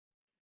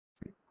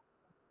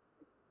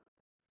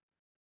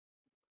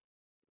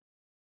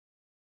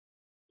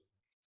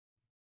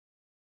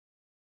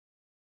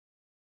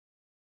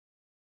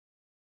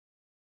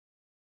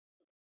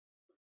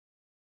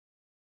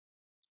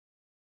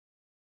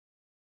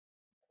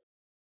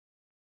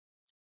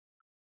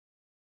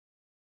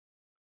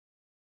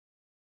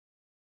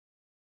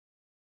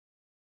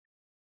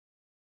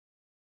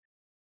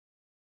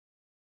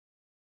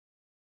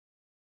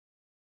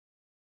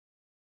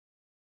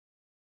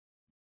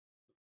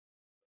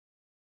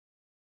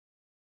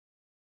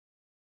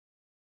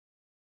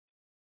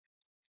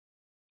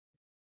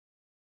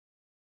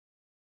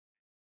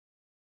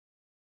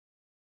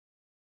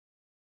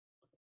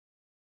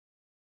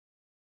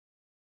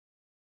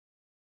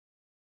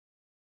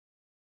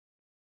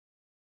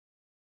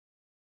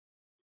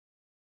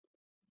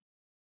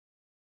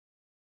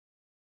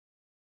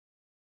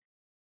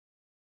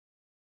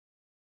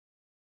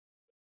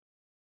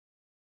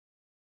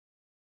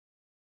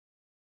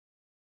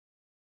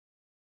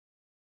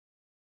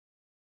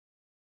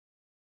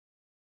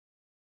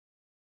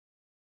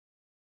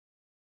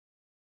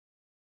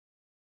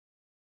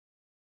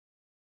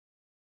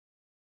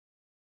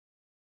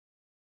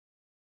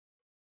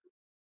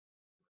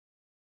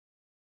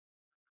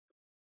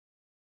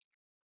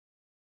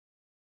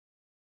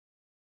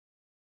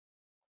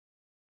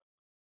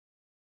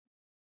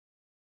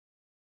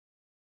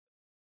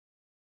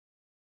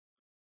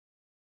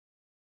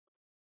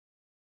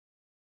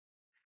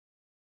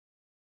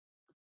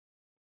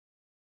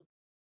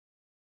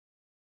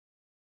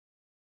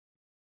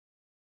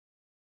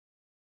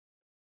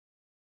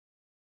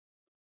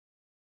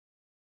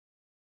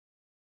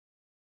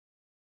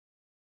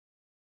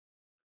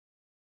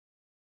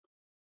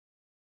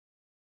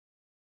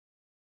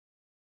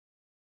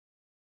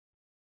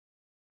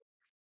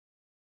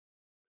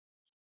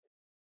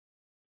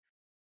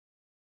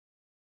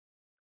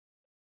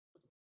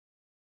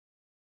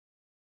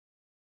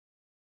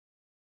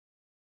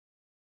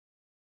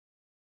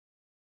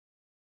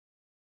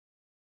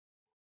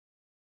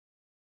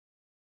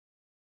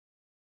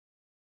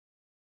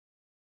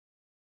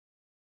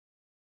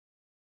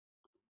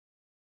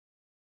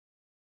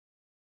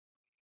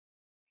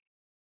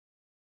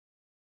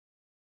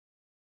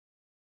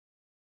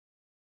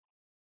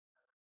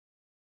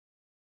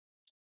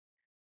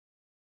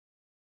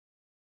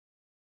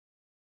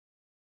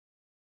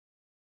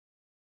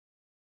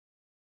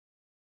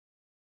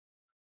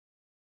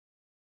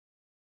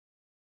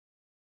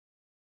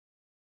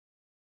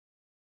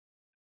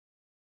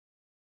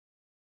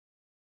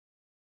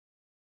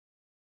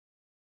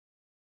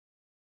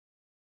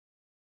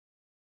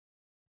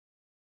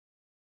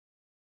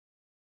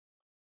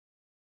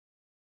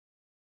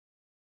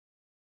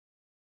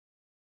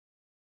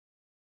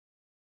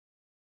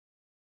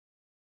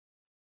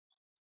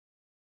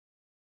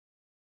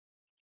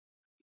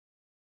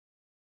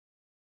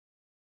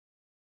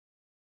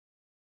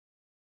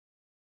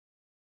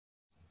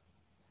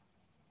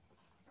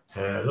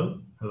Hello,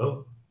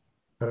 hello.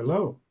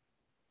 Hello.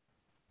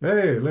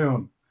 Hey,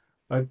 Leon.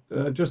 I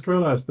just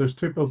realized there's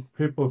two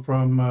people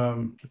from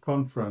the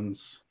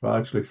conference. Well,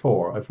 actually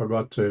four. I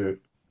forgot to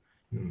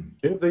Hmm.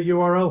 give the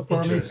URL for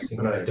our meeting Interesting.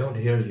 I today. don't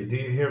hear you. Do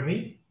you hear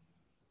me?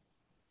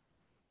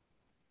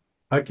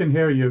 I can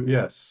hear you,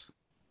 yes,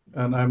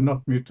 and I'm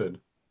not muted.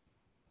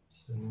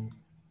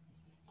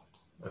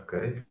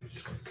 Okay,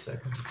 just 1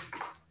 second.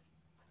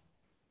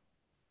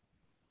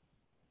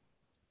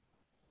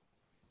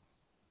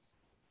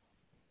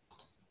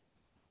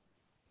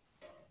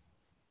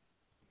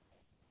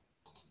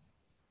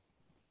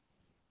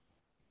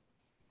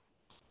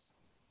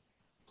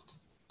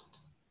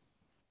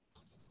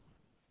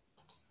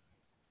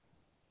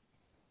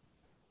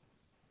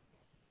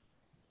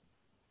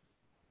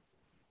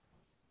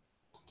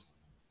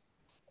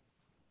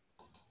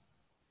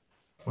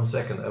 1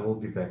 second, I will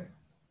be back.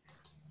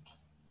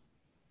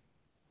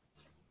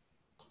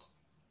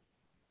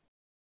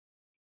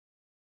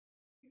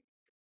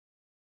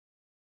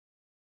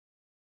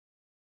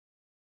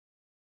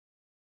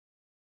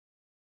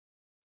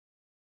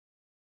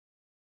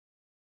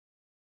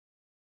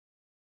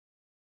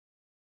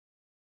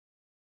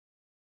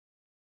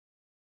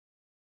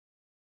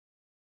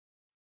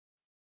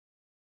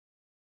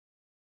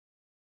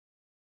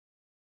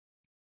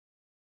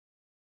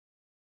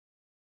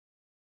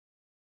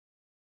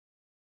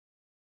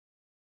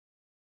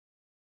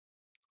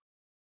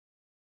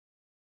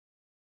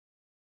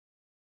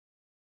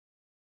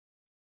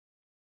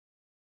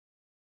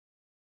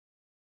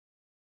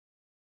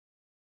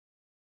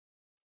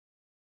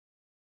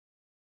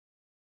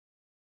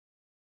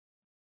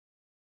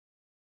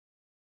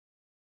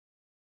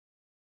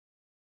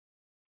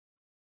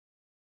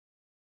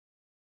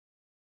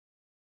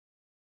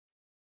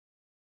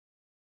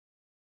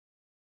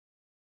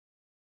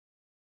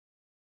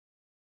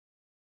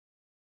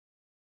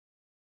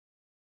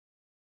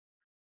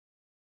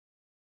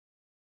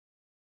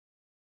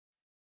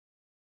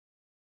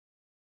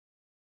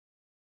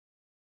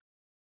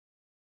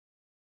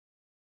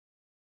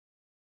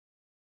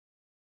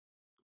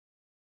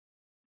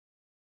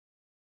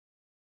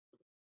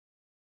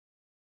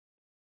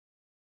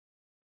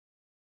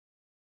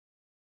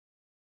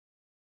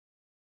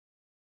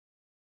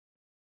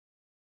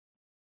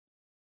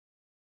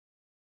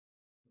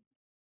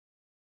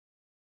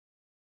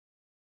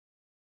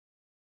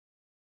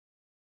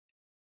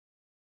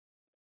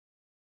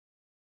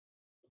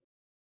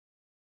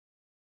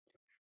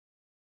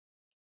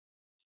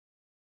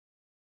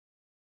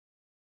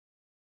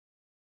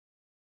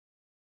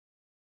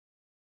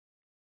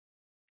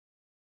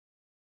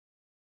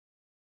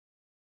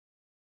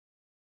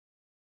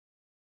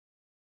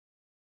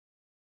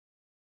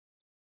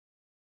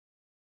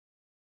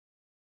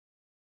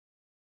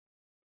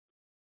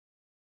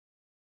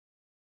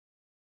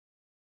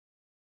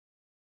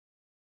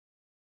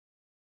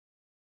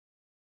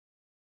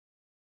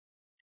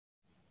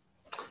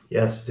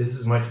 Yes, this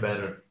is much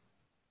better.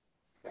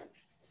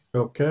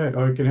 Okay.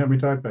 Oh, you can hear me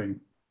typing.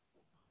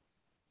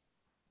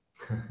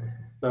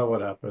 Is that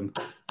what happened?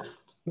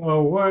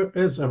 Oh, where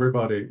is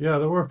everybody? Yeah,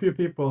 there were a few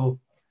people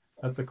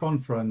at the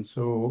conference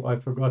who I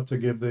forgot to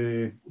give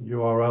the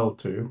URL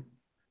to.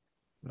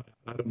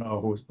 I don't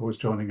know who's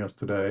joining us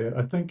today.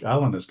 I think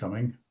Alan is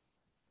coming.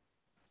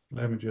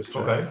 Let me just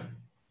check. Okay.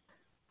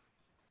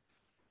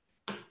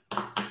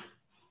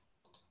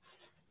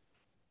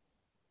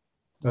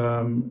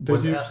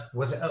 Did you?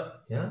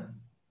 Yeah?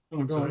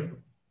 Oh, go on. Sorry.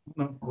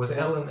 No, Was go on.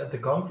 Ellen at the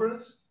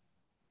conference?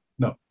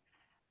 No,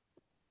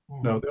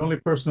 Hmm. no. The only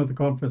person at the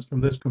conference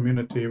from this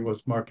community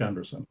was Mark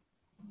Anderson.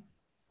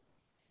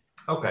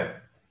 Okay.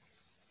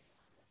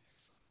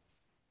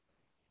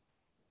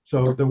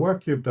 So the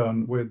work you've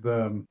done with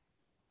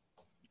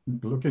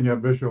looking at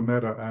visual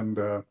meta and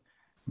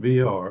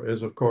VR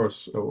is, of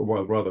course,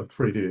 well, rather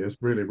 3D is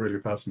really, really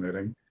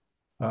fascinating.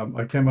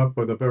 I came up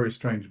with a very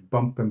strange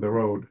bump in the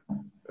road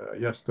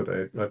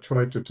yesterday. I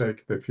tried to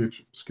take the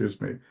future,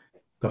 excuse me,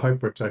 the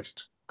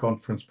hypertext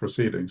conference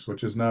proceedings,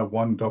 which is now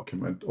one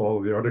document,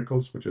 all the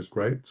articles, which is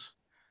great.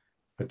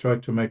 I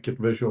tried to make it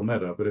visual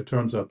meta, but it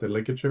turns out the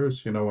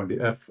ligatures, when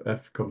the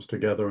F comes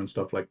together and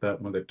stuff like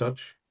that, when they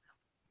touch,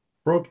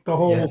 broke the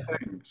whole Yeah.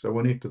 thing. So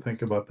we need to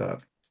think about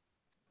that.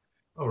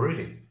 Oh,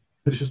 really?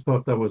 I just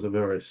thought that was a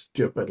very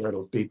stupid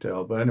little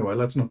detail. But anyway,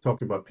 let's not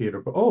talk about Peter.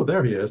 But oh,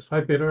 there he is.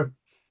 Hi, Peter.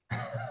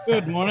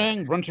 Good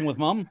morning, brunching with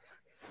mom.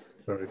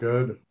 Very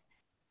good.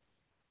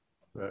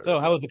 So, Very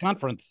how good. was the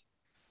conference?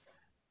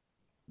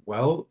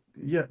 Well,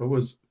 yeah, it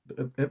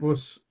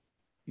was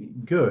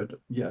good.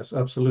 Yes,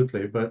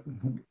 absolutely. But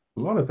a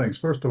lot of things.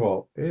 First of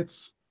all,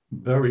 it's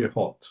very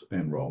hot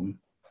in Rome,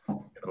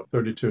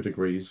 32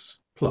 degrees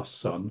plus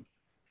sun.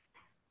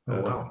 Oh,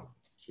 Uh, wow.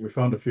 so we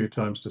found a few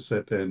times to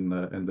sit in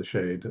the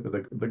shade.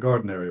 The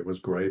garden area was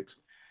great.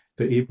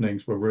 The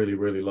evenings were really,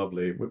 really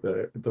lovely.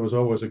 There was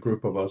always a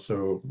group of us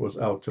who was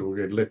out till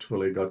we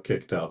literally got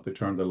kicked out. They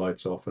turned the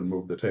lights off and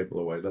moved the table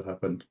away. That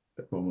happened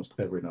almost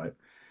every night.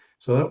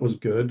 So that was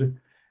good.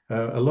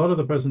 A lot of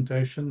the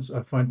presentations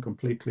I find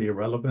completely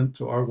irrelevant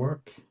to our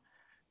work.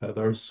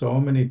 there are so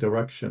many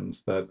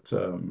directions that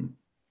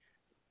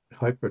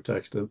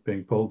hypertext is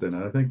being pulled in,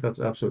 and I think that's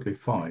absolutely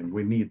fine.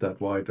 We need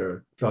that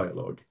wider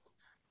dialogue.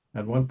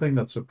 And one thing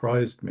that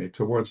surprised me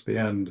towards the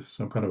end,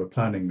 some kind of a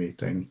planning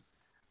meeting,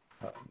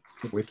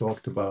 we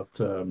talked about,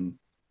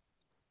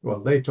 well,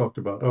 they talked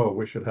about, oh,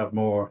 we should have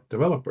more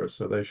developers,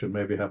 so they should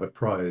maybe have a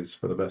prize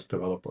for the best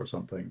developer or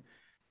something.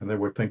 And they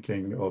were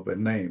thinking of a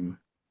name,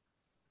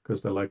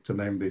 because they like to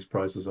name these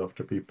prizes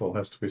after people. It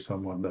has to be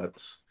someone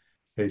that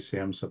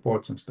ACM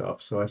supports and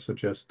stuff. So I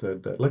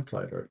suggested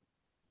Licklider.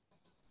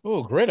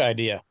 Oh, great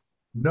idea.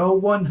 No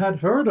one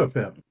had heard of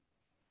him.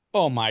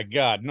 Oh my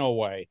God, no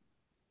way.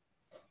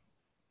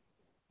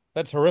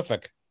 That's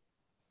horrific.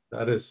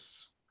 That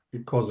is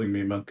causing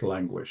me mental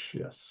anguish,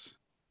 yes.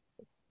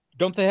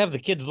 Don't they have the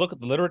kids look at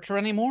the literature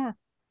anymore?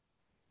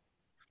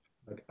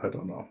 I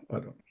don't know. I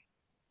don't know.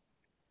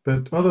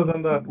 But other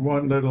than that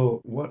one little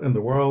what in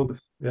the world,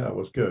 yeah, it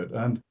was good.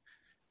 And,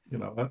 you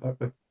know,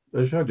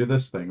 I showed you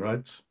this thing,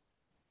 right?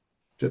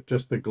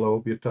 Just the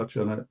globe, you touch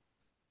on it,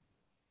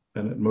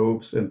 and it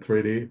moves in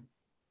 3D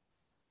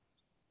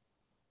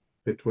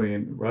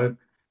between, right?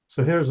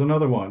 So here's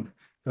another one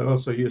that I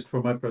also used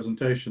for my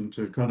presentation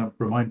to kind of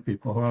remind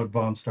people how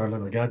advanced our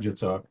little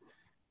gadgets are.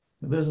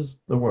 This is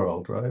the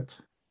world, right?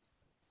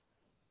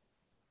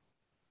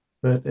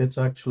 But it's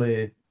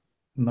actually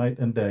night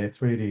and day,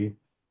 3D.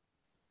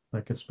 I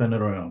could spin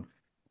it around.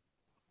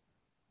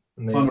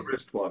 On a Amazing.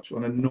 wristwatch,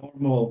 on a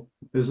normal,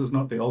 this is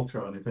not the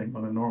Ultra or anything,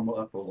 on a normal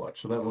Apple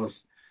Watch. So that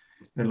was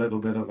a little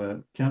bit of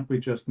a, can't we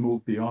just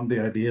move beyond the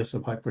ideas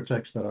of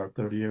hypertext that are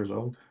 30 years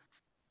old?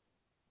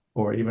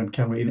 Or even,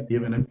 can we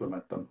even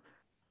implement them?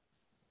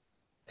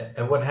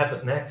 And what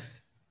happened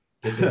next?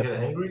 Did they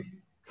get angry?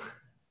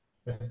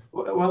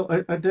 Well,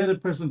 I did a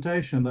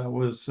presentation that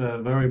was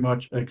very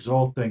much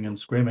exalting and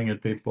screaming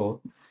at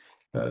people,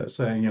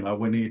 saying, you know,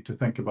 we need to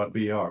think about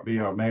VR.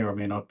 VR may or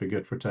may not be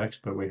good for text,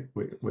 but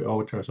we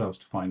owe it to ourselves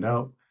to find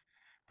out.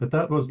 But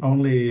that was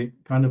only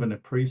kind of in a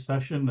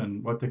pre-session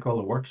and what they call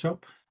a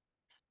workshop.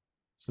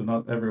 So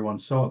not everyone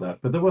saw that.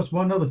 But there was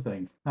one other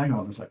thing. Hang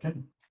on a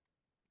second.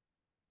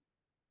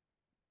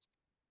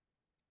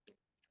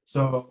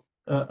 So,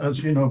 as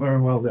you know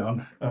very well,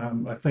 Leon,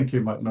 I think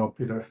you might know,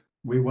 Peter,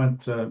 we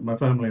went, my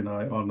family and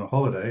I, on a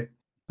holiday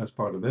as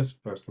part of this.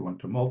 First, we went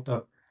to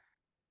Malta.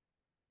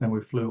 Then we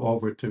flew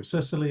over to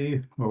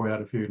Sicily, where we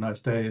had a few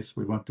nice days.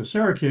 We went to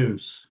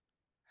Syracuse,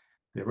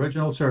 the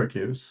original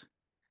Syracuse.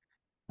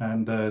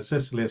 And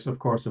Sicily is, of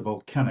course, a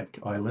volcanic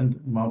island,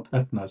 Mount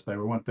Etna, as they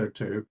went there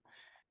too.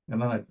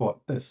 And then I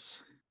bought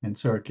this in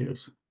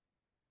Syracuse.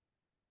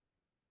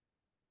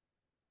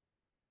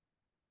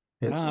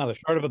 It's Ah, the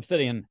Shard of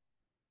Obsidian.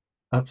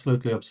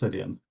 absolutely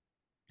obsidian,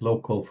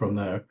 local from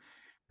there.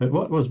 But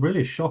what was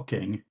really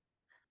shocking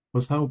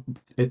was how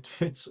it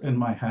fits in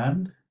my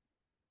hand.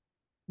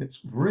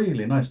 It's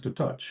really nice to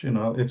touch, you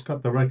know, it's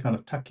got the right kind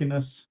of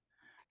tackiness,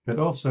 but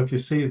also if you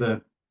see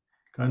the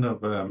kind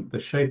of the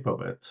shape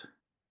of it,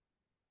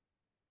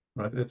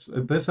 right?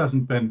 This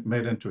hasn't been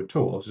made into a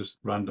tool, it's just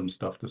random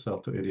stuff to sell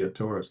to idiot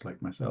tourists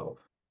like myself.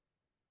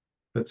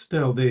 But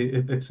still,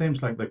 it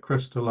seems like the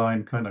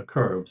crystalline kind of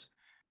curves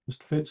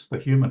just fits the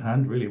human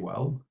hand really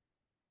well.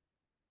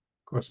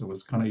 Of course, it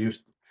was kind of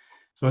used.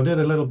 So I did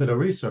a little bit of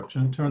research,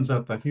 and it turns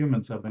out that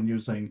humans have been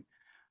using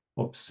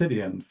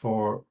obsidian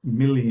for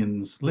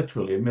millions,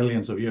 literally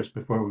millions of years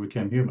before we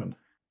became human.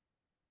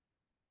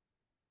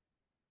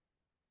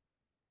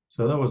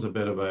 So that was a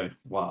bit of a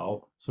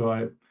wow. So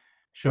I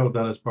showed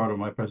that as part of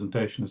my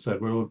presentation and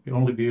said we'll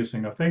only be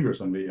using our fingers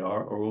on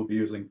VR, or we'll be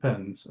using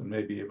pens and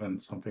maybe even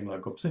something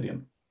like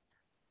obsidian.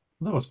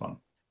 That was fun.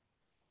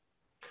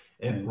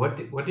 And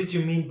what did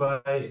you mean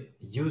by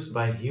used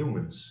by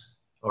humans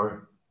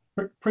or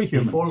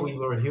Pre-humans. before we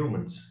were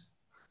humans?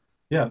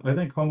 Yeah, I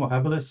think Homo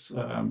habilis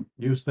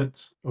used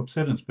it.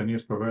 Obsidian's been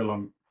used for a very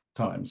long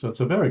time. So it's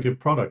a very good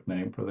product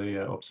name for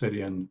the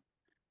obsidian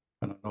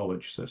kind of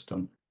knowledge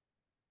system.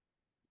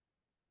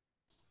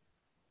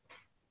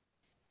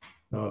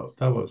 So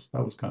that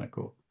was kind of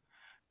cool.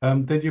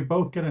 Did you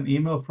both get an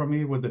email from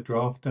me with the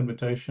draft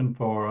invitation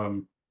for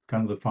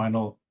kind of the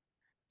final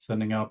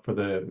sending out for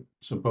the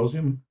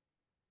symposium?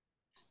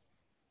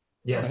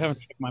 Yes. I haven't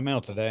checked my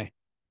mail today.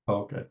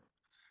 Okay.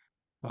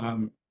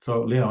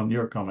 So Leon,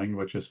 you're coming,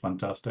 which is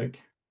fantastic.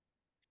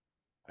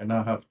 I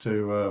now have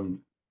to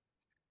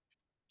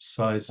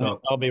size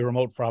up. I'll be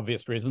remote for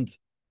obvious reasons.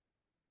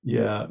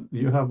 Yeah,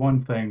 you have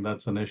one thing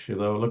that's an issue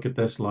though. Look at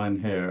this line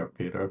here,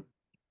 Peter.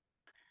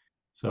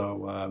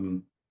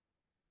 So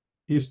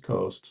East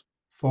Coast,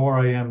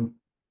 4 a.m.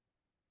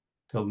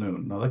 till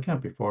noon. No, that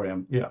can't be 4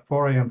 a.m. Yeah,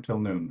 4 a.m. till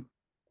noon.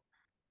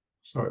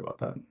 Sorry about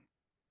that.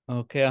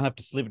 Okay, I'll have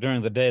to sleep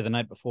during the day the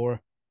night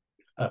before.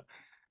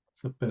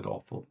 It's a bit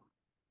awful.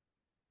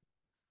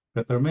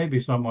 But there may be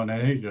someone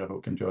in Asia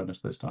who can join us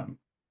this time.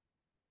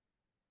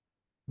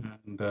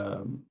 And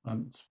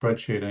I'm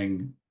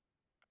spreadsheeting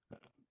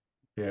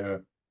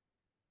here.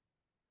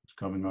 It's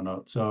coming or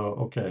not. So,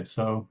 okay,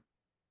 so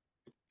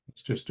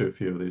let's just do a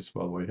few of these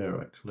while we're here,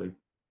 actually.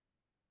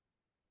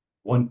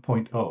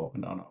 1.0.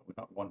 No, we're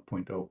not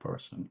 1.0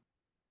 person.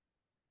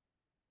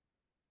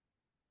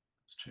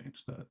 Let's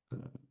change that. 5%.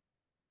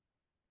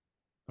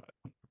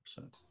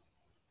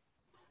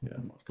 Yeah,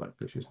 most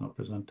likely she's not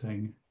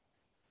presenting.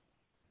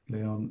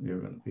 Leon, you're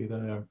going to be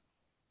there.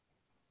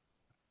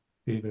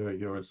 Peter,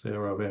 you're a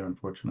 0 there,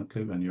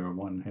 unfortunately, and you're a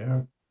 1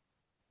 here.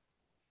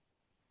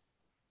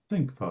 I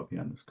think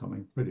Fabian is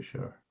coming, pretty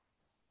sure.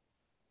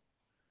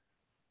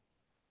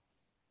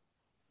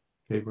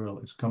 Gabriel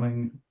is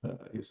coming.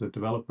 He's a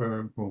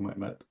developer whom I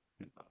met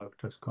in the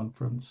Autodesk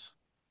conference.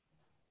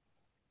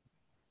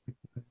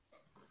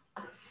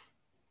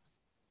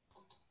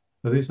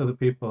 So these are the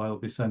people I'll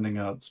be sending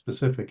out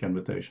specific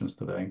invitations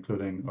today,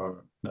 including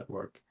our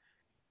network.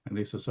 And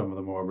these are some of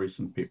the more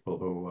recent people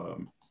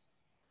who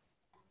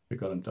we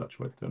got in touch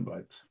with to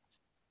invite.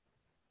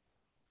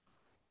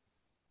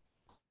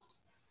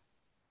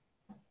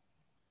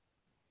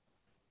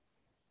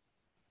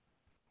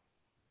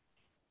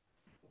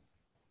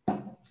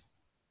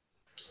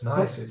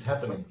 Nice, it's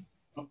happening.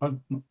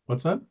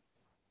 What's that?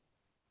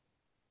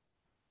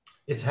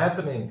 It's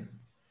happening.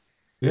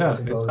 Yeah,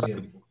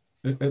 Symposium.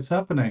 it's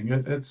happening.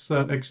 It's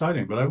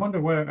exciting, but I wonder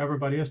where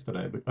everybody is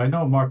today. But I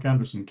know Mark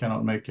Anderson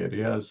cannot make it. He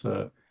has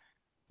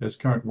his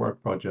current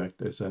work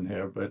project is in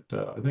here, but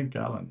I think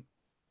Alan.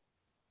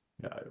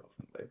 Yeah, I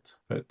often late.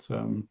 But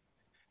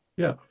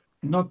yeah,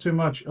 not too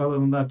much other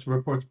than that to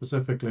report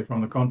specifically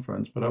from the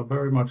conference. But I'd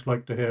very much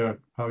like to hear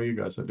how you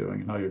guys are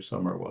doing and how your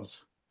summer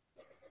was.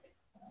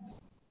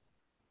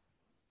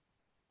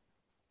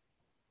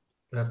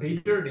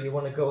 Peter, do you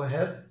want to go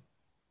ahead?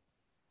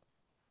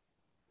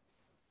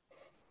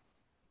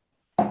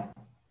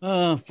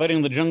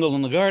 Fighting the jungle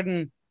in the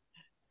garden.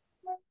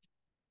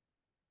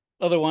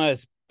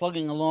 Otherwise,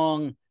 plugging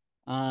along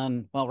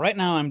on, well, right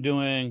now I'm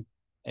doing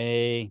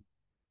a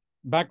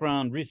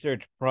background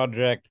research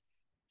project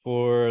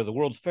for the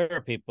World's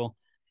Fair people,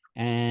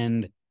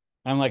 and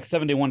I'm like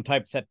 71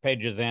 typeset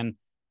pages in.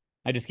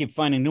 I just keep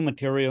finding new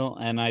material,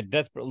 and I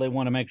desperately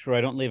want to make sure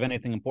I don't leave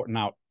anything important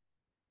out.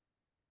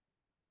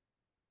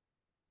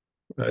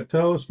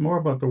 Tell us more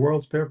about the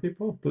World's Fair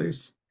people,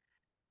 please.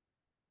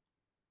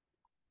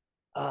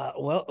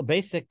 Well,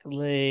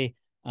 basically,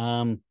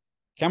 Cameron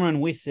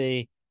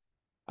Weesey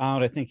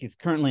out, I think he's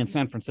currently in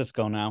San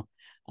Francisco now,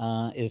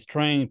 is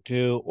trying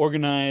to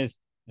organize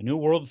a new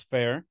World's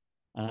Fair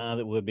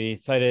that would be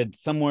sited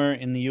somewhere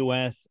in the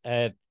US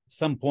at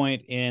some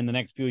point in the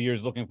next few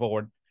years looking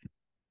forward.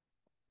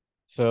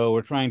 So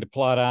we're trying to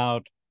plot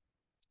out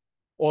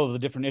all of the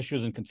different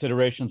issues and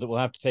considerations that we'll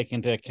have to take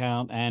into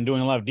account, and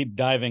doing a lot of deep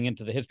diving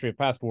into the history of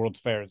past World's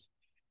Fairs,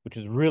 which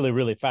is really,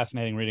 really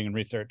fascinating reading and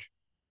research.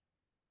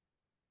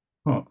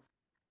 Huh.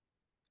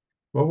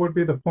 What would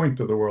be the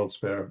point of the World's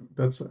Fair?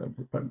 That's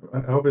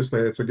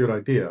obviously it's a good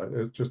idea.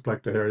 I'd just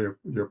like to hear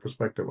your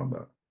perspective on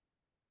that.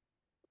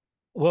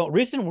 Well,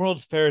 recent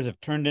World's Fairs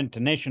have turned into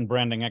nation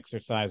branding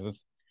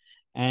exercises,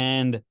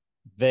 and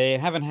they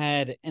haven't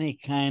had any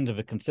kind of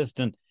a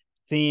consistent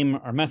theme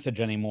or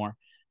message anymore.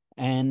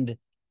 And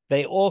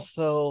they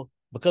also,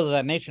 because of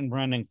that nation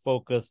branding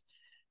focus,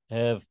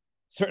 have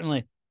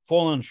certainly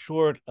fallen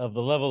short of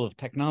the level of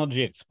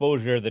technology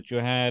exposure that you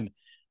had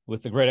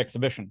with the Great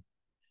Exhibition.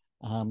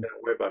 Yeah,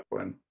 way back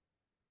when.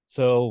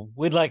 So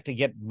we'd like to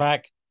get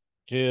back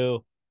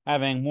to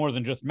having more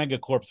than just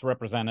megacorps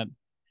represented,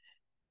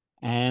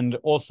 and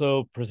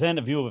also present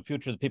a view of a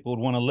future that people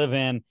would want to live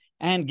in,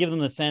 and give them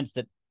the sense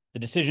that the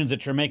decisions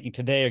that you're making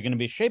today are going to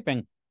be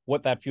shaping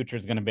what that future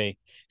is going to be.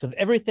 Because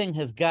everything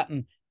has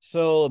gotten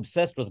so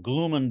obsessed with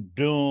gloom and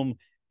doom,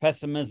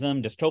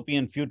 pessimism,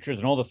 dystopian futures,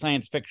 and all the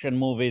science fiction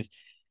movies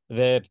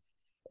that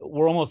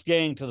we're almost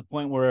getting to the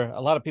point where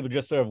a lot of people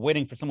just sort of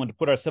waiting for someone to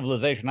put our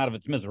civilization out of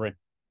its misery.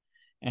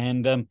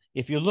 And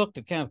if you looked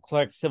at Kenneth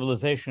Clark's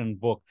Civilization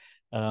book,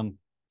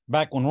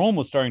 back when Rome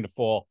was starting to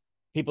fall,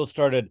 people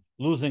started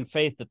losing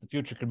faith that the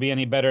future could be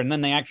any better. And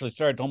then they actually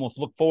started to almost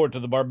look forward to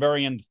the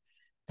barbarians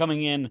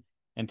coming in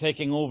and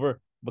taking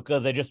over,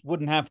 because they just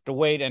wouldn't have to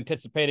wait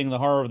anticipating the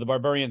horror of the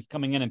barbarians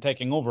coming in and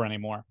taking over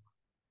anymore.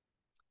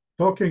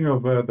 Talking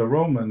of the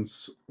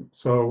Romans,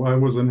 so I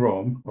was in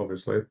Rome,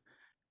 obviously.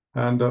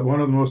 And one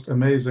of the most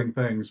amazing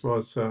things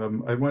was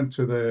I went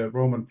to the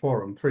Roman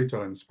Forum 3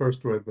 times,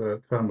 first with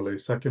family,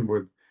 second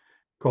with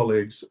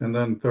colleagues, and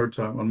then third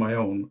time on my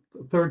own.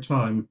 The third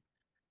time,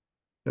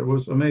 it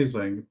was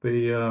amazing.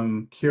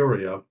 The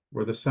Curia,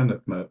 where the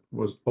Senate met,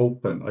 was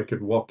open. I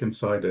could walk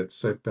inside it,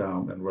 sit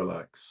down, and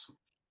relax.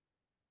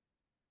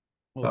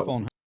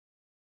 Well,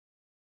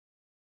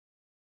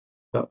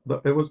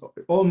 It was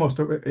almost,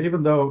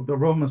 even though the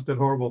Romans did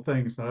horrible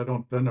things, and I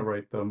don't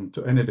venerate them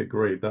to any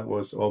degree, that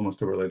was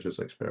almost a religious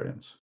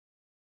experience.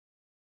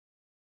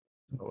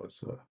 That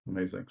was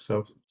amazing.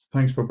 So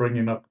thanks for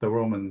bringing up the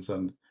Romans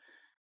and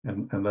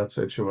that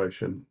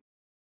situation.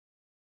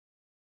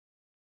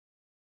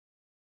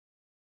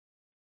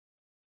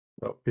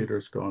 Well,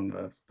 Peter's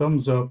gone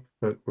thumbs up,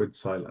 but with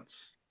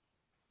silence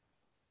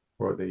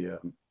for the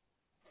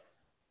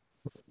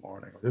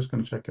morning. I'm just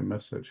going to check a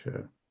message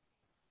here.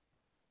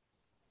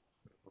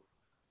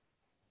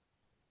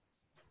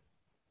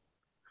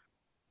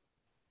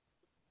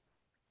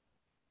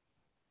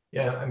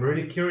 Yeah, I'm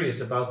really curious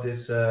about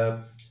this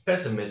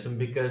pessimism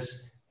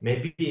because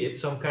maybe it's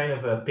some kind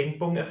of a ping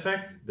pong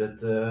effect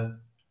that,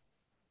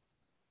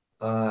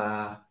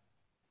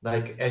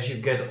 like, as you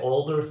get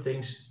older,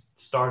 things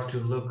start to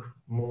look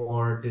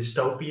more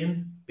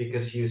dystopian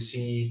because you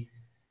see,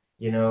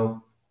 you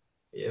know,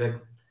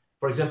 like,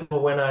 for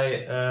example, when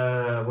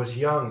I was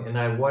young and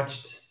I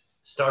watched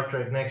Star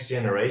Trek Next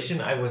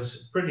Generation, I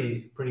was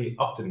pretty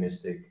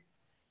optimistic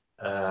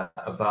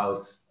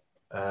about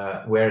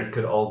where it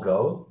could all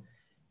go.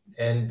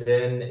 And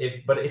then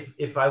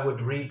if I would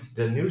read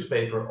the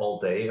newspaper all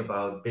day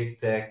about big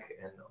tech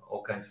and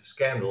all kinds of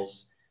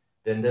scandals,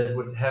 then that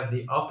would have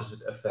the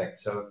opposite effect.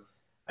 So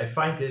I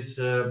find this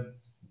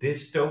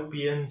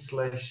dystopian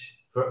slash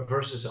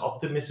versus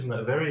optimism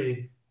a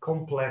very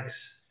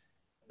complex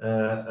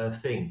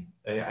thing.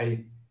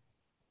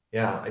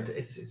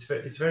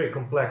 It's very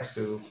complex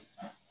to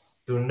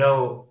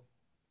know.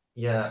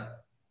 Yeah,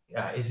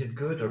 yeah. Is it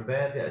good or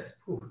bad? Yeah,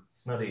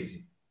 it's not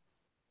easy.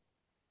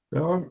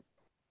 There are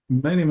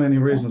many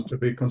reasons to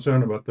be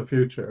concerned about the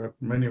future,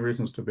 many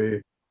reasons to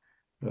be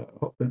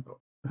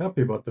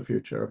happy about the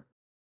future.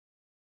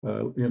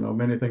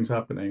 Many things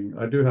happening.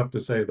 I do have to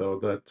say, though,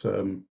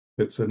 that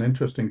it's an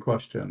interesting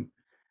question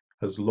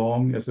as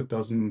long as it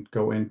doesn't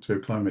go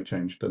into climate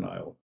change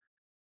denial,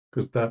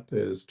 because that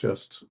is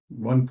just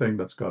one thing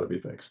that's got to be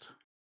fixed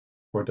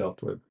or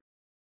dealt with.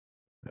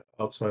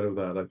 Outside of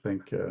that, I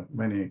think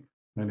many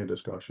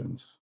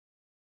discussions.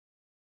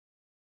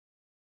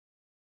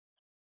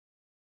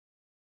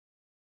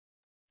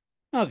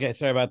 Okay,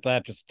 sorry about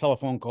that. Just a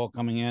telephone call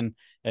coming in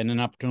at an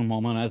opportune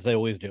moment, as they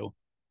always do.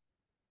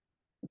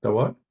 The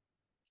what?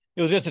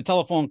 It was just a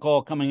telephone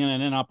call coming in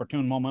at an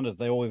inopportune moment, as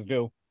they always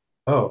do.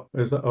 Oh,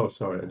 is that? Oh,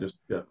 sorry.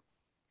 Yeah.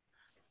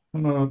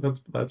 No,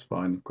 that's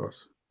fine, of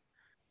course.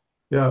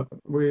 Yeah,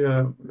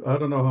 I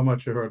don't know how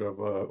much you heard of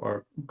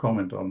our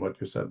comment on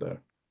what you said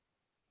there.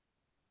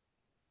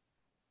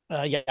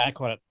 Yeah, I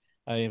caught it.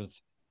 I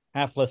was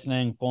half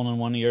listening, phone in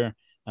one ear,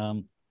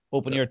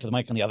 open ear to the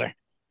mic on the other.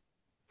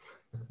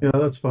 Yeah,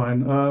 that's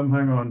fine.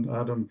 Hang on.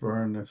 Adam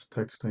Verne is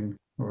texting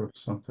or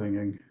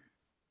something.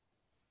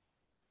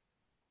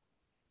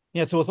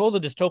 Yeah, so with all the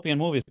dystopian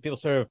movies, people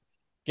sort of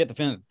get the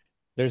feeling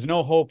there's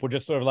no hope. We're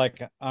just sort of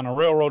like on a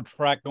railroad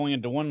track going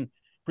into one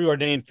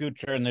preordained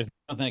future, and there's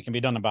nothing that can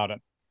be done about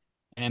it.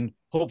 And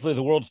hopefully,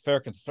 the World's Fair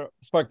can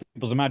spark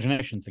people's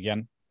imaginations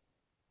again.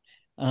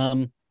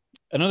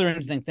 Another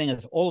interesting thing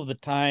is all of the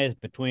ties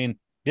between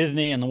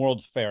Disney and the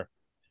World's Fair.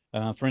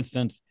 For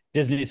instance,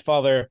 Disney's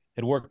father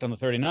had worked on the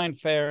 39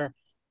 Fair,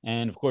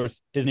 and of course,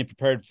 Disney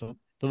prepared for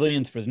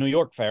pavilions for the New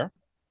York Fair.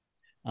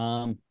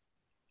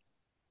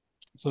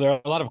 So there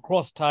are a lot of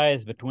cross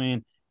ties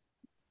between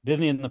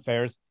Disney and the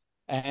fairs.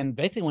 And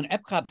basically, when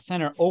Epcot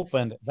Center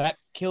opened, that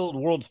killed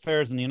World's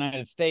Fairs in the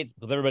United States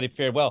because everybody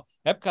feared, well,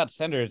 Epcot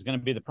Center is going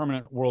to be the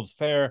permanent World's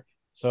Fair.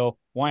 So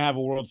why have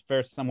a World's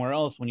Fair somewhere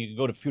else when you could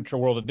go to Future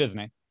World of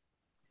Disney?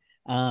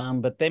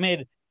 But they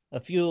made a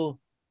few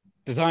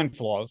design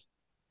flaws.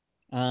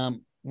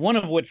 One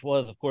of which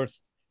was, of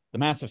course, the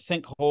massive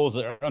sinkholes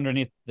that are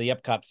underneath the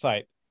Epcot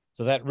site.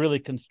 So that really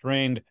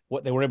constrained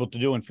what they were able to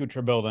do in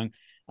future building.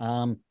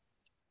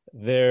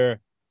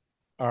 There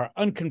are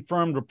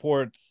unconfirmed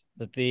reports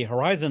that the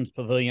Horizons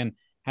Pavilion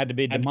had to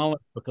be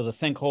demolished because a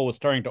sinkhole was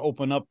starting to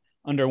open up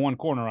under one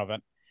corner of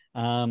it.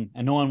 And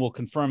no one will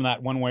confirm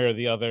that one way or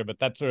the other, but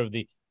that's sort of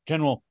the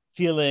general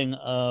feeling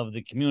of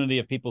the community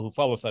of people who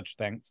follow such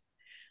things.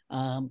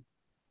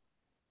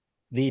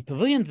 The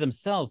pavilions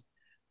themselves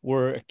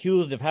were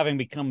accused of having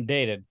become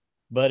dated,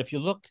 but if you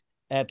looked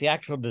at the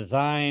actual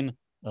design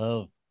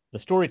of the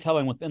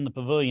storytelling within the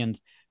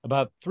pavilions,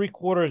 about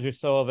 3/4 or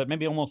so of it,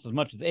 maybe almost as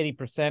much as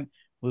 80%,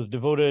 was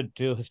devoted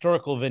to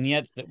historical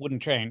vignettes that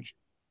wouldn't change.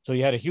 So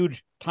you had a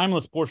huge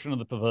timeless portion of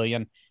the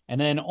pavilion,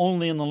 and then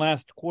only in the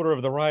last quarter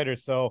of the ride or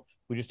so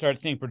would you start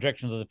seeing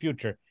projections of the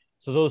future.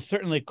 So those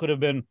certainly could have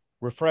been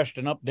refreshed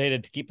and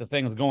updated to keep the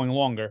things going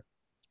longer.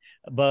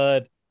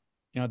 But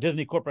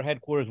Disney corporate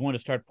headquarters wanted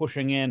to start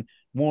pushing in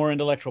more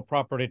intellectual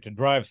property to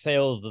drive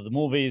sales of the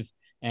movies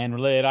and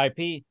related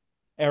IP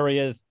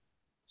areas.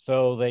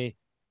 So they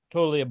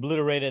totally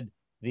obliterated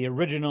the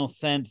original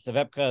sense of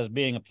Epcot as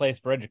being a place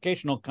for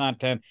educational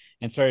content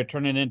and started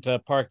turning it into a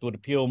park that would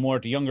appeal more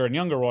to younger and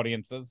younger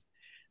audiences,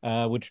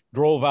 which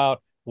drove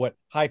out what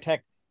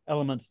high-tech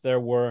elements there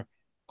were,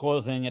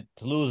 causing it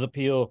to lose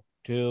appeal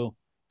to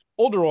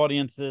older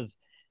audiences.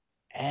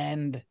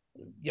 And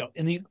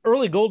in the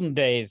early golden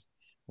days,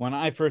 when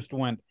I first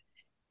went,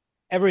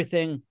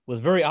 everything was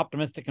very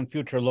optimistic and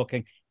future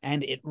looking,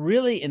 and it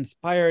really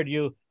inspired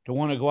you to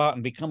want to go out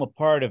and become a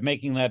part of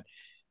making that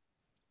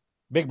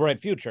big bright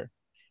future.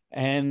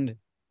 And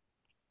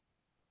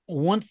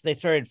once they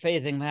started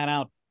phasing that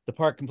out, the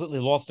park completely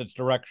lost its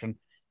direction.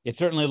 It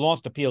certainly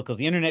lost appeal because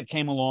the internet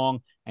came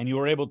along and you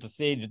were able to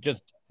see that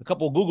just a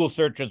couple of Google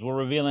searches were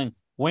revealing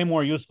way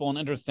more useful and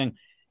interesting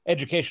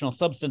educational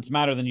substance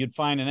matter than you'd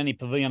find in any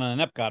pavilion on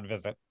an Epcot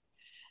visit.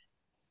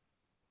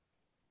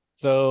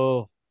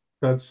 So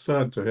that's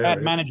sad to hear.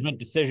 Bad management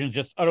decisions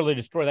just utterly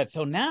destroy that.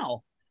 So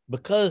now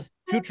because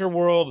Future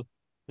World,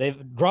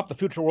 they've dropped the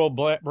Future World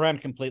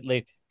brand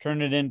completely,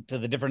 turned it into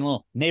the different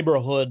little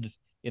neighborhoods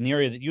in the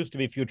area that used to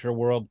be Future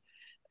World.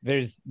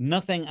 There's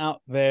nothing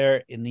out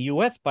there in the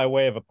US by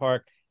way of a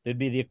park that'd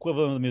be the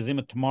equivalent of the Museum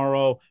of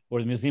Tomorrow or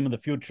the Museum of the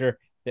Future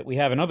that we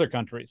have in other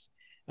countries.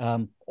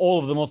 All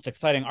of the most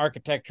exciting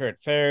architecture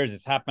at fairs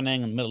is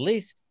happening in the Middle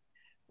East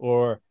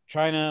or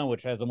China,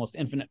 which has almost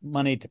infinite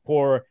money to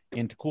pour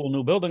into cool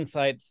new building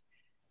sites.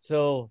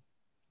 So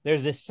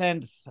there's this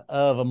sense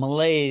of a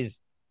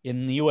malaise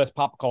in the US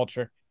pop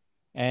culture.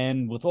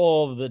 And with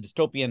all of the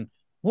dystopian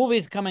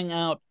movies coming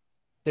out,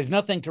 there's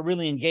nothing to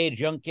really engage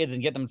young kids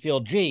and get them to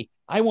feel, gee,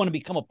 I want to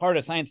become a part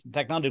of science and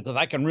technology because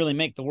I can really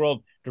make the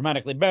world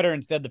dramatically better.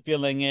 Instead, the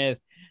feeling is,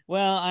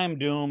 well, I'm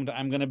doomed.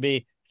 I'm going to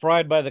be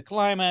fried by the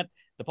climate.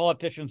 The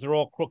politicians are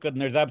all crooked,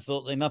 and there's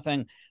absolutely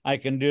nothing I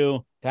can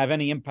do to have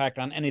any impact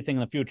on anything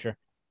in the future.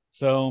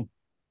 So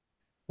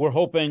we're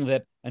hoping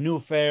that a new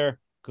fair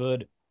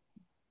could,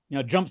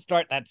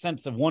 jumpstart that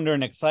sense of wonder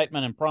and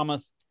excitement and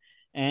promise,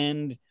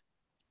 and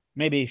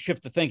maybe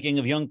shift the thinking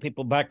of young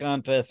people back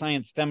onto a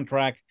science STEM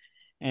track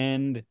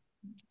and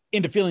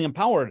into feeling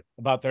empowered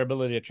about their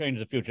ability to change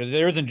the future.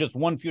 There isn't just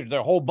one future. There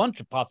are a whole bunch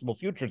of possible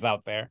futures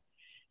out there.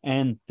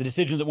 And the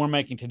decisions that we're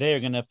making today are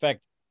going to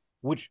affect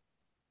which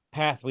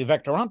path we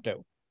vector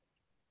onto.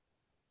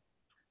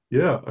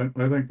 Yeah,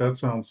 I think that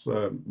sounds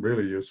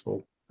really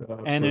useful.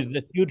 And there's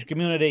a huge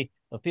community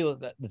of people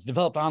that's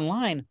developed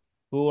online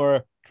who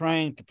are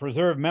trying to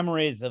preserve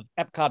memories of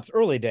Epcot's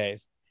early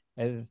days.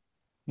 As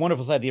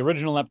wonderful said, the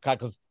original Epcot,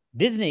 because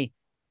Disney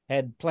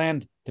had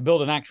planned to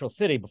build an actual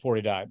city before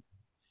he died.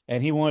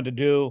 And he wanted to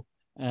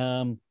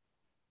do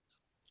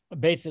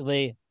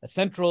basically a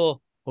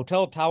central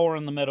hotel tower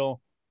in the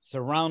middle,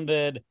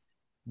 surrounded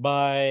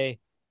by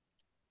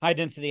high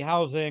density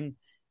housing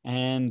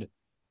and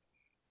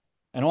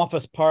an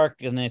office park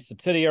in a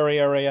subsidiary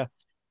area.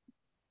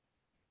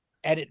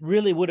 And it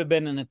really would have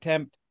been an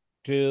attempt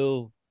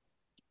to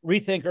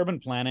rethink urban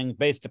planning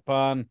based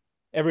upon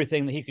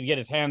everything that he could get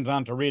his hands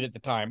on to read at the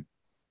time.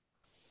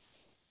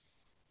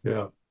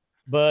 Yeah.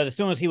 But as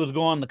soon as he was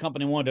gone, the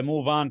company wanted to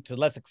move on to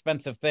less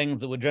expensive things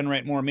that would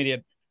generate more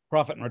immediate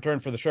profit and return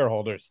for the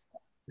shareholders.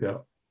 Yeah.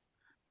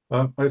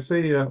 I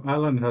see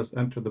Alan has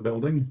entered the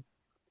building.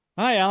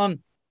 Hi,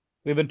 Alan.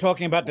 We've been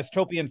talking about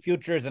dystopian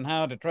futures and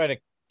how to try to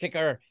kick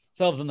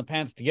ourselves in the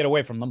pants to get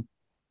away from them.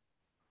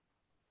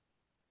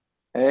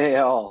 Hey,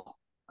 all.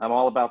 I'm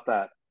all about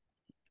that.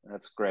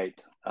 That's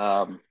great.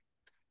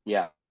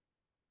 Yeah.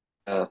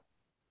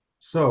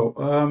 So,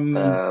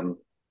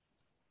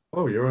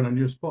 oh, you're in a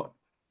new spot.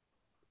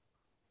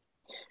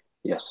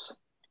 Yes.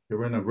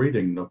 You're in a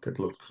reading nook, it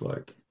looks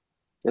like.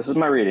 This is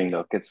my reading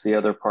nook. It's the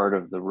other part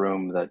of the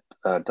room that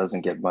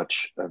doesn't get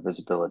much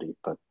visibility,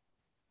 but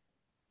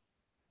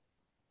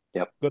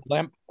yep. Good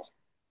lamp.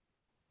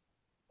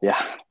 Yeah.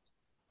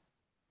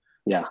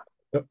 Yeah.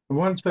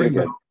 One It's pretty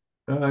thing,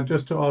 good.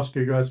 just to ask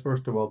you guys,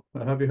 first of all,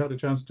 have you had a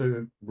chance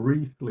to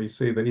briefly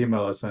see the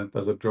email I sent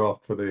as a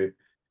draft for the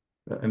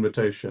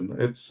invitation?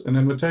 It's an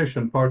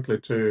invitation partly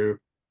to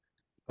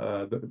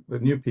the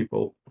new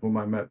people whom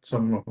I met,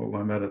 some of whom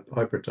I met at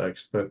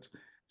Hypertext, but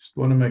just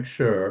want to make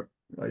sure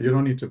you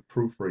don't need to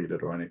proofread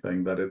it or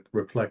anything, that it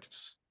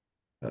reflects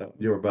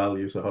your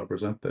values of how to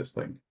present this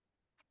thing.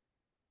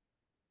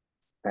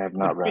 I have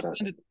not read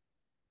it.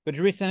 Could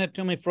you resend it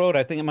to me, Frode?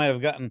 I think it might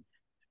have gotten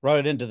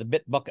routed into the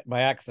bit bucket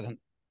by accident.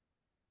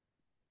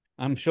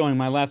 I'm showing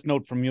my last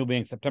note from you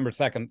being September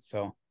 2nd,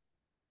 so.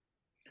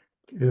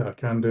 Yeah, I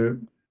can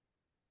do.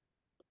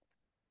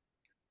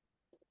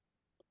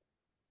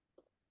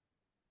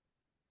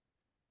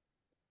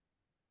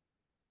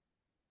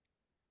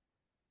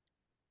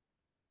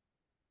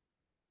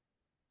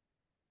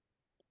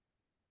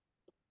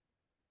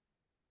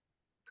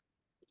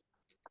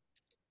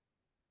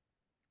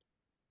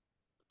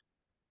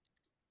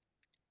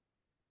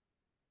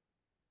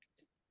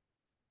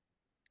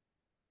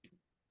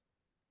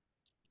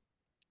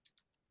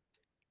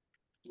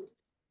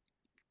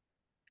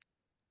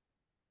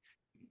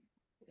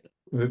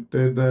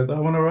 Did that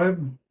one arrive?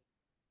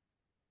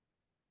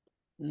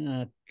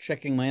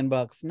 Checking my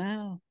inbox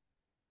now.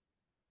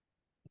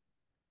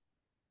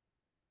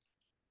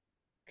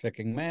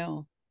 Checking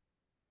mail.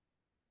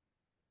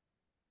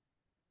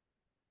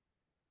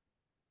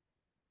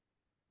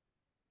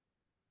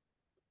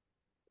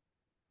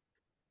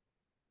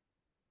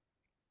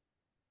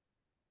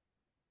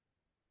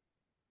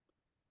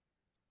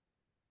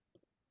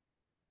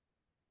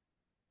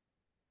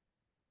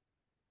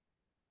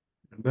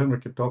 And then we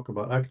could talk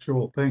about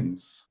actual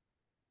things.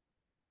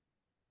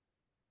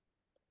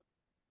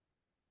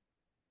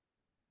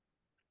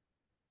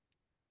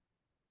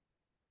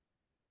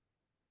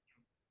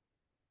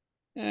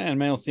 And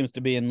mail seems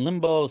to be in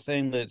limbo,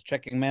 saying that it's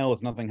checking mail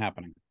with nothing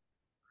happening.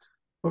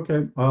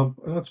 Okay,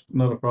 that's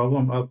not a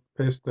problem. I'll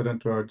paste it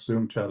into our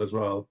Zoom chat as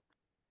well.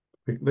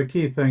 The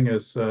key thing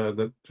is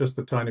that just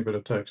a tiny bit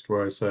of text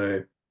where I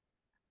say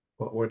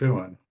what we're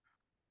doing.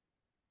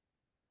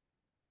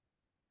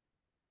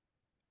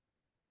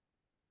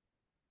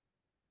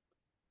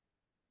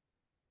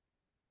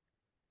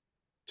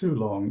 too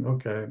long.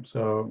 Okay,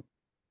 so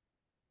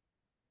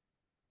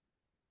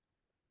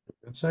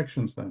in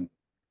sections then.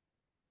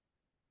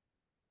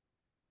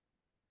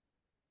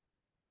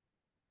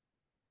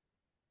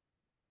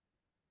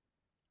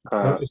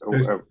 That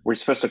is Are we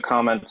supposed to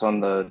comment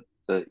on the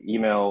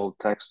email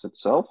text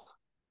itself?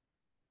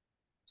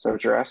 Is that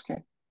what you're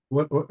asking?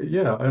 what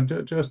yeah,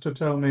 and just to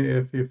tell me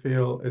if you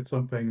feel it's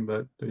something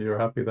that you're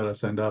happy that I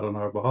send out on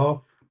our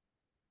behalf,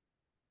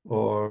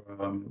 or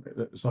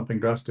something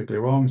drastically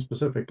wrong,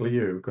 specifically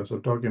you, because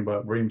I'm talking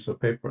about reams of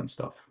paper and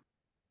stuff.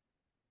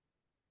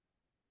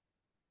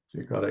 So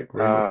you got a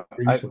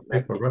reams of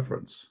paper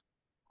reference.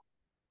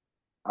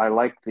 I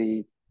like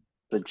the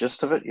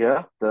gist of it.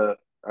 Yeah.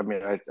 I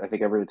mean, I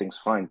think everything's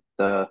fine.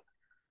 The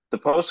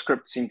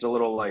postscript seems a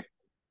little like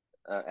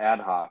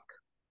ad hoc,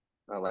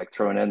 like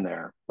thrown in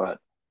there, but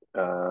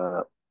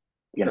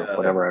you know,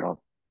 whatever. I don't.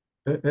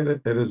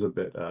 It is a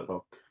bit ad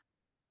hoc.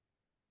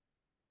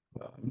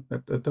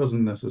 It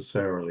doesn't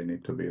necessarily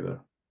need to be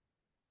there.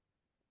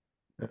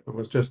 It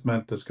was just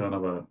meant as kind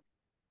of a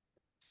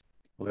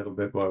little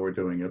bit while we're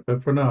doing it.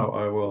 But for now,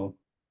 I will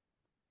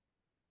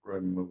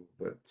remove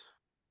it.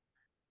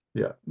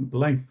 Yeah,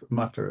 length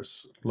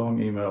matters. Long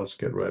emails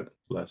get read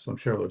less. I'm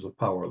sure there's a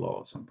power law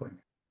or something.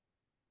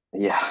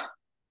 Yeah.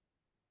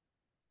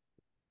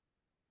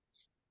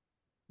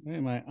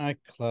 Maybe my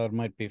iCloud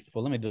might be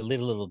full. Let me delete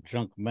a little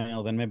junk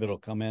mail, then maybe it'll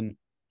come in.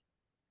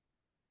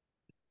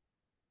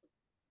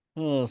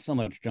 Oh, so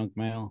much junk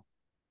mail.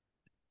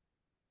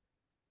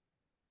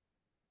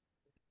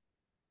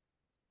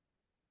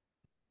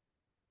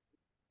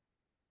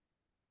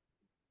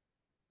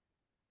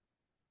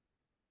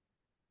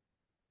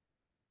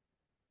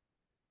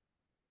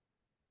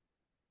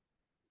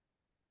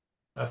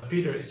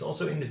 Peter, it's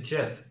also in the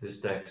chat, this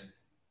text.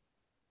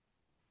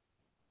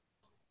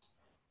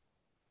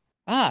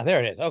 Ah,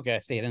 there it is. Okay, I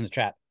see it in the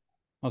chat.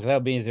 Okay,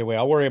 that'll be an easier way.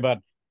 I'll worry about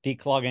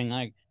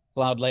declogging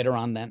iCloud later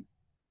on then.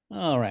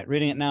 All right,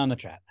 reading it now in the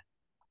chat.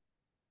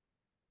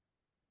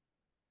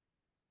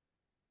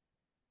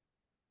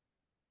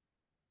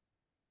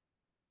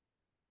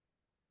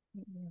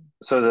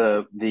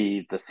 So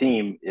the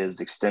theme is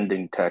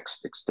extending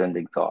text,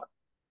 extending thought.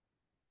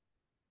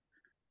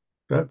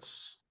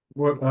 That's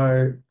what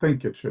I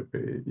think it should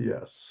be,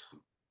 yes.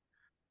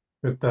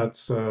 But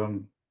that's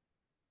well,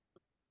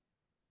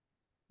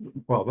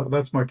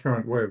 that's my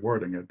current way of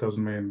wording it.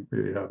 Doesn't mean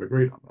we have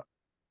agreed on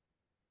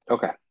that.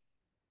 Okay,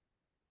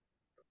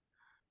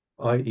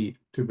 i.e.,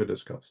 to be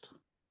discussed.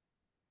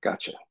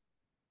 gotcha.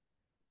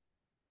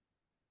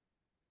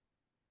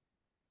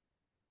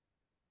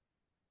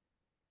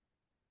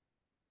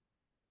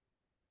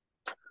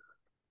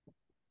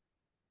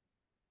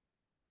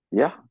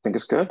 Yeah, I think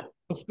it's good.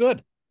 Looks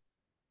good.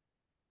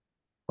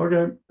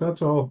 Okay,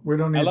 that's all. We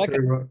don't I need like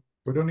to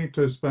we don't need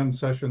to spend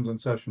sessions and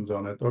sessions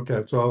on it.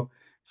 Okay, so I'll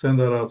send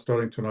that out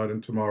starting tonight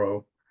and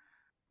tomorrow.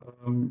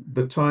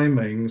 The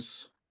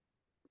timings,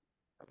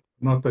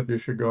 not that you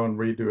should go and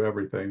redo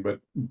everything,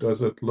 but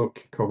does it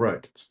look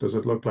correct? Does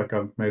it look like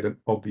I've made an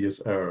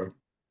obvious error?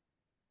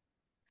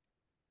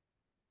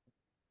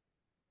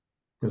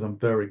 Because I'm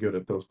very good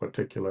at those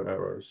particular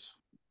errors.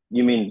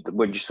 You mean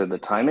what you said, the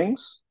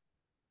timings?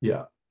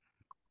 Yeah.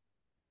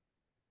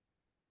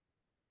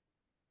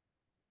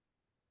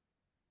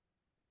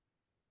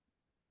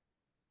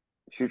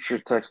 Future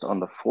text on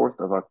the 4th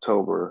of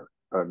October,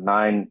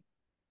 9.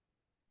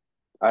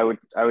 I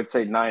would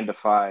say 9 to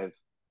 5,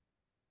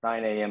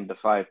 9 a.m. to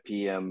 5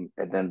 p.m.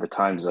 and then the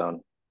time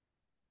zone.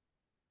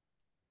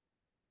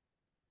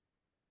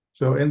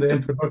 So in the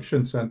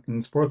introduction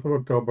sentence, 4th of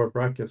October,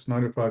 brackets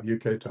 9 to 5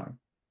 UK time.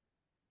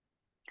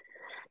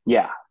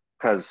 Yeah,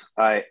 because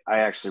I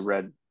actually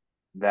read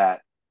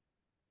that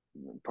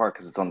part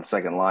because it's on the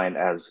second line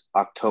as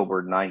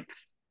October 9th.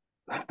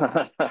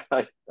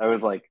 I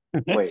was like,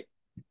 wait,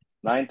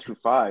 9 through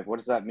 5, what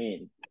does that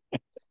mean?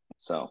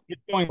 So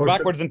it's going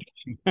backwards in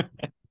time.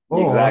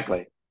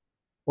 exactly.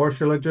 Or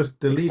shall I just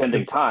delete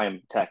extending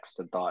time text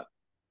and thought?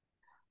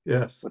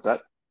 Yes. What's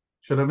that?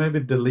 Should I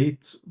maybe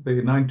delete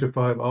the 9 to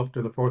 5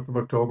 after the 4th of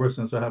October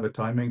since I have a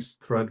timings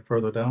thread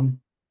further down?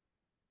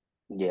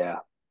 Yeah.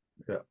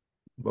 Yeah.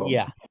 Well,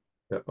 yeah.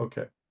 Yeah,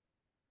 okay.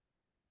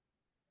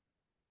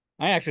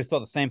 I actually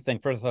thought the same thing.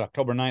 First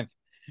October 9th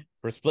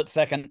for a split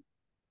second.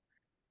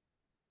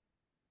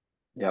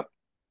 Yep.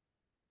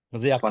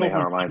 Because the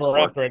October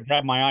after it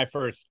grabbed my eye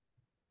first.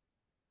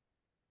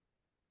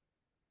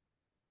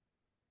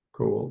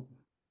 Cool.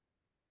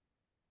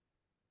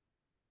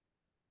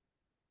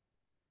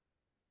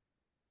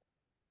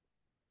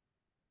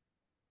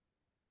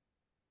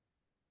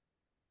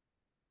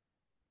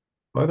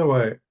 By the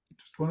way,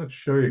 just wanted to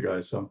show you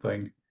guys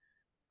something.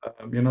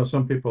 You know,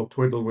 some people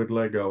twiddle with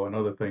Lego and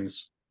other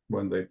things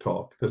when they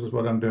talk. This is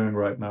what I'm doing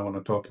right now when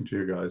I'm talking to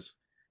you guys.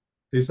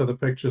 These are the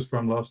pictures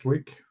from last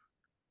week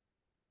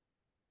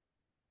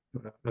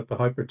at the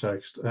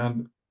hypertext.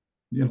 And,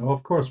 you know,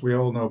 of course, we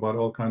all know about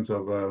all kinds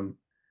of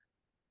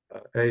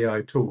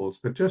AI tools,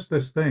 but just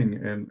this thing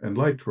in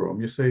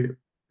Lightroom, you see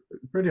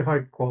pretty high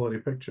quality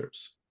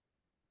pictures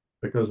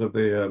because of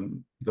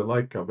the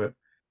like of it.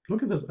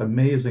 look at this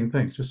amazing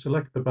thing. Just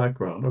select the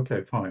background.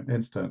 Okay, fine,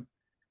 instant.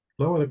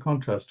 Lower the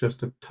contrast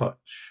just a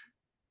touch,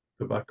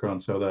 the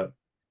background, so that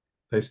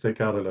they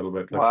stick out a little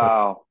bit. Like,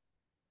 Wow,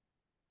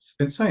 it's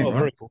insane, Oh, right?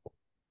 very cool.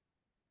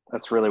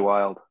 that's really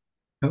wild.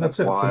 And that's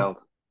That's it.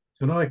 wild.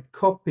 So now I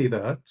copy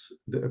that,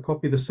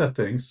 copy the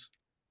settings,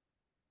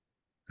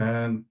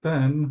 and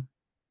then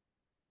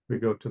we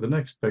go to the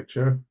next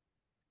picture,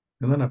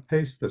 and then I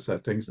paste the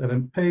settings, and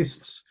it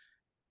pastes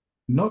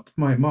not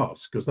my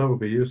mask, because that would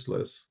be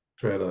useless.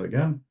 Try that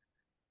again.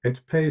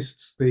 It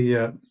pastes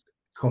the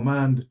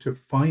command to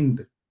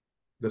find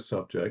the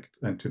subject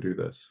and to do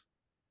this.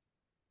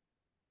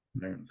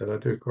 Did I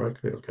do it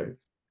correctly? Okay.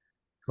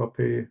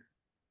 Copy.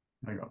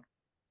 Hang on.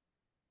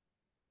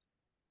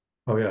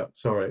 Oh yeah,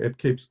 sorry. It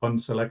keeps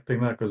unselecting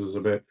that because it's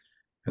a bit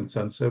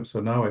insensitive. So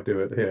now I do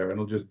it here and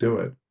it'll just do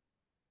it.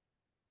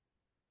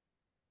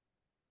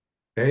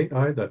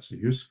 AI, that's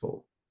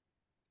useful.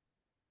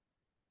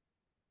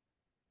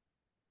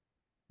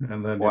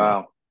 And then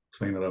Wow.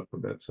 clean it up a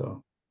bit.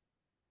 So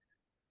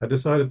I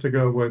decided to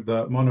go with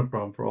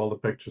monochrome for all the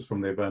pictures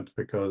from the event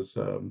because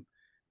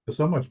there's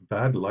so much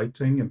bad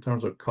lighting in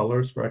terms of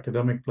colors for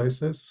academic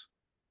places.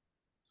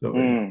 So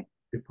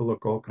people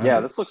look all kinds Yeah,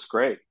 of this looks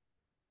great.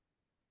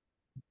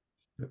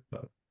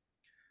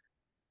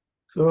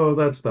 So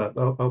that's that.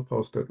 I'll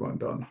post it when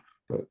done.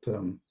 But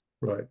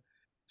right.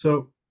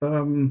 So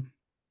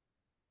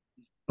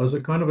as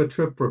a kind of a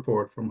trip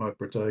report from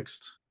Hypertext,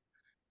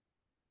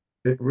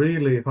 it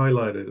really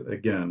highlighted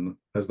again,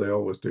 as they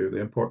always do, the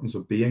importance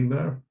of being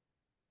there.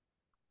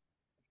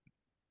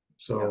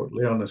 So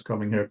Leon is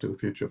coming here to the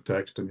Future of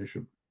Text, and you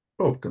should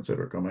both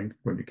consider coming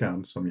when you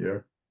can, some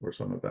year or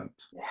some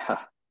event.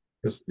 Yeah.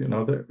 Because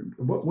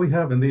what we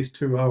have in these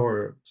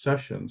 2-hour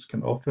sessions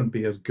can often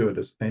be as good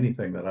as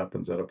anything that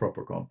happens at a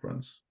proper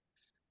conference.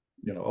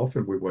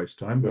 Often we waste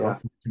time, but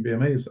often it can be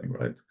amazing,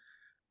 right?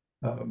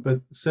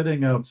 But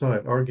sitting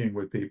outside arguing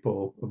with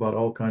people about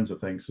all kinds of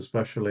things,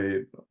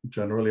 especially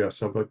generally our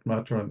subject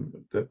matter,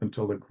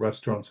 until the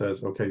restaurant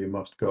says, okay, you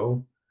must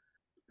go,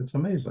 it's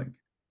amazing.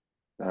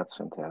 That's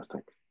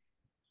fantastic.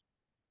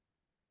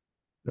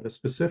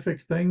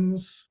 Specific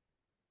things,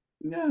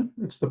 yeah,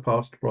 it's the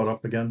past brought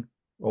up again,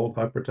 old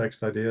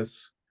hypertext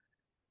ideas.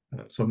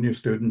 Some new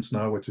students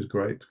now, which is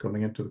great,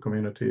 coming into the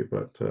community,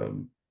 but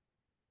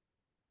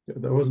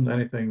there wasn't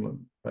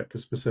anything like a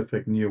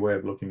specific new way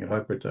of looking at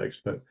hypertext,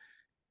 but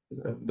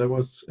there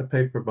was a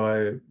paper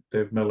by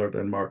Dave Millard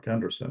and Mark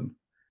Anderson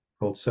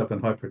called 7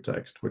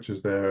 Hypertext, which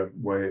is their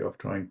way of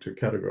trying to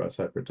categorize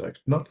hypertext,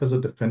 not as a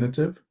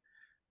definitive,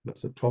 but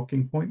as a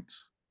talking point.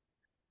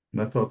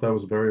 And I thought that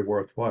was very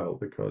worthwhile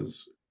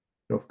because,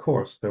 of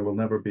course, there will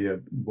never be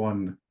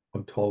one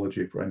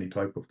ontology for any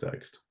type of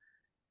text.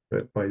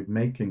 But by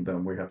making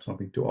them, we have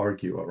something to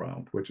argue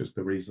around, which is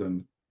the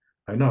reason.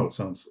 I know it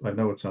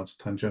sounds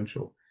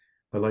tangential.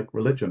 I like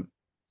religion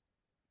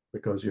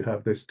because you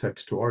have this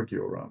text to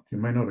argue around. You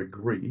may not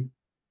agree,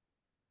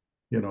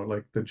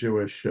 like the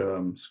Jewish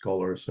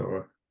scholars,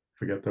 or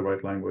forget the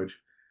right language.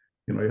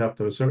 You have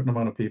to have a certain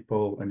amount of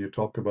people and you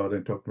talk about it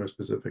in talk in a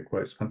specific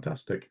ways.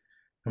 Fantastic.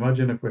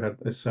 Imagine if we had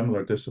a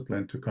similar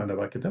discipline to kind of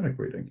academic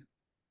reading.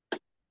 I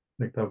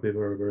think that would be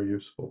very, very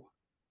useful.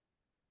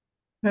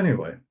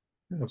 Anyway,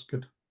 yeah, that's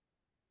good.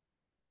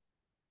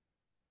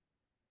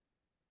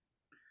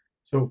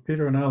 So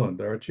Peter and Alan,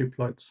 there are cheap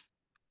flights.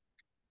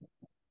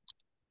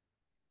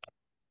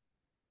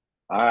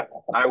 I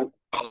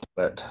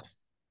but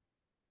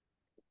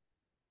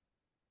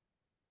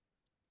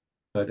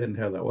I didn't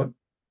hear that one.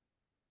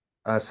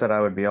 I said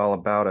I would be all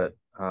about it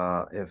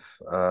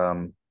if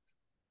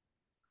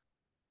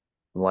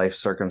life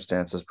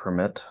circumstances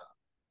permit.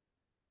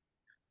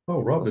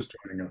 Oh, Rob is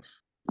joining us.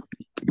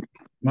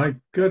 My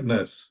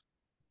goodness.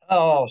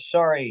 Oh,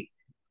 sorry.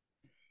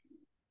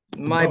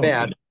 My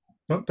bad.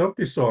 Don't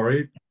be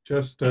sorry.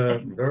 Just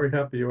very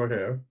happy you are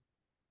here.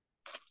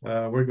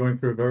 We're going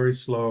through a very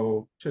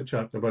slow chit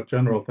chat about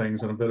general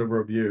things and a bit of a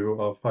review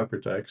of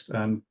hypertext,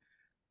 and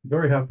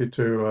very happy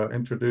to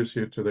introduce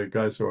you to the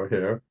guys who are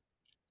here.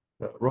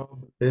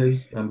 Rob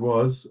is and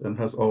was and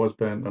has always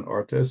been an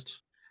artist,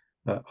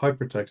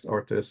 hypertext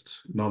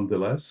artist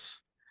nonetheless,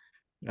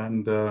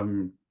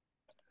 and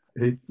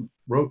he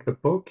wrote a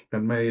book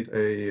and made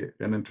an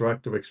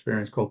interactive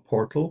experience called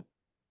Portal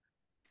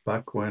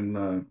back when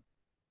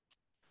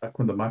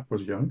the Mac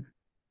was young.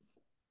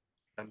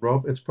 And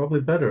Rob, it's probably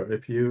better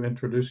if you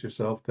introduce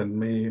yourself than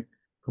me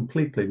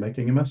completely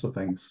making a mess of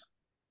things.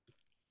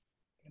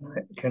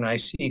 Can I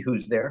see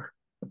who's there?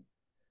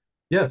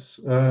 Yes,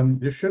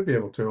 you should be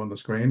able to on the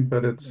screen,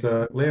 but it's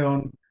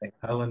Leon,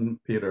 Alan,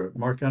 Peter.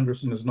 Mark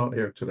Anderson is not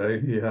here today.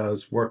 He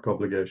has work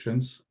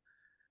obligations.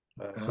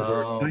 So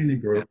we're a tiny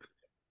group,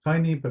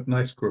 tiny but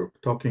nice group,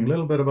 talking a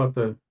little bit about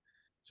the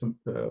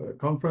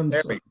conference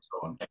and so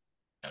on.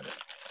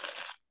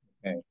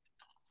 Okay.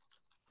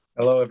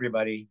 Hello,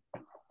 everybody.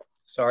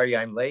 Sorry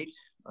I'm late.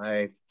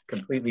 I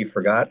completely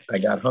forgot. I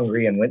got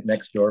hungry and went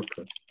next door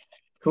for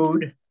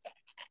food.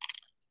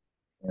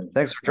 And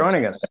thanks for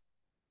joining us.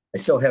 I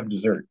still have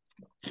dessert.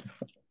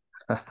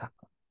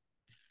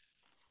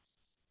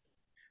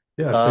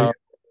 Yeah, so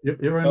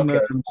you're in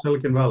Okay.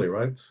 Silicon Valley,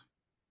 right?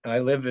 I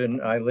live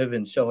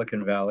in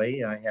Silicon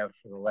Valley. I have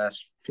for the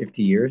last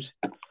 50 years.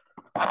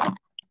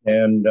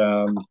 And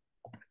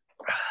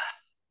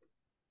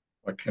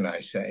what can I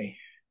say?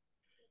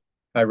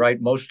 I write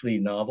mostly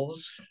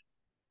novels.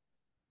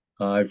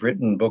 I've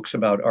written books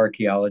about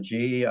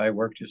archaeology. I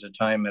worked as a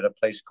time at a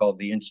place called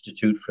the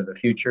Institute for the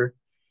Future,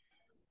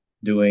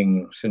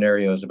 doing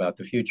scenarios about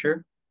the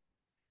future.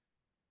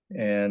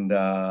 And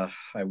I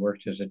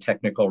worked as a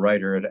technical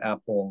writer at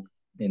Apple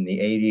in the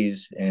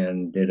 80s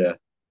and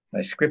I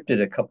scripted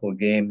a couple of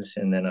games,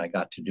 and then I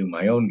got to do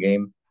my own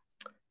game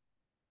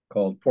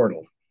called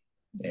Portal.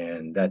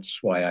 And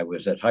that's why I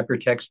was at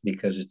Hypertext,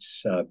 because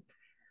it's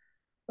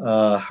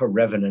a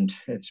revenant.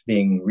 It's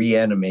being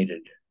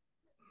reanimated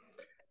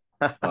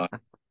by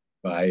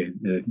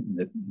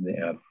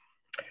the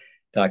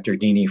Dr.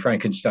 Deanie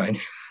Frankenstein.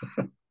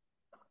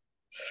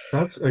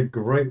 That's a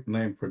great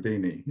name for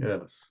Deanie.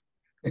 Yes.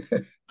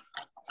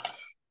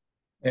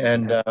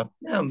 And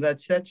yeah,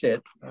 that's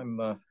it.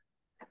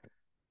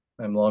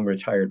 I'm long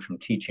retired from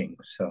teaching,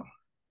 so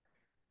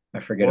I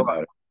forget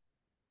about it.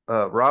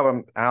 Rob,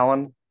 I'm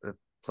Alan.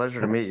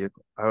 Pleasure to meet you.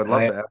 I would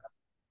love to ask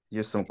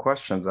you some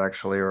questions,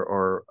 actually,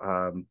 or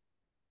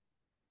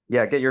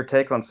yeah, get your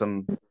take on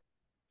some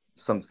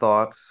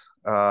thoughts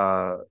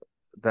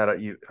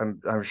that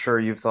I'm sure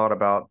you've thought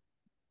about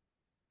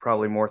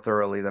probably more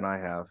thoroughly than I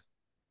have.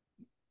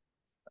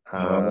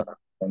 On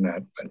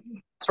that, but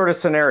sort of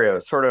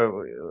scenarios, sort of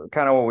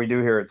kind of what we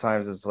do here at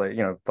times is like,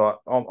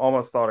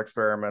 almost thought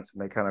experiments,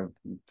 and they kind of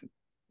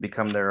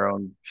become their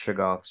own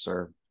shoggoths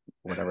or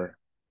whatever.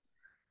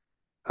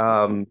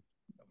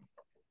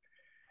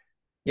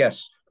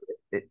 Yes.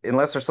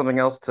 Unless there's something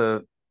else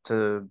to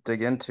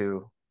dig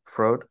into,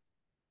 Frode,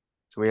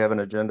 do we have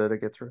an agenda to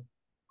get through?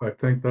 I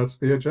think that's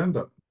the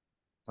agenda.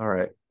 All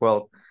right.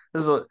 Well,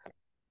 we'll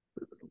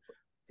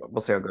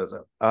see how it goes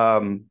out.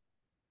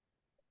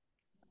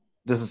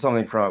 This is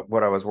something from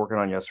what I was working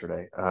on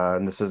yesterday,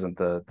 and this isn't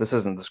the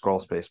Scroll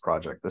Space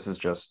project. This is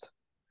just,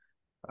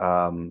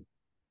 I'll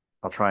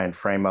try and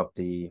frame up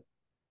the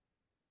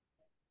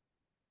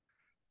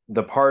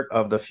part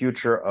of the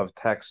future of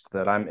text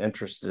that I'm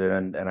interested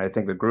in, and I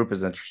think the group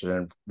is interested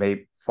in,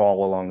 may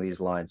fall along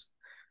these lines.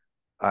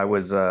 I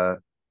was,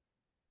 it's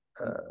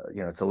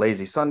a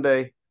lazy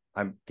Sunday.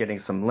 I'm getting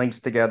some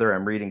links together.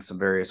 I'm reading some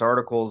various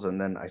articles,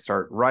 and then I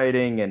start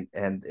writing,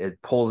 and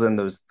it pulls in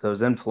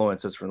those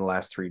influences from the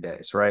last 3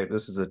 days, right?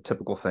 This is a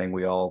typical thing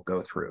we all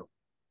go through.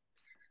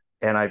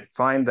 And I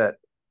find that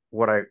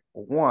what I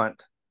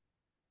want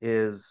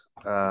is,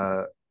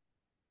 I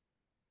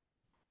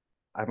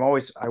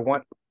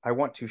want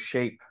to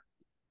shape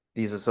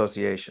these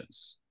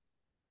associations.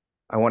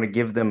 I want to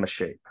give them a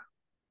shape.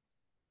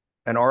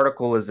 An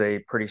article is a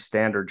pretty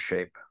standard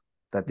shape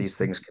that these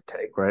things could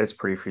take, right? It's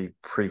pretty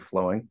free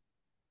flowing.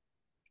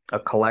 A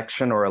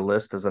collection or a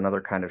list is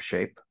another kind of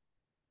shape,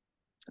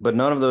 but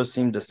none of those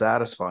seem to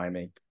satisfy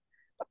me.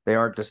 They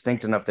aren't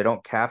distinct enough. They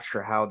don't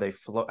capture how they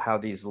flow, how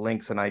these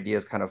links and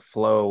ideas kind of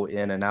flow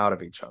in and out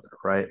of each other,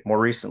 right?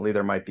 More recently,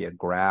 there might be a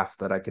graph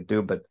that I could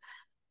do, but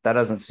that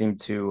doesn't seem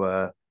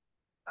to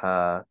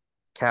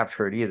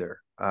capture it either.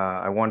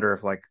 I wonder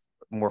if like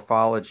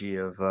morphology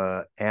of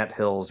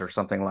anthills or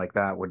something like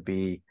that would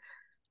be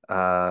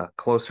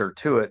closer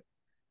to it.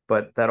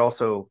 But that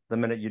also, the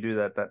minute you do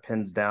that, that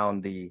pins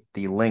down the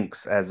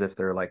links as if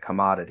they're like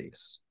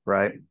commodities,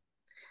 right?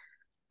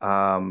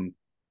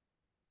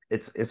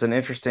 It's an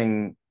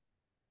interesting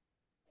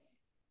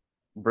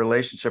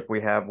relationship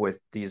we have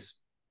with these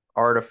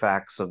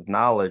artifacts of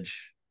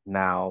knowledge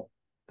now,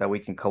 that we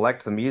can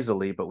collect them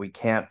easily, but we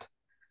can't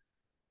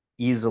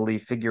easily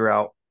figure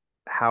out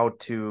how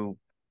to,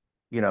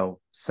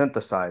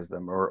 synthesize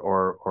them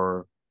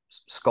or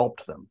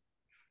sculpt them.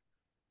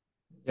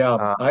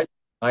 Yeah,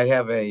 I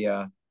have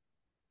a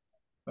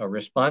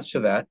response to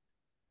that.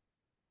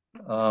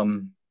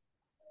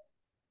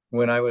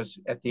 When I was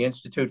at the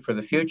Institute for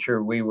the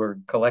Future, we were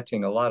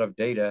collecting a lot of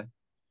data,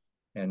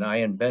 and I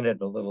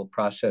invented a little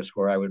process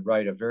where I would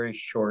write a very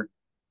short,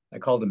 I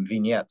called them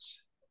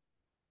vignettes,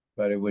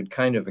 but it would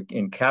kind of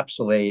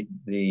encapsulate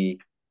the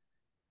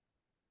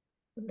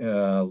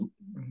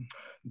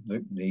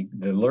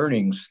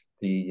learnings,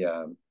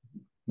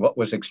 what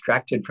was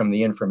extracted from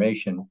the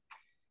information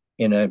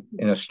in a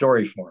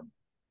story form.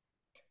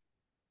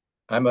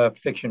 I'm a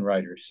fiction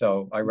writer,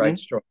 so I write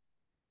stories.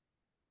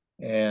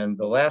 And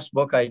the last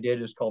book I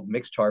did is called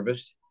Mixed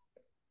Harvest,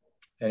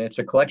 and it's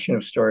a collection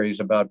of stories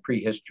about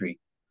prehistory,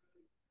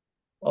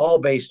 all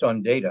based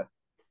on data.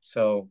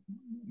 So,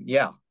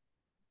 yeah,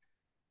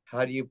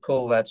 how do you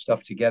pull that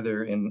stuff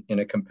together in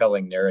a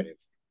compelling narrative?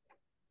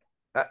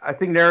 I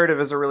think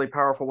narrative is a really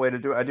powerful way to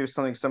do it. I do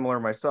something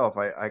similar myself.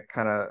 I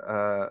kind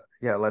of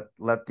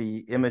let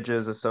the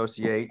images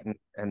associate,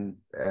 and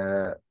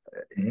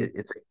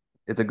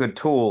it's a good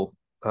tool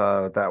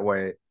that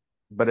way,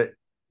 but it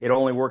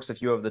only works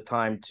if you have the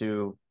time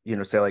to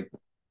say like,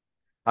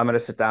 I'm going to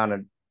sit down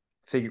and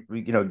figure,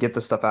 get the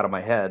stuff out of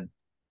my head.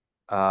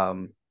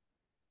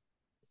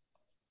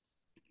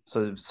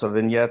 So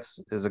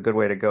vignettes is a good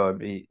way to go.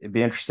 It'd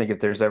be interesting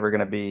if there's ever going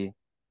to be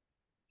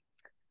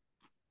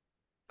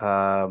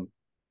an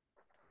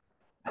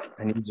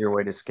easier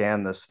way to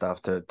scan this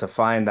stuff to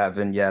find that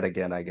vignette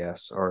again, I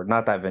guess, or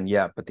not that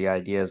vignette, but the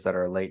ideas that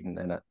are latent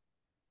in it.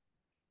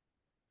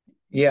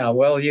 Yeah,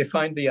 well, you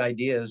find the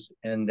ideas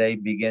and they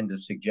begin to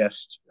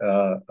suggest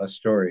a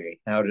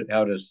story. How do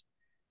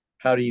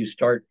you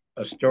start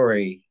a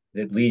story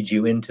that leads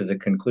you into the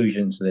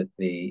conclusions that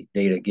the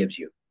data gives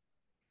you?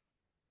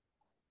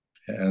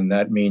 And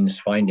that means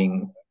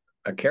finding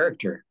a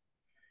character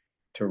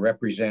to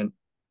represent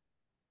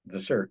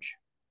the search.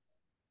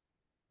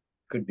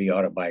 Could be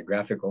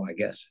autobiographical, I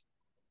guess.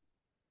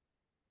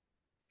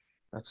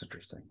 That's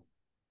interesting.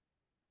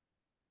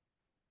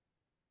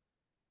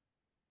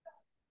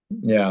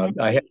 Yeah,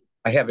 I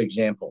have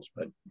examples,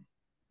 but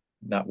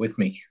not with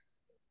me.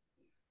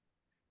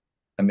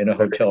 I'm in a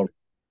hotel.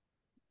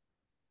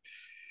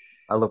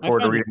 I look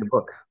forward to reading the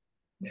book.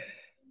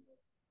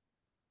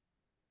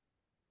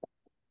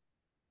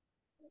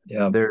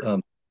 Yeah.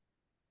 Go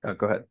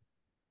ahead.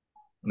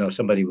 No,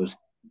 somebody was.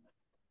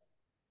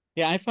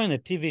 Yeah, I find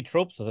that TV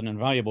tropes is an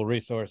invaluable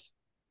resource.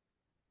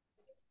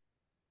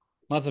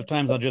 Lots of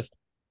times I'll just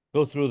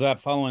go through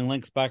that, following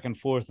links back and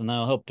forth, and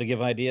that'll help to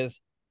give ideas.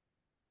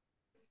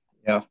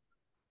 Yeah.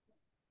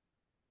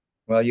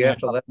 Well, you have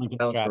to let them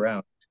bounce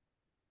around.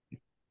 Of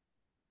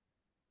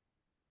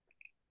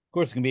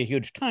course, it can be a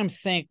huge time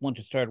sink once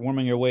you start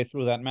worming your way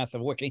through that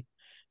massive wiki.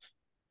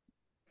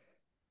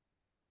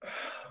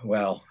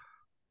 Well,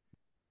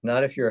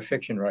 not if you're a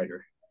fiction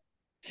writer.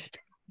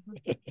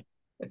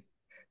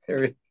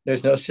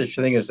 There's no such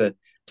thing as a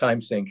time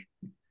sink.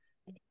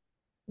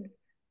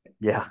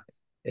 Yeah.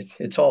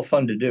 It's all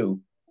fun to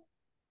do.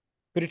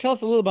 Could you tell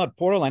us a little about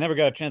Portal? I never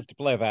got a chance to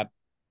play that.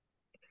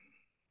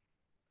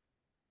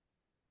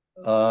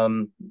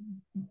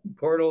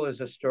 Portal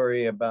is a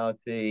story about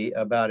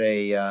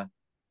an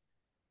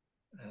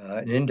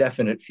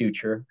indefinite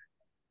future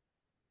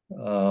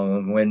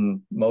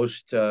when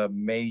most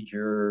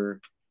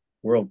major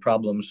world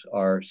problems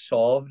are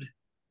solved,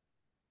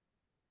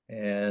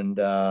 and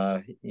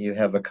you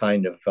have a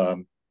kind of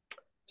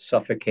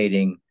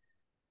suffocating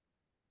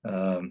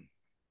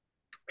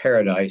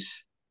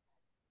paradise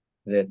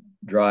that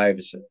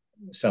drives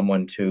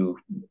someone to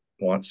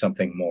want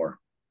something more.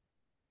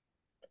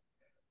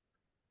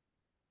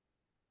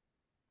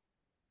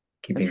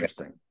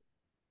 Interesting.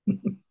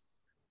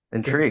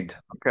 Intrigued.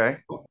 Okay.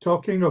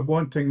 Talking of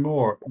wanting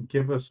more,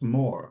 give us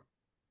more.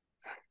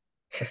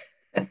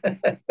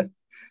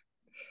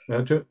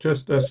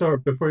 Sorry,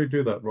 before you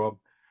do that, Rob,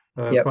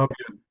 Yep.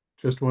 Fabian,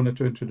 just wanted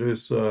to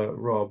introduce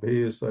Rob.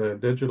 He is a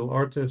digital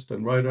artist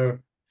and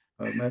writer.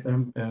 I met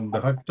him in the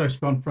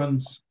Hypertext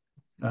conference,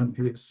 and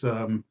he's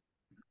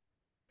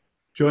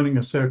joining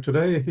us here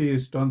today.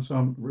 He's done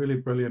some really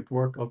brilliant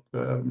work.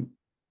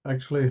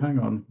 Actually, hang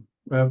on.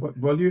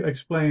 Will you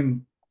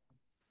explain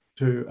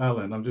to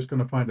Alan? I'm just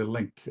going to find a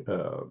link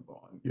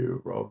on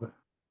you, Rob.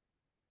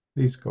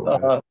 Please go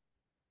ahead.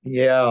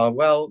 Yeah,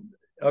 well,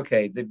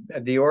 okay.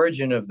 The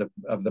origin of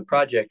the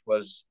project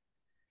was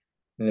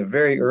in the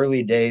very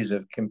early days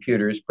of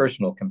computers,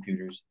 personal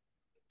computers,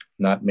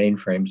 not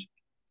mainframes.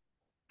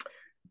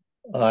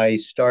 I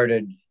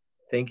started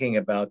thinking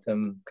about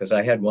them because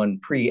I had one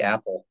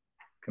pre-Apple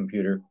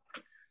computer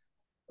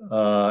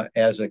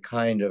as a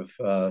kind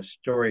of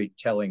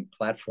storytelling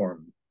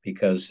platform,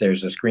 because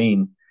there's a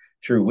screen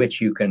through which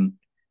you can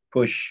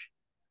push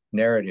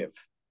narrative.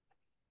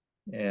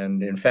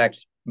 And in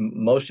fact,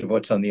 most of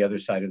what's on the other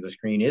side of the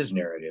screen is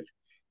narrative,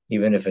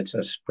 even if it's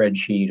a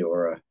spreadsheet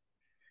or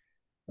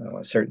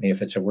certainly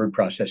if it's a word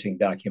processing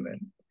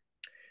document.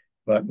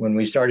 But when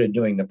we started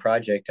doing the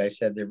project, I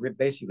said there are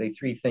basically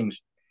three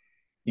things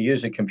you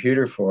use a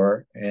computer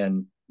for,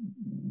 and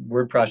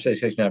word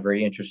processing is not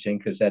very interesting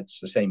because that's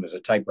the same as a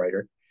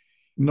typewriter.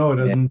 No, it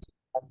isn't.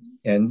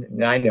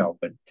 And I know,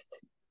 but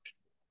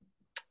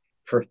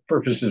for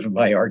purposes of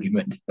my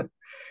argument,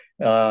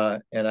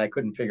 and I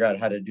couldn't figure out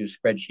how to do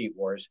spreadsheet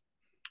wars.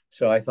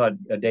 So I thought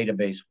a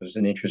database was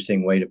an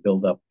interesting way to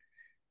build up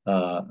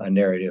a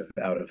narrative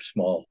out of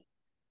small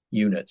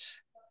units.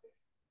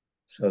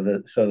 So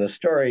the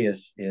story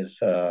is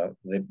the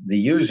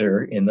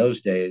user in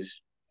those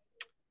days.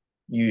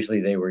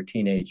 Usually they were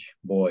teenage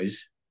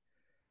boys.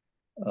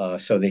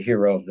 So the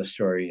hero of the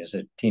story is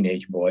a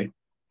teenage boy.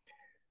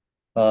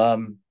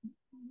 The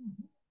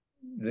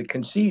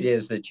conceit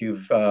is that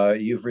you've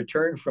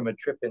returned from a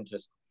trip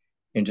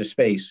into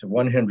space, a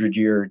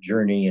 100-year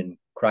journey in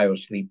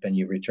cryosleep, and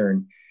you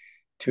return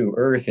to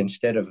Earth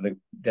instead of the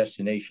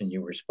destination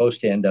you were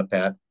supposed to end up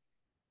at,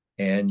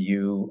 and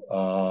you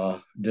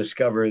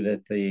discover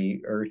that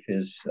the Earth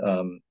is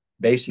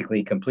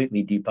basically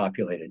completely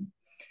depopulated,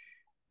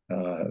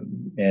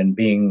 and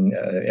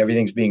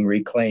everything's being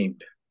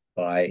reclaimed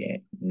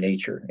by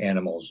nature,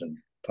 animals and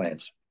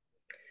plants.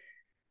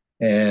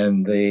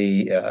 And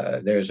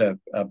there's a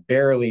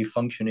barely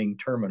functioning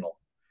terminal,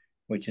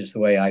 which is the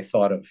way I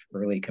thought of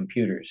early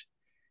computers.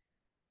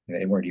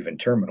 They weren't even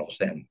terminals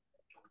then.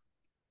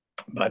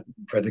 But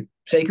for the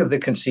sake of the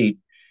conceit,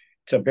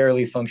 it's a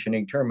barely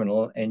functioning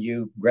terminal, and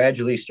you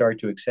gradually start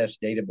to access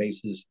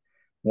databases,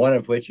 one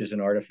of which is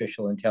an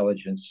artificial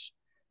intelligence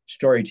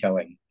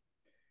storytelling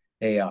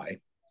AI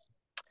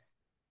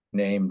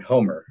named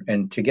Homer.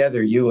 And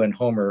together, you and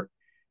Homer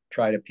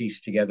try to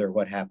piece together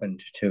what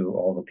happened to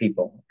all the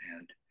people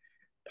and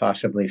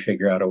possibly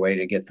figure out a way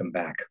to get them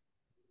back.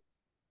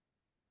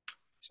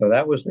 So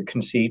that was the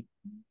conceit,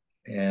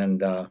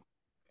 and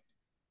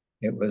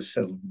it was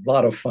a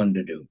lot of fun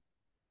to do.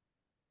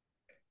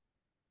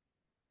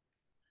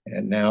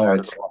 And now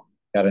it's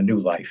got a new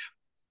life.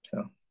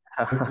 So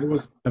it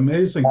was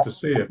amazing to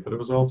see it, but it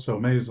was also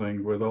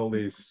amazing with all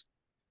these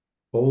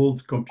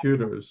old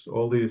computers,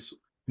 all these,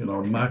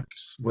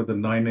 Macs with a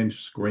 9-inch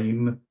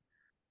screen,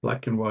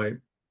 black and white,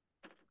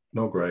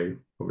 no gray,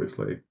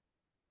 obviously.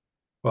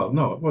 Well,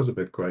 no, it was a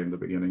bit gray in the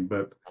beginning,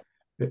 but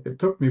it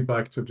took me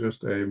back to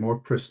just a more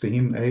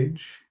pristine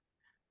age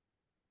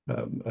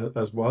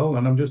as well.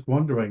 And I'm just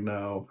wondering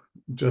now,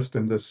 just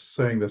in this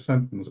saying the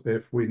sentence,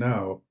 if we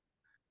now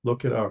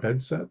look at our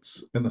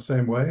headsets in the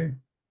same way.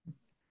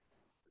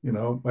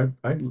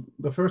 I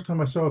the first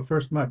time I saw a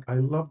first Mac, I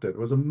loved it. It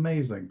was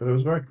amazing, but it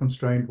was very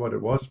constrained what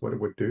it was, what it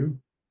would do.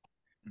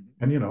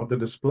 And the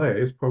display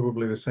is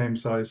probably the same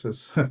size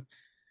as a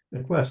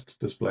Quest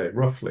display,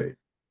 roughly.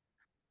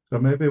 So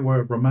maybe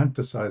we're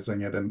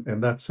romanticizing it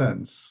in that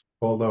sense,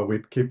 although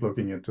we'd keep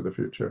looking into the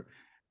future.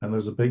 And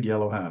there's a big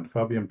yellow hand.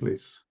 Fabian,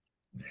 please.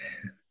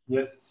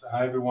 Yes,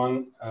 hi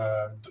everyone.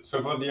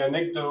 So for the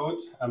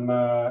anecdote,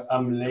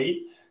 I'm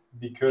late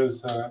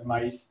because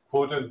my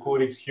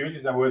quote-unquote excuse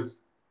is I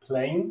was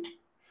playing.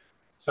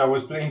 So I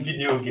was playing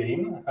video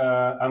game.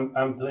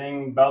 I'm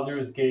playing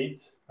Baldur's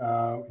Gate.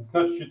 It's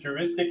not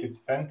futuristic, it's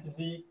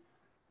fantasy.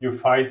 You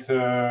fight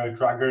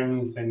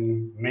dragons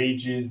and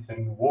mages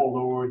and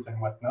warlords and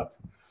whatnot.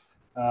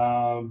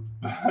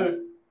 But,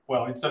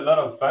 well, it's a lot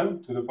of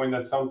fun to the point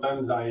that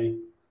sometimes I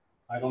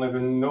don't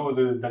even know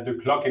that the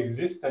clock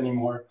exists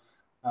anymore.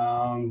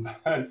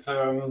 But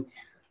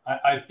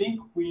I think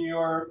we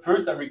are,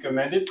 first I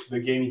recommend it, the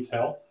game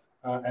itself,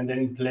 and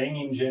then playing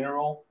in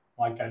general.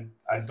 Like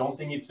I don't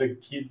think it's a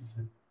kid's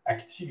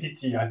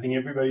activity. I think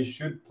everybody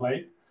should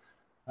play.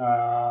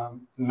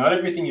 Not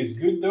everything is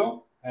good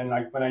though. And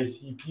like when I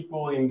see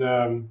people in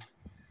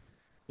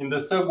the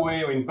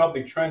subway or in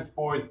public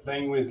transport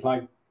playing with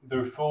like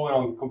their phone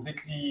on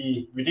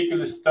completely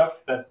ridiculous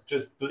stuff that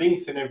just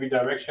blinks in every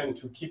direction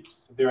to keep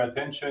their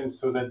attention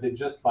so that they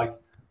just like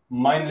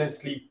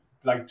mindlessly,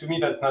 like to me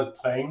that's not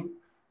playing.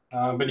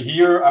 But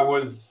here I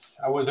was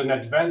an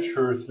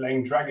adventurer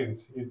slaying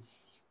dragons.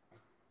 It's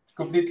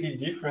completely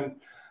different,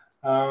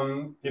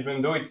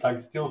 even though it's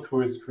like still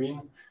through a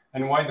screen.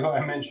 And why do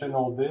I mention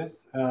all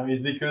this?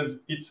 Is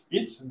because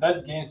it's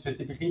that game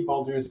specifically,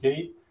 Baldur's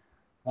Gate.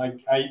 Like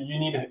you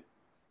need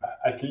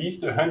at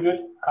least 100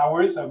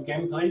 hours of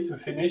gameplay to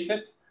finish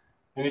it,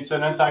 and it's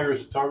an entire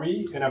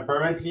story. And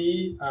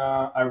apparently,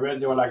 I read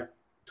there were like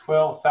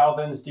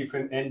 12,000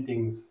 different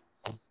endings.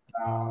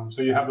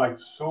 So you have like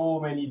so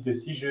many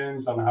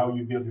decisions on how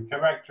you build your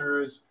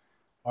characters.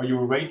 Are you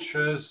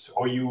righteous?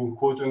 Are you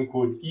quote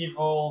unquote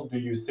evil? Do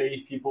you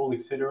save people,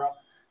 etc.?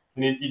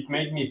 And it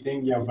made me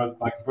think, yeah,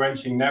 about like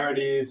branching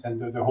narratives and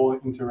the whole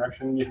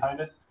interaction behind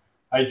it.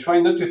 I try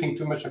not to think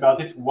too much about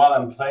it while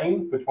I'm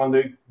playing, but when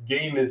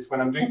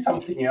I'm doing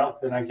something else,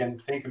 then I can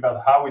think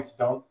about how it's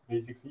done,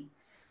 basically.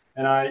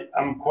 And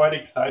I'm quite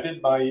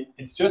excited by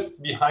it's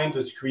just behind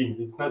the screen.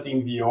 It's not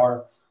in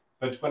VR,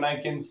 but when I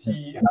can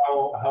see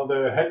how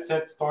the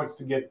headset starts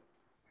to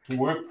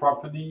work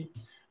properly,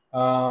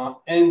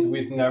 and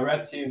with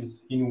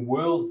narratives in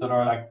worlds that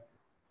are like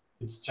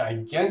it's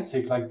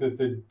gigantic, like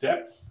the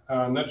depth,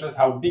 not just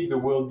how big the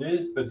world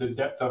is, but the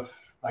depth of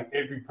like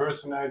every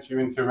personage you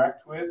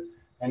interact with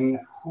and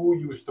who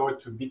you start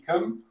to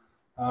become.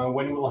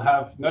 When we'll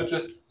have not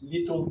just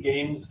little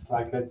games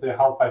like, let's say,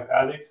 Half-Life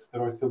Alyx that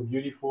are still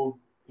beautiful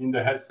in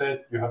the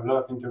headset, you have a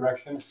lot of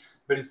interaction,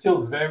 but it's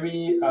still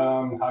very,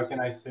 how can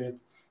I say it?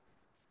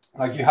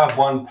 Like you have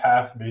one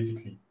path,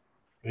 basically.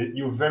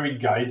 You're very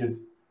guided.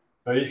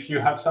 But if you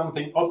have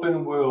something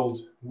open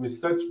world with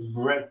such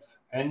breadth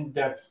and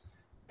depth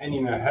and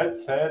in a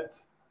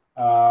headset,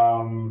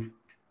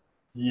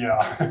 yeah,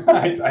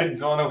 I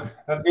don't know.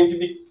 That's going to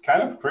be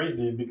kind of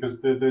crazy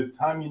because the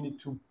time you need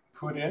to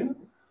put in.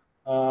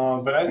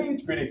 But I think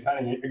it's pretty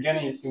exciting.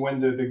 Again, when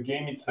the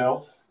game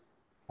itself,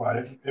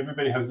 well,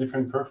 everybody has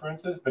different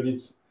preferences, but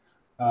it's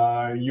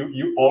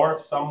you are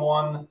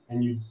someone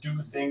and you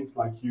do things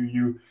like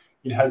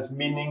it has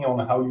meaning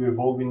on how you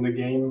evolve in the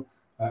game,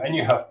 and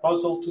you have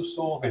puzzle to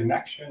solve and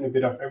action, a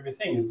bit of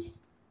everything.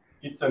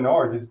 It's an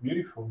art. It's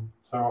beautiful.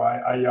 So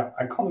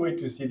I can't wait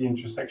to see the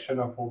intersection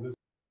of all this.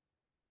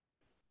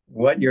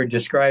 What you're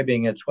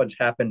describing, it's what's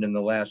happened in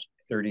the last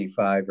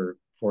 35 or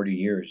 40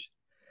 years.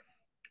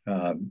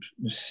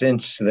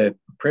 Since the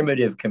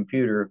primitive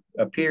computer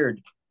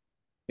appeared,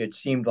 it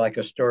seemed like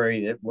a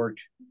story that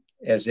worked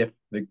as if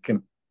the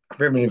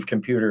primitive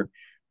computer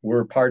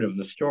were part of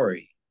the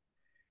story.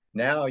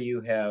 Now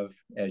you have,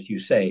 as you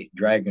say,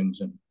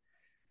 dragons and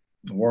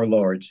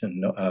warlords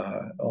and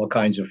all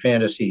kinds of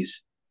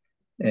fantasies,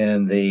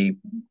 and the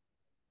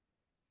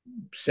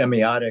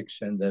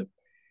semiotics and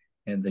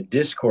the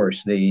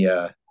discourse,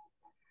 the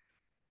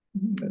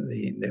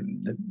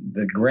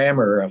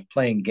grammar of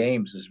playing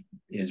games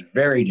is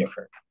very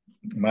different.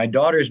 My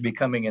daughter's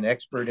becoming an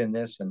expert in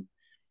this, and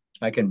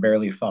I can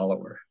barely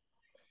follow her.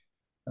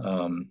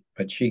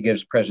 But she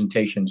gives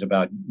presentations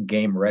about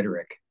game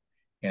rhetoric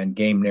and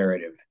game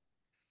narrative.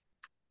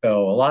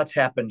 So a lot's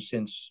happened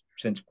since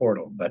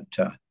Portal, but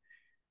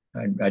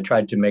I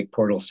tried to make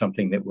Portal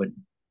something that would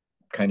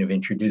kind of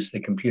introduce the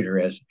computer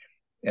as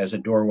a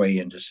doorway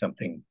into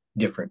something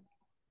different.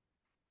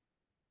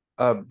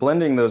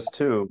 Blending those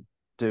two,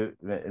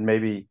 and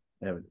maybe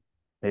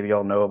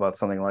y'all know about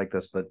something like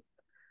this, but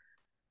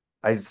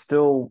I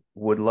still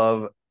would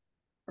love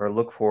or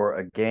look for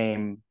a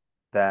game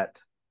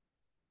that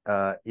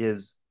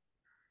is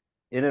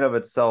in and of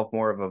itself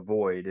more of a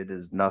void. It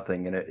is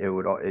nothing, and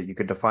you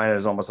could define it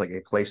as almost like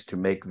a place to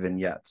make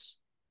vignettes,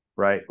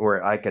 right?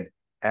 Where I could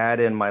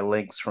add in my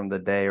links from the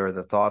day or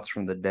the thoughts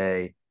from the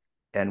day,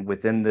 and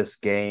within this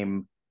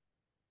game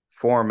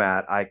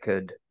format, I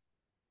could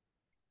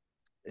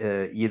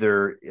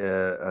either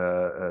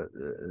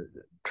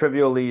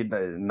trivially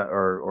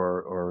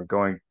or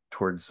going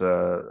towards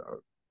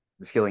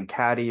feeling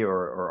catty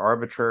or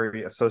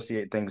arbitrary,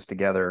 associate things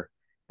together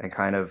and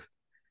kind of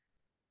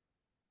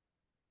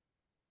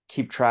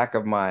keep track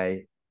of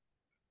my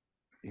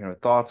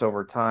thoughts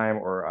over time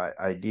or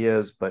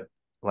ideas. But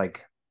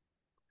like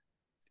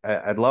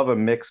I'd love a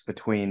mix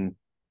between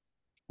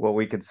what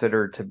we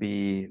consider to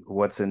be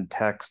what's in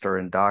text or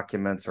in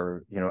documents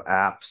or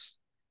apps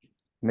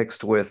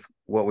mixed with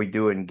what we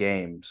do in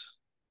games.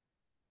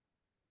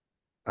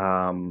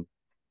 I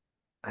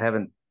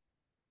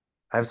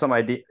have some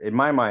idea in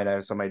my mind. I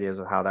have some ideas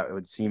of how that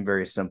would seem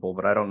very simple,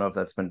 but I don't know if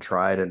that's been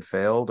tried and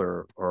failed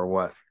or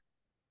what.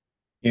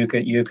 You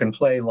can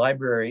play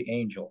Library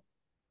Angel.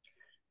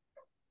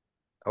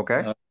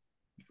 Okay.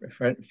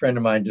 A friend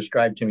of mine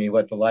described to me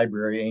what the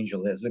Library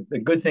Angel is. The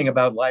good thing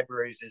about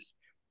libraries is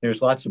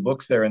there's lots of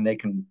books there, and they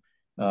can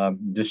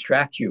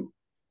distract you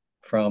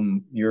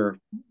from your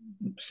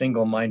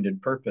single-minded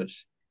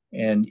purpose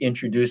and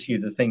introduce you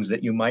to things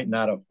that you might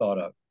not have thought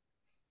of.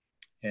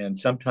 And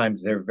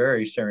sometimes they're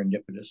very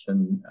serendipitous,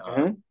 and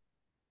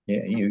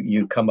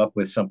you come up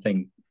with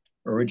something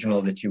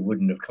original that you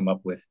wouldn't have come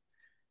up with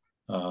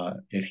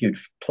if you'd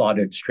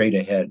plotted straight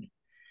ahead.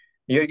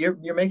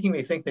 You're making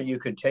me think that you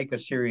could take a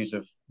series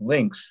of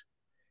links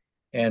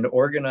and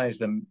organize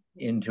them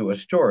into a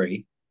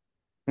story,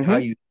 how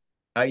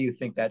you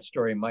think that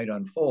story might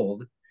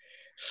unfold,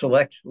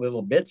 select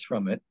little bits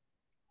from it,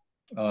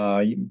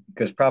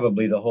 because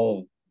probably the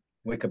whole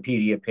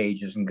Wikipedia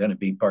page isn't going to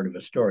be part of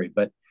a story,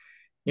 but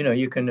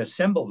you can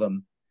assemble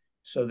them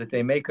so that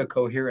they make a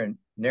coherent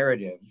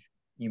narrative.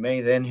 You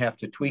may then have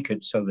to tweak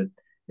it so that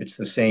it's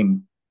the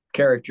same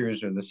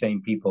characters or the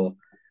same people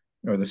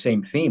or the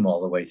same theme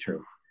all the way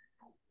through.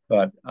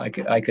 But I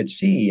could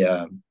see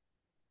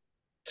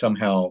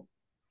somehow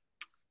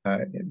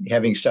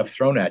having stuff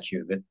thrown at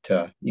you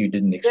that you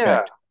didn't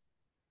expect.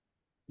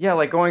 Yeah,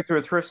 like going through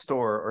a thrift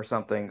store or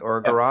something, or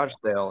a garage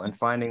sale, and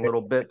finding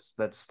little bits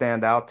that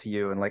stand out to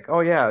you, and like, oh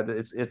yeah,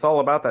 it's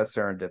all about that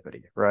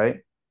serendipity, right?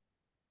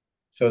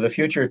 So the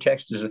future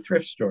text is a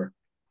thrift store.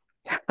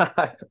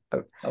 There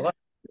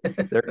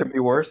could be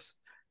worse.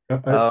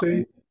 I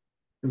see.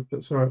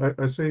 Sorry,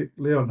 I see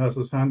Leon has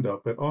his hand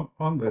up, but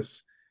on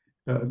this,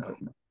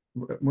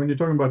 when you're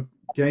talking about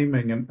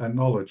gaming and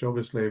knowledge,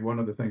 obviously one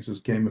of the things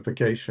is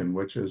gamification,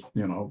 which is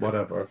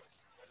whatever.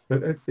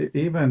 But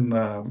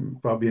even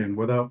Fabian,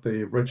 without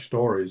the rich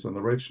stories and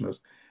the richness,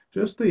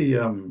 just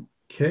the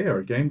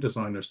care game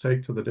designers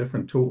take to the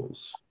different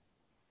tools.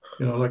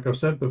 Like I've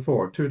said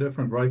before, 2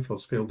 different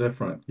rifles feel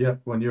different. Yet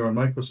when you're in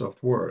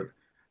Microsoft Word,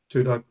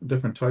 2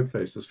 different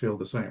typefaces feel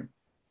the same.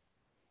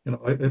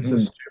 It's a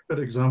stupid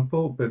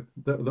example, but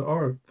there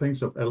are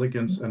things of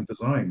elegance and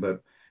design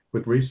that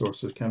with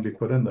resources can be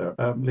put in there.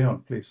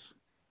 Leon, please.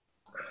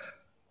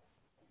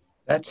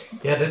 That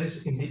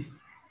is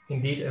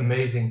indeed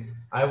amazing.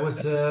 I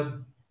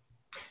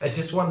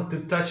just wanted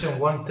to touch on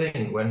one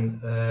thing.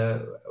 When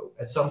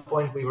at some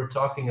point we were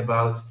talking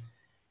about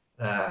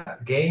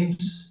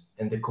games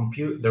and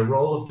the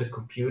role of the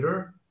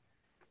computer,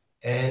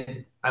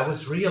 and I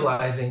was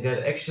realizing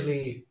that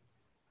actually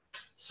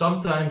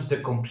sometimes the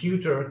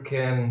computer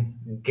can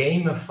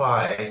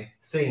gamify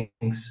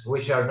things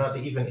which are not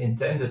even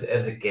intended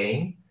as a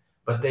game,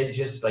 but they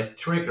just like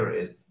trigger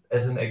it.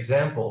 As an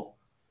example,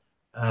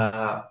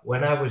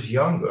 when I was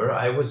younger,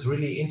 I was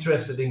really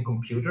interested in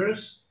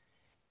computers,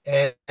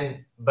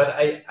 but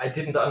I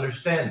didn't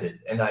understand it,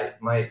 and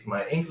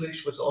my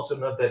English was also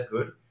not that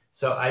good.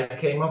 So I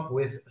came up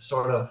with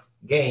sort of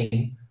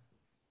game,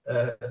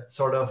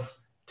 sort of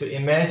to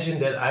imagine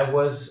that I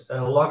was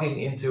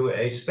logging into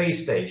a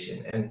space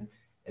station and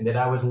that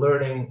I was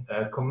learning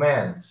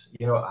commands,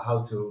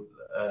 how to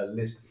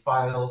list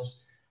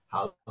files,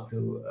 how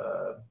to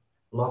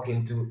log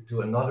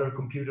into another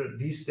computer,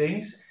 these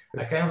things.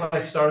 I kind of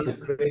like started to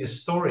create a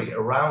story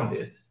around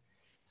it.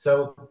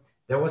 So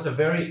there was a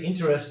very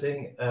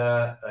interesting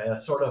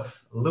sort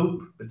of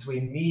loop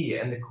between me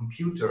and the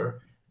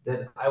computer,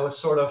 that I was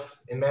sort of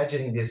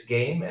imagining this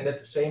game, and at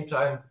the same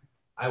time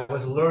I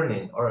was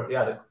learning, or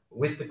yeah,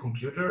 with the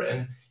computer.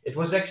 And it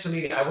was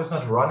actually, I was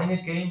not running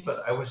a game,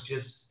 but I was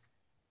just,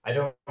 I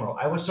don't know,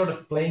 I was sort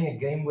of playing a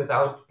game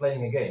without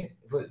playing a game.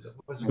 It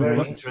was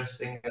very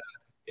interesting,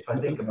 if I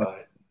think about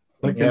it.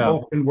 Like an Yeah.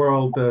 open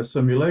world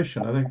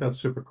simulation. I think that's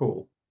super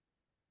cool.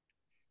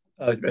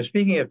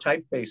 Speaking of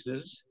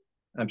typefaces,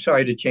 I'm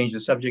sorry to change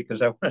the subject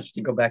because I want us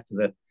to go back to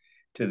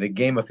the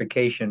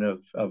gamification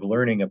of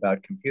learning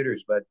about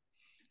computers. But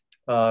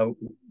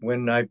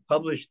when I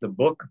published the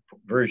book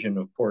version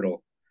of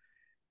Portal,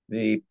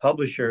 the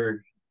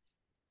publisher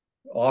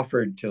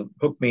offered to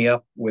hook me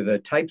up with a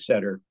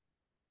typesetter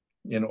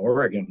in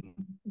Oregon,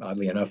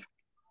 oddly enough,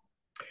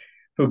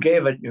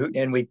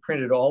 and we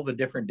printed all the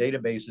different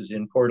databases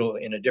in Portal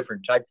in a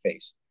different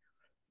typeface.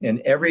 And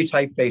every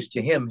typeface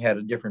to him had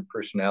a different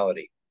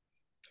personality.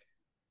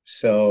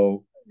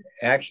 So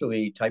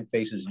actually,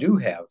 typefaces do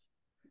have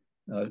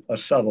a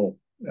subtle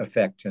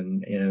effect,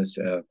 and is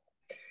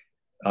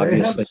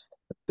obviously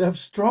they have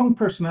strong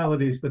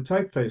personalities. The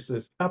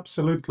typefaces,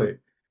 absolutely,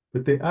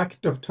 but the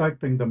act of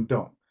typing them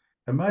don't.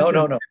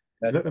 Imagine,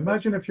 no.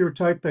 Imagine if you're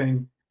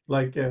typing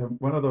like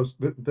one of those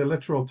the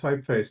literal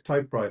typeface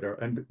typewriter,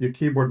 and your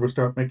keyboard would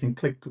start making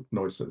click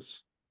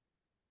noises.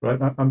 Right?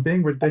 I'm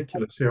being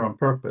ridiculous here on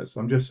purpose.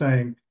 I'm just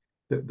saying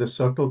that the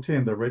subtlety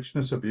and the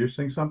richness of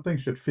using something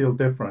should feel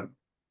different.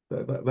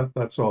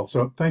 That's all.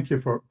 So thank you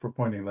for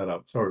pointing that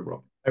out. Sorry,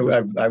 Rob.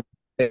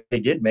 They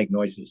did make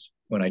noises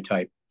when I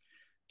type.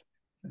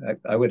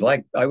 I would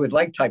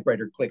like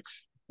typewriter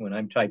clicks when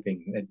I'm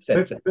typing.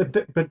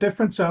 But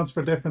different sounds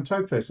for different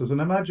typefaces.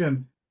 And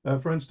imagine,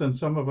 for instance,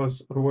 some of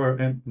us who were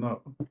in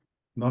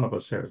none of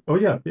us here. Oh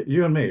yeah,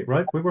 you and me,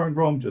 right? We were in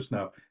Rome just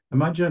now.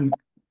 Imagine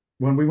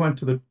when we went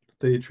to the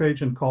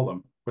Trajan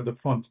column, where the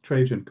font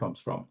Trajan comes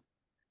from,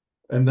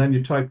 and then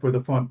you type with the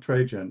font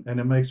Trajan, and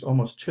it makes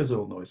almost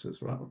chisel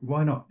noises. Right?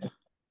 Why not?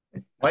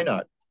 Why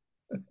not?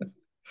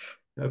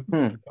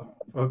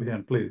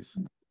 Fabian, please.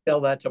 Tell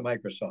that to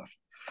Microsoft.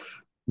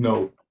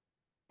 No.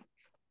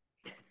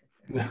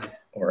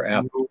 Or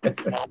Apple.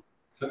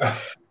 So,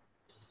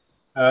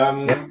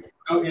 Yeah.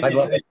 I'd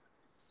love it.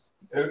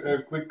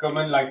 A quick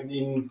comment, like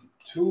in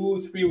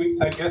 2-3 weeks,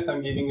 I guess,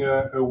 I'm giving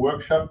a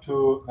workshop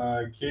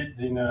to kids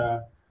in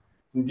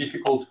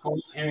difficult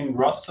schools here in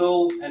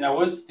Brussels, and I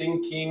was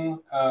thinking,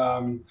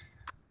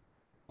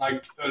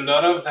 like a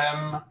lot of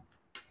them,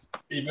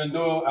 even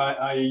though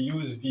I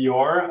use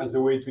VR as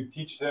a way to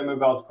teach them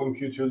about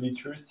computer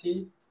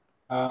literacy,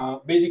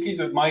 basically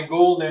my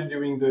goal then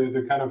during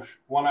the kind of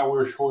 1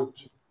 hour short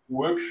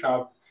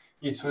workshop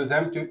is for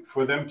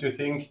them to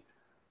think,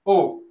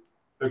 oh,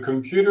 a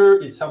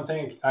computer is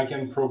something I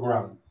can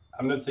program.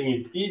 I'm not saying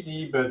it's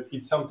easy, but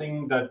it's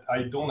something that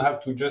I don't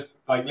have to just,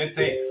 like, let's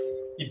say,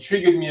 it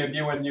triggered me a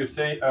bit when you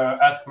say,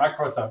 ask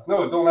Microsoft.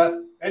 No, don't ask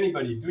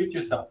anybody, do it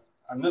yourself.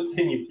 I'm not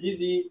saying it's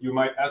easy. You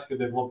might ask a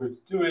developer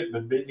to do it,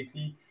 but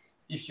basically,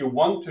 if you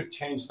want to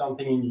change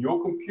something in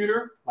your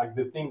computer, like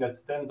the thing that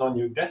stands on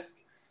your desk,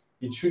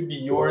 it should be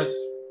yours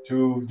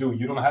to do.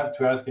 You don't have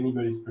to ask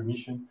anybody's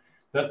permission.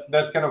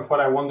 That's kind of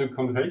what I want to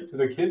convey to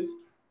the kids.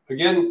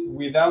 Again,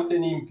 without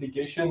any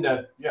implication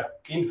that, yeah,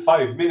 in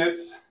 5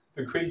 minutes,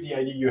 the crazy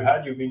idea you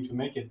had, you're going to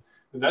make it.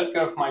 But that's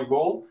kind of my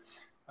goal,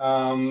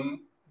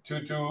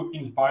 to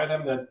inspire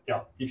them that,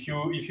 yeah, if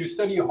you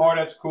study hard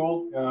at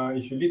school,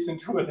 if you listen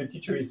to what the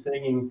teacher is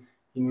saying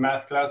in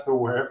math class or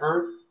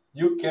wherever,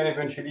 you can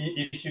eventually,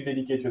 if you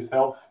dedicate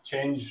yourself,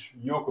 change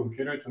your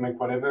computer to make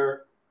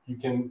whatever you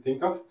can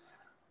think of.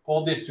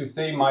 All this to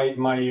say,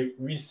 my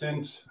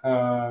recent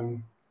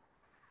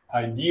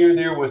idea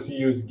there was to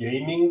use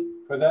gaming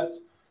for that,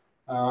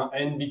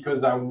 and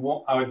because I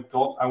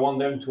want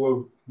them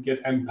to get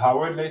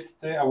empowered. Let's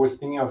say I was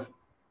thinking of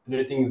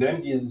letting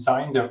them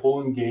design their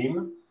own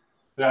game.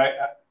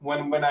 But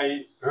when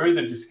I heard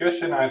the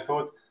discussion, I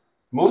thought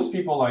most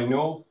people I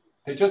know,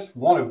 they just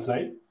want to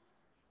play,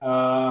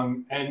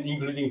 and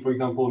including, for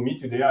example, me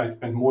today, I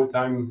spent more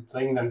time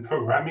playing than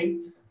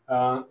programming.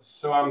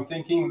 So I'm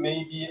thinking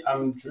maybe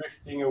I'm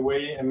drifting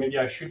away, and maybe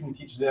I shouldn't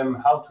teach them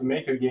how to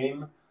make a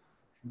game,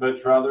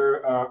 but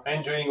rather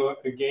enjoying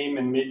a game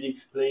and maybe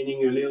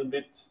explaining a little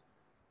bit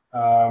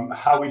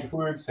how it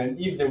works. And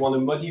if they want to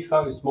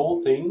modify a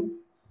small thing,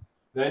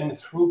 then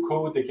through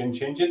code they can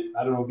change it.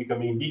 I don't know,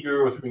 becoming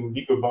bigger or throwing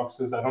bigger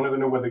boxes. I don't even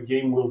know what the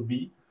game will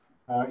be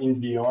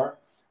in VR.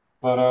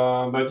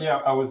 But yeah,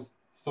 I was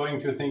starting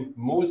to think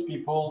most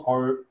people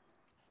are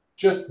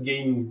just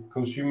game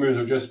consumers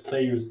or just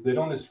players. They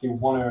don't necessarily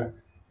want to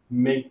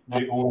make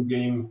their own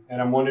game. And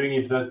I'm wondering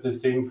if that's the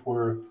same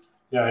for,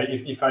 yeah,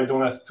 if I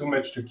don't ask too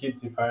much to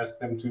kids, if I ask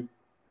them to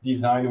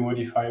design or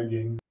modify a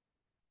game.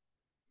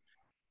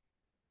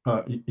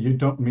 You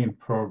don't mean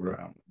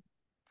program,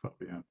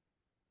 Fabian.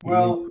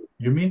 Well,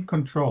 you mean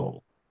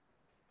control.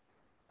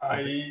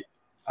 I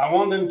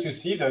want them to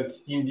see that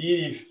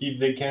indeed, if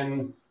they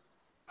can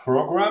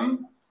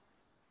program,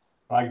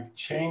 like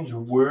change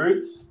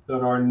words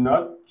that are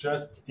not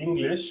just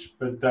English,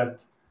 but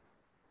that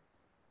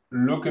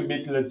look a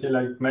bit, let's say,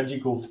 like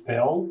magical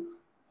spell,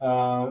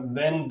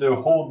 then the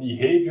whole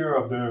behavior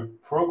of the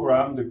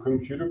program, the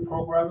computer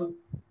program,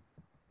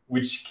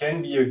 which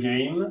can be a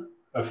game,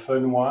 a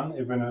fun one,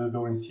 even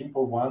though a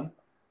simple one,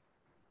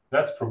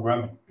 that's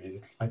programming,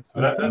 basically.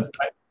 So that's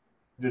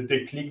the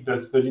technique,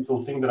 that's the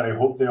little thing that I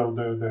hope they'll,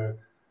 the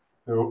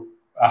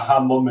aha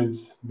moment,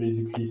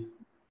 basically.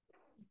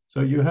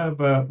 So you have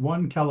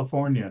one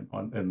Californian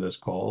in this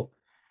call.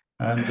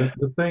 And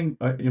the thing,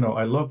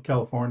 I love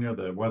California,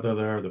 the weather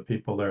there, the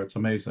people there, it's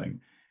amazing.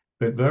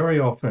 But very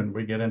often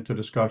we get into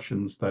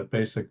discussions that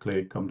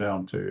basically come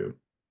down to,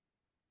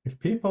 if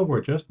people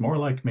were just more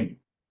like me,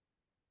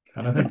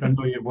 and I think I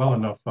know you well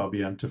enough,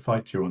 Fabian, to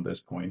fight you on this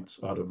point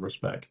out of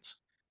respect.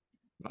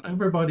 Not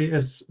everybody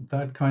is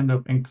that kind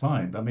of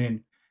inclined. I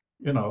mean,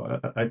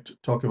 I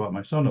talk about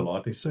my son a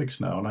lot. He's 6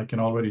 now, and I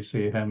can already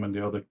see him and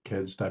the other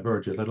kids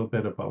diverge a little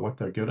bit about what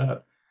they're good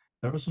at.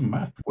 There are some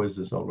math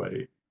quizzes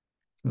already.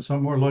 And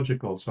some more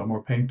logical, some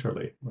more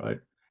painterly,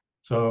 right?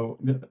 So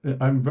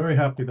I'm very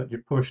happy that you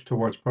push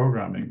towards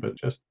programming, but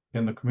just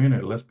in the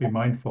community, let's be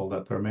mindful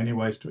that there are many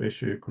ways to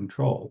issue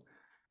control,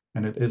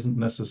 and it isn't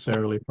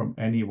necessarily from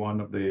any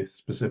one of the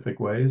specific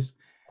ways.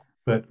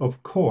 But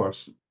of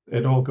course,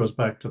 it all goes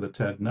back to the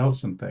Ted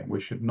Nelson thing.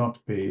 We should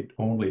not be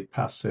only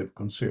passive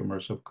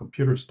consumers of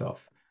computer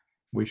stuff.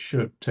 We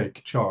should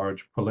take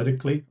charge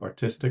politically,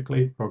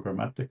 artistically,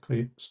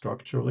 programmatically,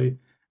 structurally,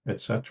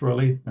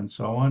 etc., and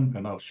so on.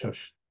 And I'll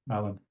shush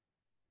Alan.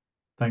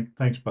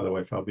 Thanks, by the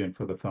way, Fabian,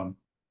 for the thumb.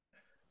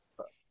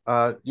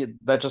 Yeah,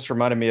 that just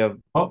reminded me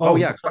of. Oh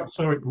yeah.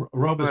 Sorry,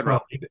 Rob as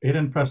well. He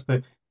didn't press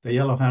the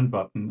yellow hand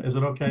button. Is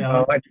it okay,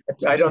 Alan?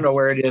 I don't know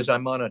where it is.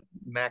 I'm on a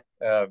Mac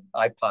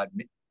iPad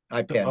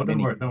Oh,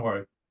 mini. don't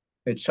worry.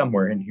 It's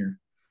somewhere in here.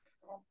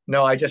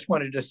 No, I just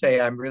wanted to say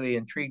I'm really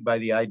intrigued by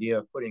the idea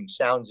of putting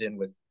sounds in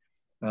with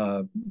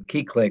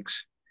key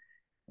clicks.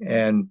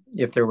 And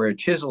if there were a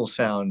chisel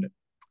sound,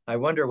 I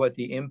wonder what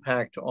the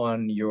impact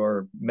on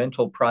your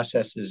mental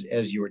processes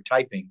as you were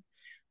typing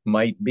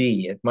might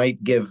be. It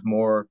might give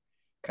more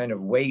kind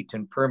of weight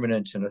and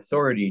permanence and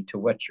authority to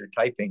what you're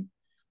typing,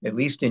 at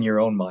least in your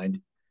own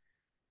mind.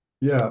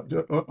 Yeah,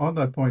 on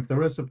that point,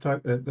 there is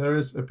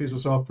a piece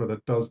of software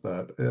that does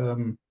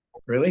that.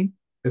 Really?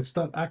 It's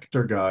that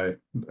actor guy,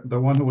 the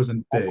one who was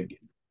in Big,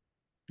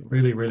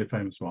 really, really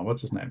famous one.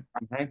 What's his name?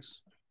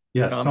 Thanks.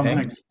 Yes, Tom Tom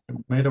Hanks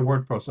made a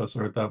word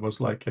processor that was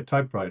like a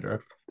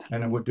typewriter,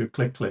 and it would do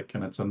click, click,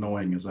 and it's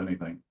annoying as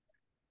anything.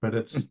 But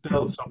it's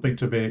still something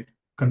to be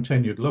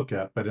continued look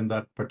at, but in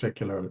that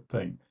particular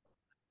thing.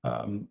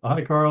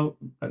 Hi, Carl.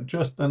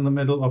 Just in the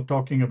middle of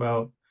talking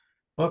about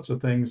lots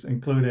of things,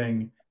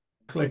 including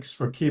clicks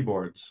for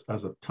keyboards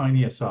as a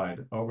tiny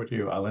aside. Over to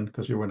you, Alan,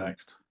 because you were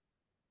next.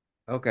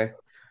 Okay.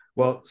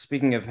 Well,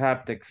 speaking of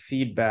haptic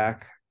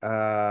feedback,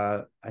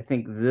 I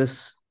think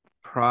this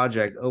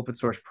project, open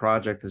source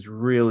project, is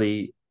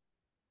really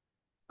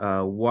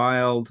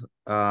wild.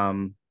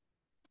 Let's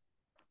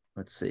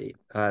see.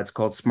 It's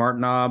called Smart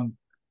Knob,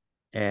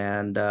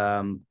 and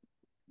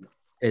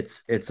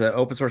it's an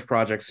open source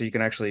project, so you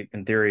can actually,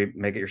 in theory,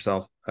 make it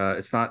yourself.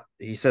 It's not.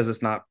 He says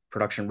it's not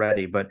production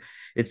ready, but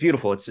it's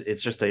beautiful.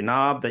 It's just a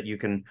knob that you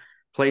can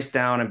place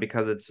down, and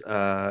because it's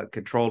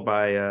controlled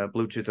by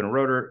Bluetooth and a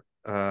rotor,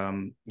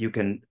 you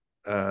can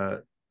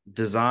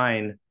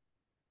design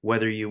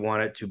whether you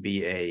want it to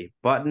be a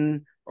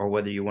button or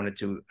whether you want it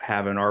to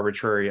have an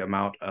arbitrary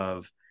amount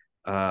of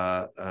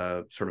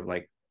sort of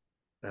like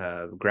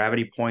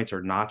gravity points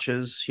or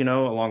notches,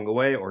 along the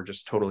way, or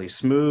just totally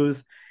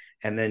smooth.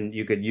 And then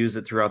you could use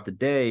it throughout the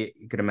day.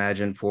 You could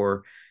imagine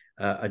for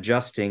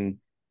adjusting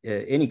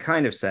any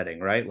kind of setting,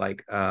 right?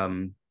 Like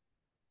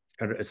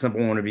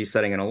someone want to be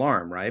setting an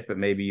alarm, right? But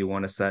maybe you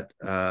want to set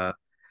the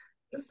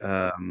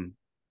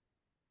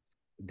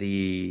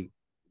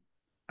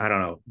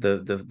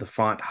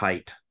font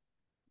height,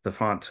 the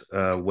font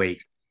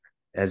weight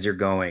as you're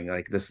going.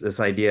 Like this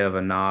idea of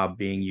a knob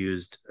being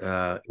used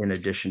in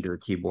addition to a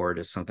keyboard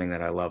is something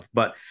that I love.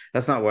 But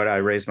that's not what I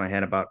raised my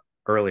hand about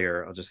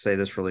earlier. I'll just say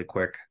this really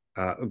quick.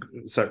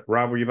 So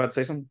Rob, were you about to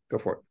say something? Go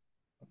for it.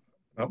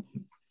 Oh,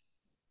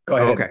 go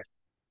ahead. Okay.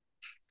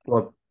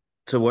 Well,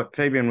 to what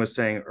Fabian was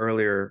saying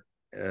earlier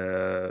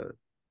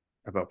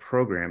about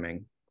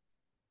programming,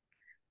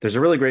 there's a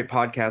really great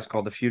podcast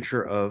called The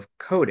Future of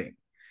Coding.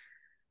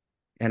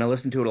 And I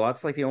listen to it a lot.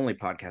 It's like the only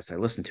podcast I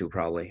listen to,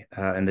 probably.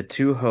 And the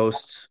two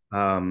hosts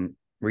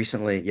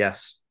recently,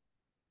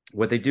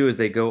 what they do is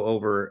they go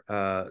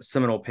over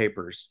seminal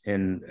papers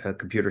in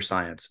computer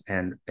science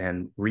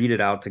and read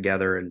it out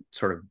together and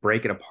sort of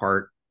break it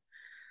apart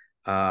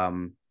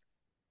and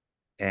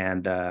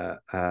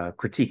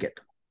critique it.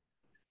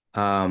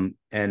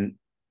 And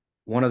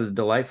one of the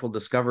delightful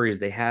discoveries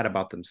they had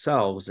about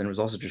themselves, and it was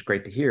also just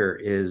great to hear,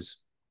 is,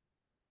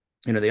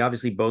 they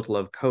obviously both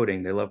love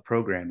coding. They love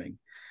programming.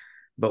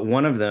 But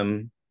one of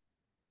them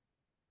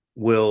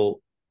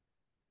will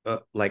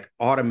like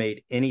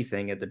automate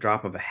anything at the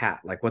drop of a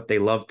hat. Like what they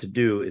love to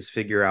do is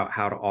figure out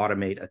how to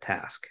automate a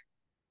task.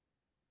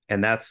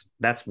 And that's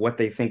what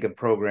they think of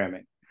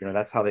programming. You know,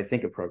 that's how they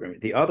think of programming.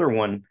 The other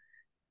one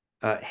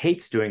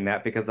hates doing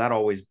that because that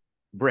always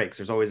breaks.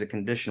 There's always a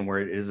condition where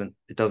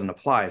it doesn't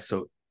apply.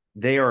 So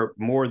they are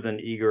more than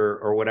eager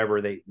or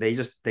whatever.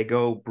 They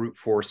go brute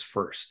force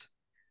first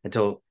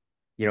until,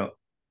 you know,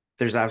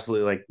 there's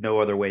absolutely like no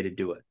other way to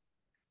do it.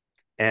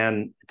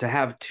 And to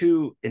have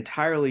two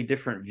entirely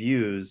different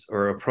views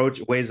or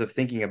ways of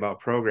thinking about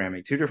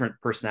programming, two different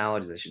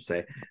personalities, I should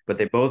say, but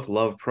they both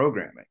love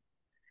programming.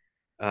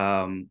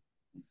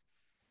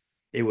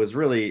 It was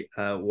really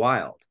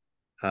wild.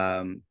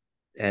 And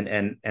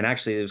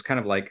actually it was kind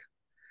of like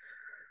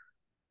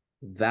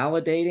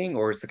validating,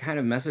 or it's the kind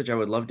of message I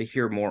would love to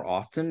hear more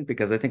often,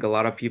 because I think a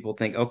lot of people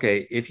think,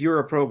 okay, if you're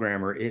a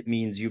programmer, it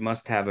means you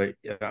must have I'm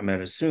going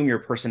to assume your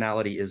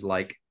personality is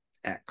like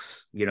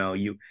X, you know,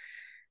 you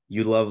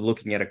love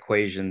looking at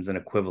equations and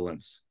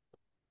equivalence.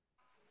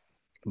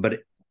 But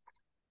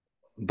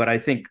I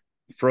think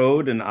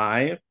Frode and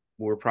I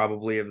were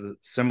probably of the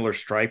similar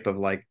stripe of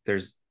like,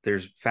 there's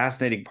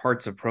fascinating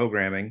parts of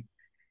programming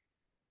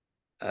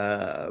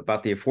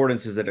about the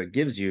affordances that it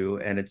gives you,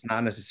 and it's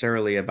not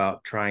necessarily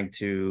about trying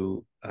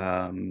to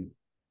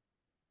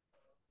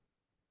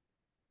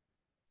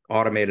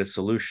automate a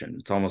solution.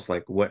 It's almost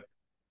like what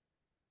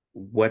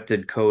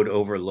did code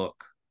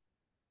overlook?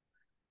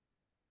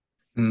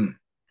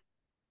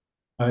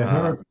 I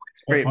heard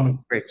great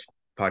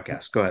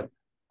podcast. Go ahead.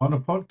 On a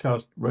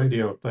podcast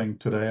radio thing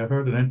today, I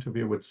heard an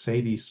interview with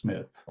Sadie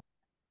Smith,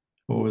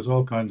 who was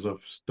all kinds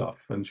of stuff,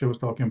 and she was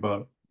talking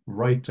about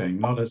writing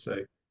not as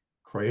a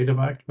creative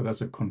act, but as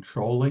a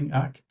controlling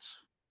act.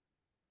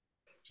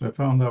 So I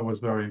found that was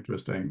very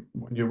interesting.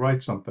 When you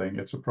write something,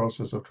 it's a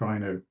process of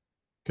trying to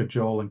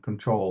cajole and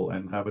control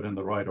and have it in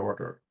the right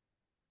order.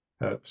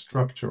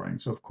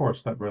 Structuring. So of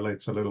course that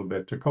relates a little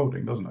bit to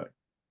coding, doesn't it?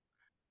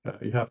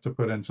 You have to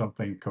put in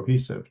something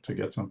cohesive to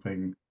get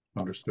something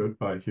understood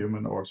by a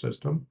human or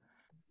system.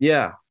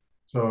 Yeah.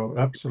 So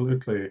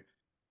absolutely,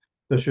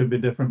 there should be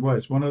different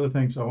ways. One of the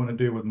things I want to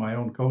do with my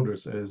own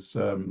coders is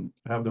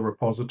have the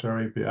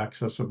repository be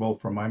accessible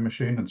from my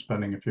machine, and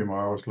spending a few more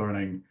hours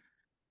learning,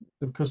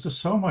 because there's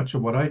so much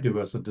of what I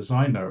do as a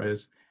designer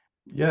is,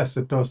 yes,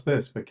 it does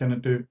this, but can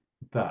it do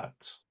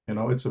that? You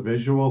know, it's a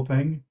visual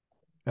thing.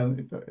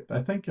 And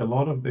I think a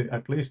lot of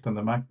at least in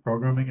the Mac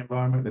programming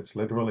environment, it's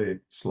literally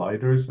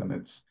sliders,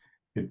 and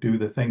you do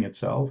the thing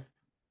itself.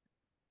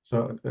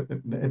 So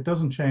it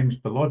doesn't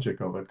change the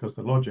logic of it, because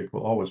the logic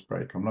will always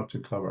break. I'm not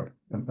too clever,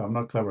 and I'm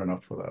not clever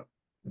enough for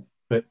that.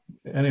 But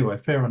anyway,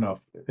 fair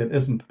enough. It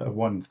isn't a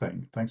one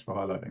thing. Thanks for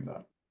highlighting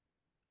that.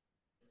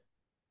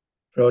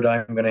 Frode,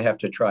 I'm going to have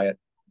to try it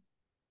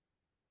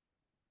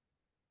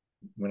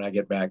when I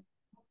get back.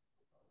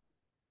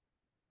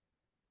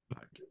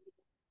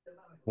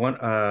 One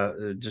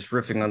just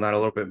riffing on that a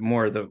little bit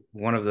more,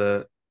 one of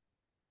the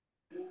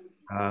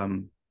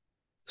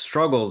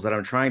struggles that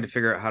I'm trying to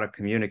figure out how to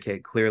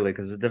communicate clearly,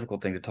 because it's a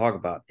difficult thing to talk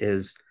about,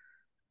 is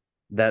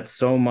that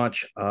so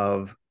much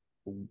of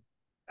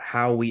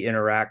how we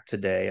interact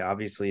today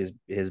obviously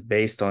is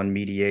based on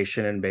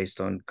mediation and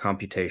based on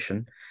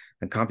computation,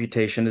 and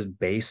computation is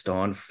based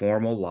on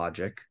formal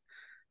logic.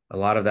 A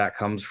lot of that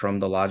comes from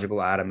the logical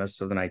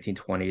atomists of the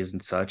 1920s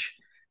and such.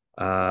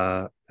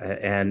 And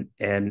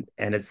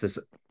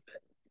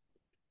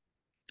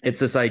it's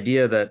this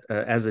idea that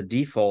as a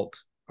default,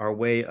 our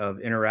way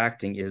of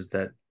interacting is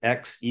that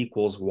X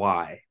equals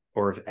Y,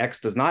 or if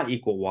X does not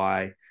equal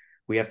Y,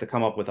 we have to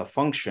come up with a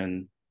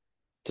function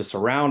to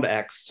surround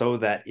X so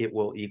that it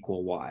will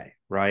equal Y,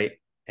 right?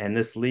 And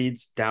this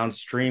leads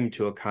downstream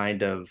to a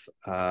kind of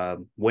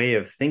way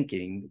of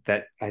thinking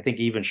that I think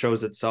even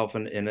shows itself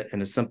in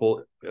a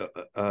simple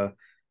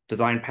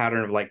design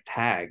pattern of like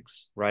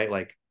tags, right?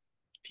 Like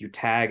if you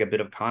tag a bit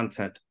of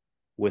content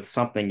with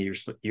something,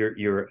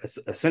 you're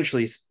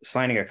essentially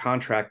signing a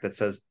contract that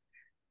says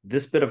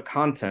this bit of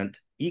content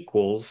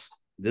equals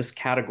this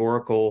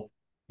categorical,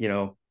 you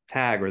know,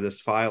 tag or this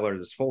file or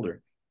this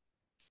folder.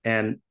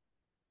 And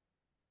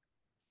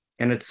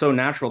it's so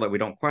natural that we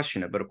don't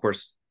question it. But of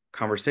course,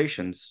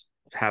 conversations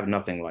have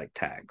nothing like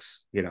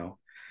tags, you know.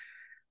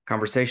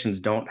 Conversations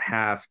don't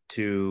have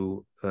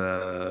to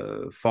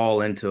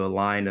fall into a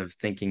line of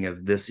thinking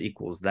of this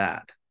equals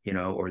that, you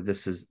know, or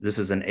this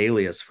is an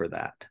alias for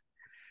that.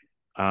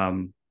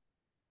 I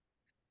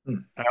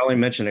only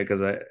mention it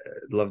because I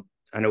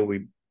know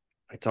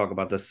I talk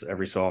about this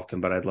every so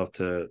often, but I'd love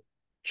to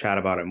chat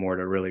about it more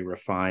to really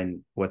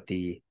refine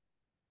to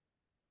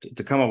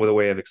come up with a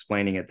way of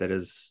explaining it that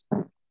is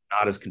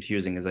not as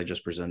confusing as I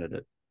just presented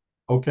it.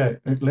 Okay,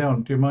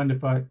 Leon, do you mind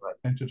if I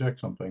interject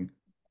something?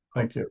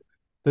 Thank you.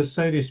 This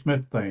Sadie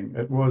Smith thing,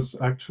 it was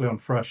actually on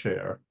Fresh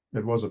Air.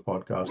 It was a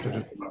podcast. I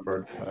just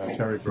remembered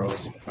Terry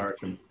Gross,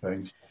 American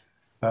thing.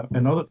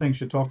 Another thing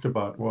she talked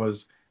about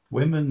was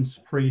women's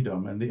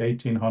freedom in the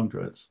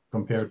 1800s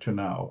compared to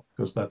now,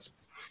 because that's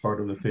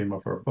part of the theme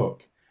of her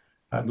book.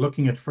 And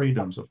looking at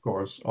freedoms, of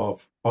course,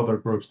 of other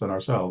groups than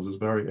ourselves is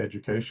very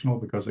educational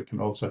because it can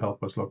also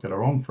help us look at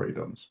our own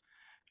freedoms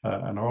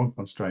and our own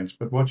constraints.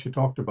 But what you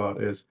talked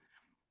about is,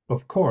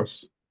 of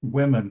course,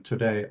 women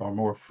today are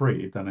more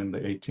free than in the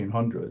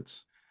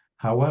 1800s.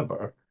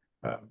 However,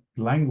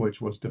 language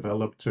was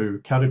developed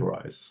to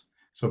categorize.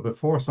 So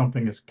before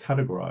something is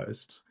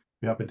categorized,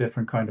 you have a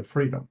different kind of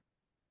freedom,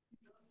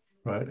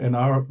 right? In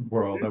our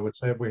world, I would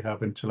say we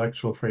have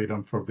intellectual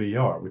freedom for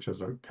VR, which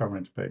is a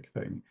current big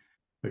thing,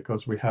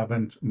 because we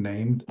haven't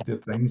named the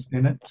things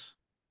in it.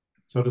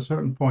 So at a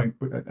certain point,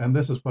 and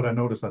this is what I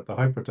noticed at the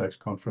Hypertext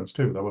conference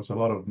too, there was a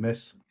lot of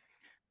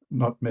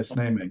not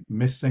misnaming,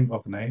 missing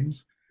of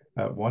names.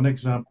 One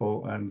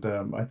example, and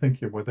I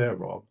think you were there,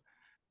 Rob,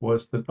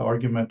 was the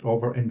argument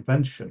over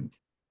invention.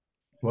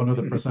 One of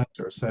the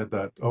presenters said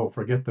that, oh,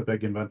 forget the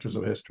big inventors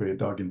of history,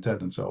 Doug and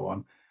Ted and so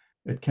on.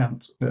 It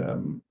can't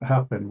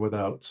happen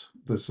without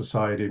the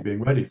society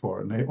being ready for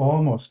it. And they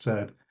almost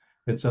said,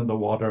 it's in the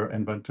water,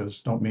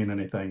 inventors don't mean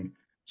anything.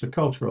 It's a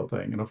cultural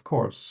thing. And of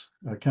course,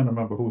 I can't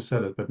remember who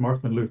said it, but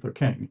Martin Luther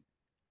King,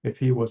 if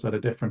he was at a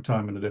different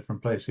time in a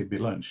different place, he'd be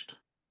lynched.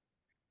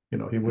 You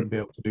know, he wouldn't be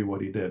able to do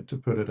what he did, to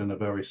put it in a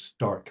very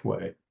stark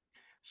way.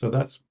 So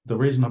that's the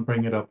reason I'm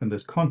bringing it up in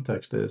this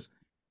context is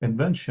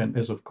invention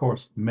is, of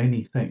course,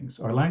 many things.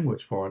 Our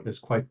language for it is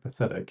quite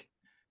pathetic.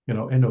 You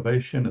know,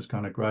 innovation is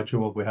kind of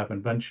gradual. We have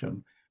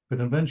invention, but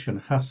invention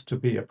has to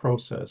be a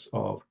process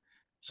of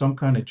some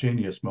kind of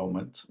genius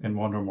moment in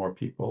one or more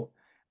people,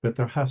 but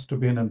there has to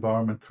be an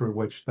environment through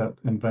which that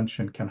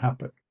invention can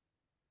happen.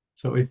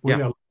 So if we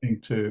are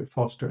looking to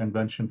foster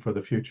invention for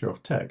the future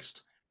of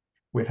text,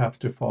 we have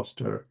to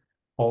foster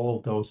all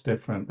those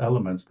different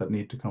elements that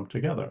need to come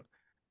together.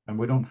 And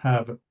we don't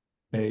have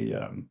a,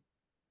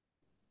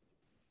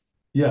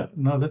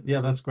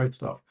 that's great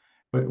stuff.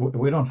 But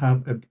we don't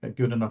have a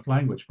good enough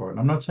language for it.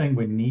 I'm not saying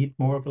we need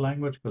more of a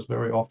language, because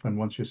very often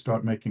once you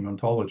start making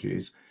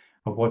ontologies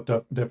of what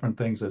different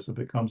things is, it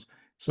becomes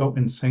so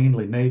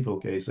insanely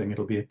navel-gazing,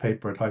 it'll be a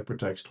paper at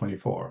Hypertext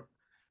 24.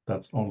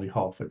 That's only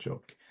half a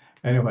joke.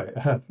 Anyway,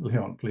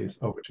 Leon, please,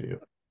 over to you.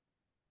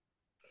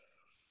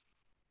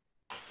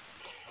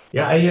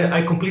 Yeah,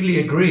 I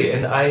completely agree,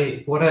 and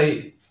I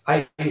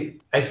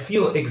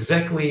feel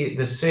exactly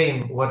the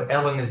same what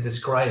Alan is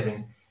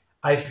describing.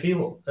 I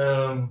feel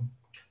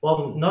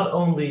well, not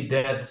only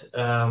that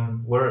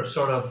we're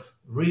sort of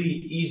really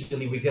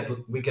easily we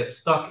get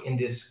stuck in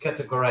this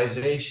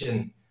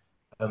categorization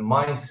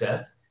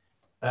mindset,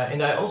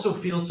 and I also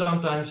feel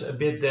sometimes a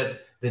bit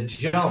that the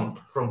jump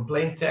from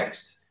plain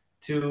text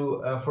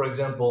to, for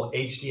example,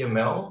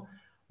 HTML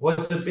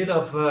was a bit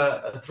of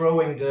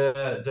throwing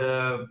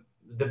the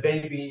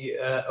baby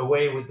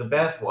away with the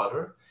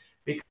bathwater,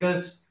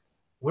 because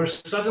we're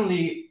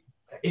suddenly,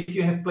 if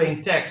you have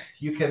plain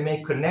text, you can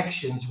make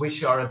connections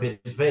which are a bit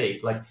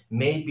vague, like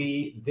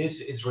maybe this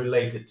is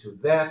related to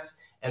that,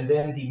 and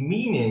then the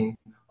meaning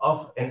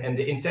of and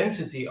the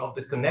intensity of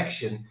the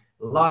connection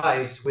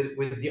lies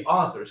with the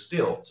author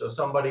still. So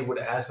somebody would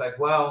ask like,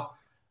 well,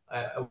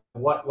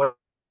 what about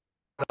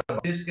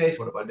this case?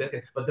 What about that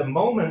case? But the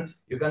moment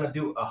you're going to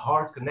do a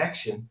hard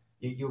connection,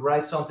 you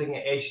write something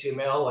in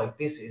HTML like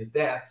this is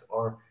that,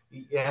 or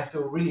you have to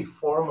really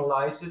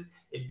formalize it.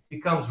 It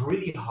becomes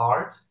really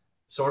hard,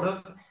 sort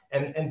of,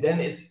 and then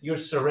you're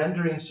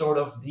surrendering sort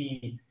of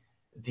the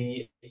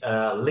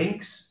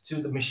links to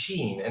the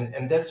machine,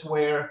 and that's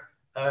where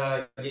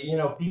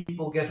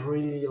people get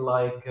really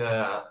like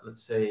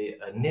let's say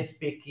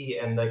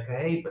nitpicky and like,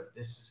 hey, but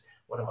this is,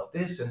 what about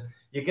this? And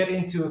you get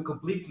into a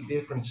completely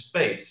different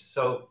space.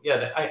 So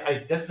yeah,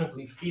 I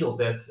definitely feel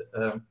that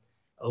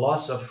a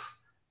loss of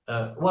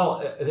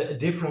a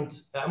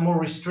different, more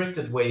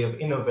restricted way of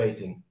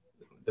innovating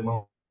the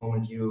moment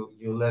you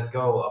let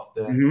go of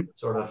the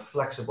sort of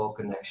flexible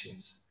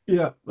connections.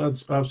 Yeah,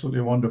 that's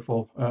absolutely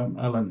wonderful,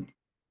 Alan.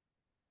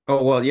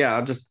 Oh well, yeah.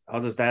 I'll just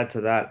add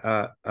to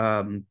that.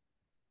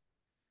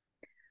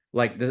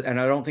 Like this, and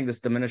I don't think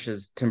this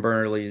diminishes Tim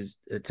Berners-Lee's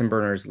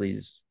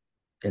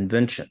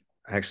invention.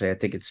 Actually, I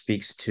think it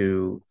speaks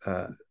to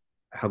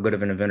how good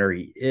of an inventor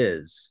he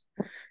is.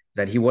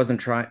 That he wasn't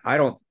trying. I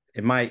don't.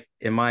 In my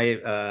my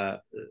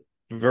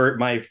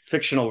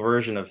fictional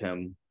version of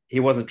him, he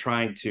wasn't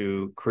trying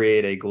to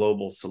create a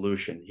global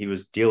solution. He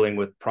was dealing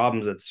with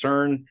problems at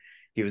CERN.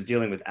 He was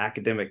dealing with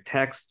academic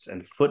texts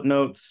and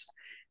footnotes.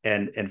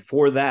 And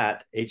for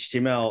that,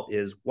 HTML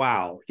is,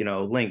 wow,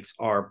 links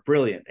are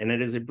brilliant. And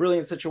it is a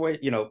brilliant situation,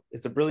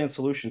 it's a brilliant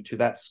solution to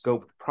that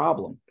scope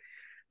problem.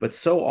 But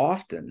so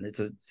often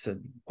it's a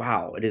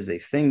wow, it is a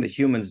thing that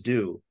humans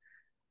do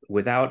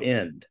without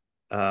end,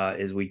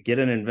 is we get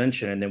an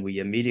invention and then we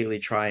immediately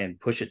try and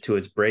push it to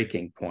its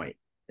breaking point.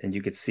 And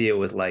you could see it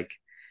with like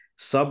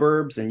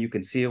suburbs, and you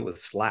can see it with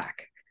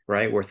Slack,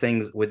 right? Where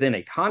things within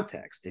a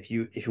context,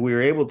 if we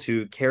were able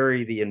to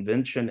carry the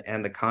invention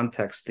and the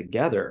context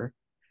together,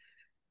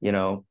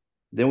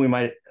 then we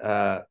might,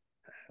 there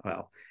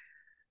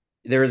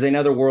is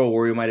another world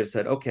where we might have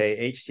said,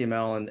 okay,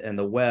 HTML and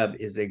the web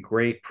is a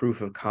great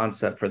proof of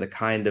concept for the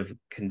kind of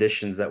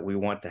conditions that we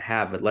want to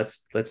have, but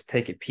let's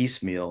take it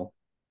piecemeal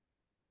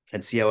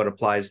and see how it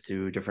applies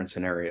to different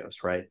scenarios,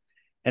 right?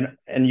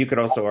 And you could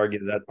also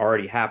argue that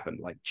already happened.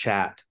 Like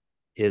chat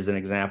is an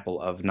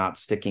example of not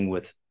sticking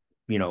with,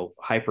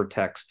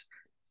 hypertext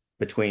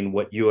between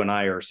what you and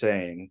I are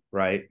saying,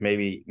 right?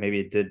 Maybe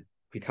it did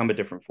become a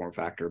different form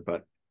factor,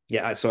 but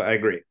yeah, so I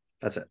agree.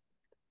 That's it.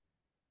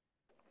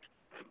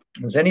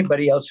 Does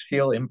anybody else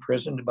feel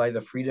imprisoned by the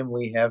freedom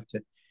we have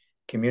to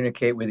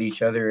communicate with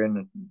each other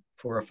in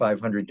 400 or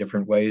 500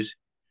 different ways?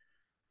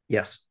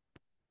 Yes.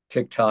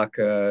 TikTok,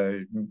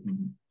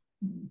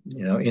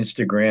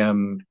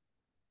 Instagram,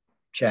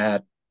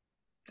 chat.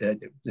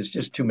 There's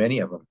just too many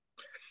of them.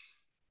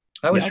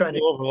 I was trying to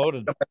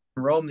overloaded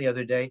Rome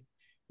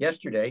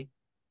yesterday,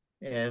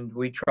 and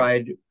we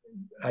tried,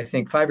 I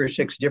think, 5 or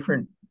 6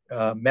 different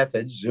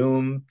methods: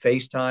 Zoom,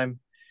 FaceTime,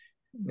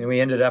 and we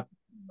ended up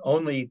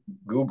only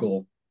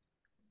Google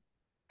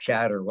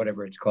Chat or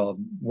whatever it's called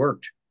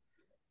worked.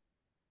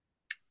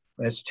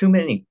 That's too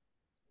many.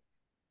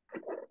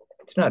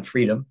 It's not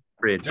freedom.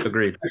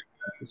 Agreed.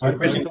 I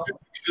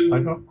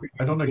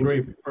don't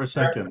agree for a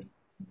second.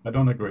 I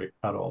don't agree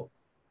at all.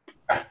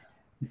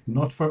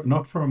 Not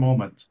for a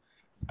moment.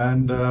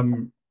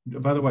 And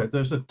by the way,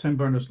 there's a Tim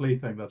Berners-Lee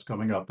thing that's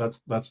coming up.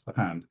 That's the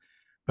hand.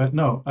 But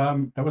no,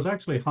 it was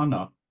actually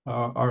Hannah,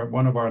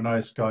 one of our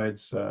nice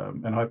guides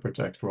in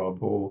Hypertext,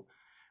 Rob, who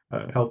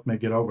helped me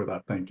get over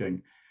that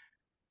thinking.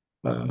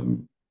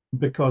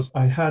 Because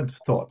I had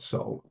thought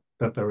so,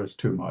 that there is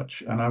too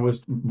much. And I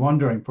was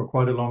wondering for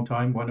quite a long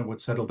time when it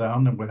would settle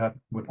down and would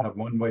have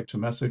one way to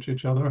message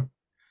each other.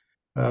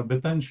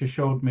 But then she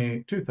showed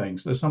me 2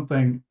 things. There's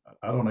something,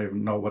 I don't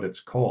even know what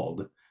it's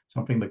called,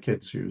 something the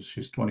kids use.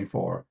 She's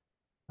 24,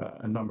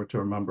 a number to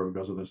remember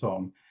because of the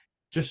song.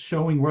 Just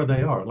showing where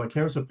they are. Like,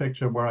 here's a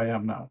picture where I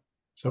am now.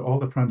 So all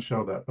the friends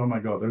show that. Oh my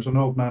God, there's an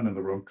old man in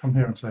the room. Come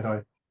here and say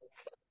hi.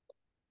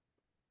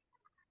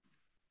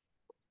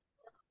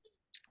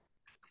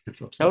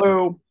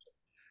 Hello.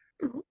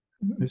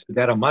 Is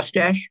that a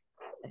mustache?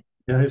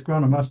 Yeah, he's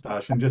grown a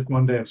mustache in just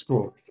one day of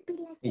school.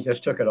 He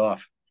just took it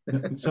off.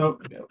 So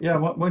yeah,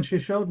 when she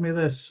showed me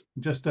this,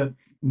 just a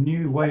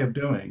new way of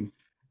doing,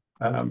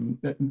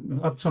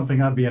 not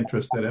something I'd be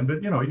interested in,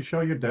 but you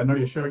show your dinner,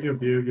 you show your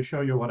view, you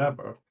show your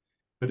whatever,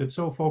 but it's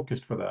so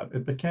focused for that.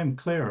 It became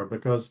clearer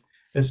because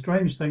a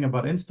strange thing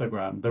about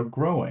Instagram, they're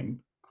growing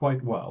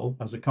quite well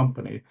as a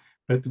company,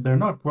 but they're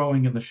not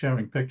growing in the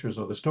sharing pictures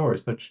or the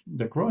stories.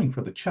 They're growing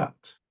for the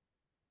chat.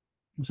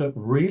 So it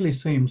really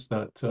seems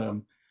that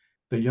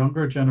the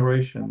younger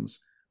generations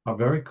are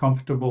very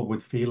comfortable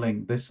with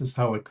feeling this is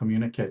how I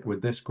communicate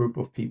with this group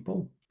of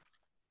people.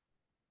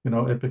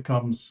 It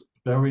becomes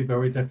very,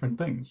 very different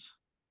things.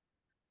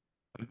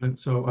 And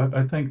so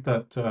I think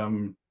that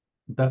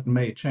that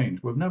may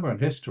change. We've never in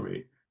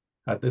history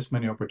had this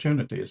many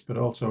opportunities, but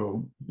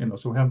also,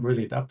 so we haven't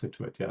really adapted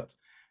to it yet.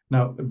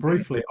 Now,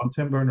 briefly on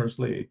Tim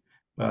Berners-Lee,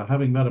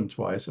 having met him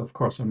twice, of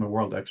course, I'm a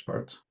world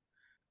expert.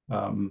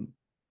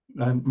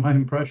 And my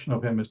impression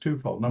of him is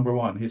twofold. Number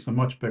one, he's a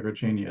much bigger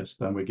genius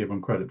than we give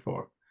him credit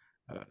for.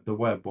 The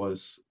web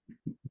was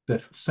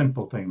the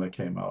simple thing that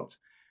came out.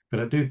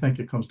 But I do think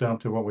it comes down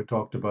to what we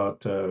talked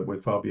about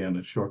with Fabian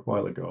a short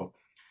while ago.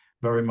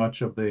 Very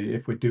much of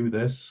if we do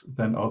this,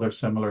 then other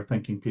similar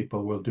thinking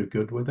people will do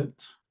good with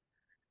it.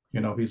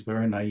 He's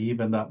very naive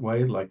in that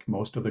way, like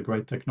most of the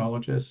great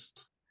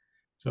technologists.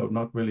 So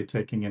not really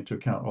taking into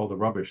account all the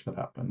rubbish that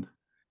happened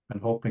and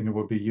hoping it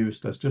will be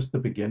used as just the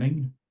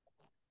beginning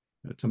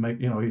to make,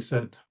 he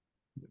said,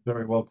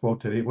 very well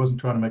quoted, he wasn't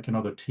trying to make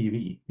another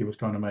TV. He was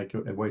trying to make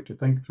a way to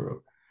think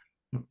through.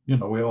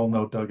 We all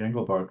know Doug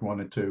Engelbart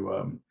wanted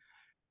to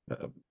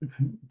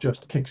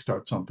just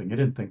kickstart something. He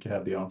didn't think he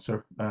had the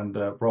answer. And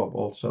Rob,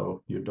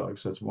 also, you, Doug,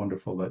 so it's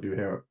wonderful that you're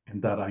here in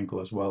that angle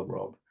as well,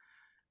 Rob.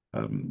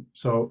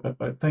 So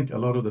I think a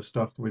lot of the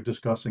stuff that we're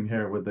discussing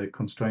here with the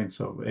constraints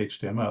of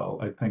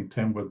HTML, I think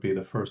Tim would be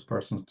the first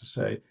person to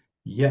say,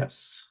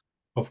 yes,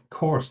 of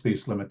course,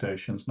 these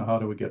limitations. Now, how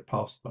do we get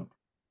past them?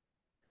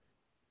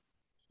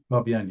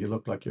 Fabian, you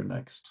look like you're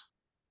next.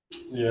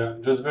 Yeah,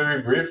 just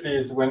very briefly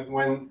is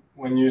when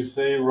you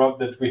say, Rob,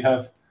 that we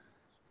have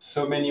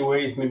so many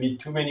ways, maybe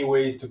too many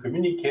ways to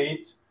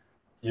communicate.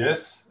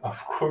 Yes, of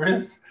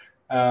course.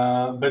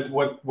 But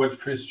what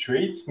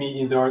frustrates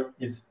me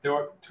is there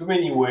are too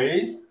many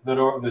ways that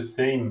are the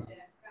same.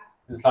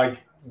 It's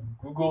like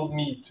Google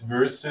Meet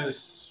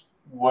versus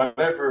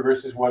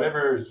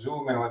whatever,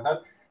 Zoom and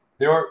whatnot.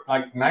 They are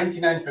like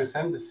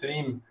 99% the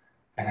same.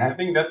 And I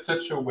think that's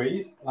such a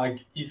waste.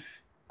 Like, if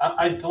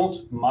I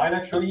don't mind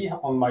actually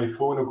on my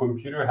phone or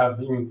computer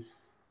having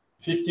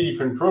 50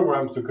 different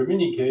programs to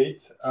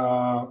communicate.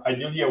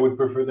 Ideally, I would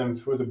prefer them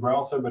through the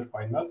browser, but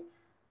why not?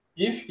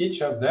 If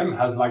each of them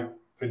has like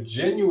a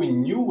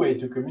genuine new way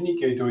to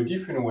communicate or a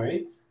different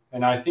way,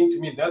 and I think to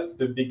me that's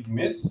the big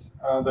miss,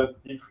 that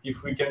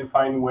if we can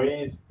find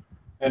ways,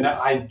 and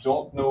I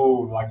don't know,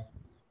 like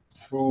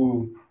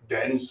through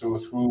dance or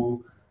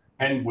through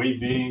hand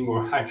waving,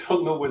 or I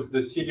don't know what's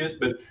the serious,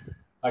 but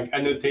like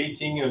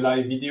annotating a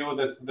live video,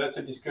 that's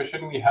a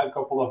discussion we had a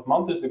couple of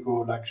months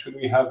ago. Like, should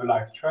we have a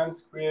live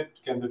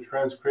transcript? Can the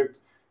transcript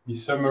be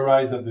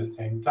summarized at the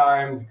same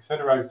times,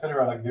 etc.,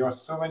 etc. Like there are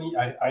so many.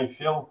 I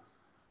feel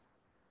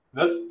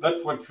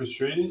that's what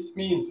frustrates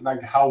me. It's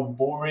like how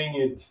boring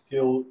it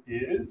still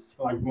is.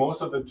 Like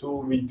most of the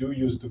tools we do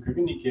use to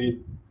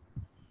communicate,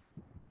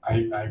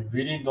 I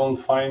really don't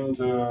find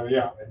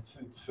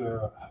it's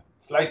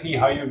slightly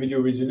higher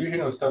video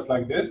resolution or stuff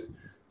like this.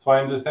 So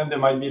I understand there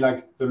might be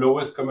like the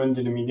lowest common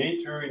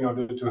denominator in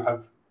order to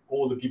have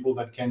all the people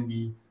that can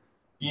be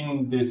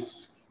in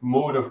this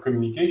mode of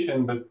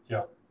communication. But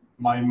yeah,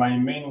 my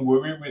main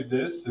worry with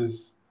this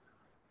is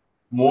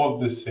more of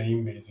the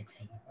same,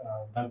 basically.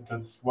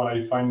 That's what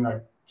I find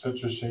like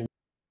such a shame.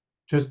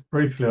 Just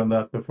briefly on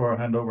that before I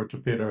hand over to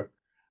Peter.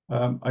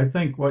 I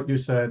think what you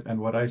said and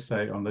what I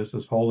say on this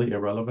is wholly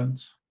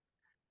irrelevant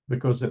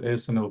because it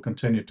is and it will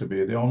continue to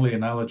be. The only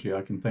analogy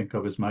I can think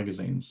of is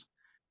magazines.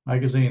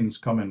 Magazines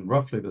come in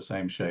roughly the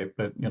same shape,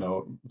 but you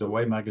know, the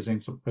way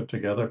magazines are put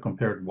together,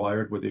 compared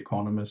Wired with The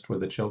Economist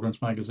with a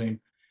children's magazine,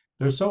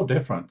 they're so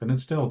different and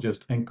it's still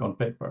just ink on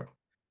paper.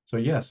 So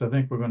yes, I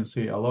think we're going to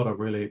see a lot of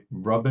really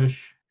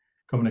rubbish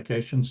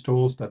communications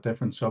tools that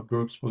different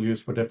subgroups will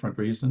use for different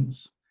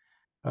reasons.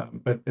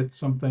 But it's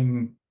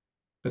something,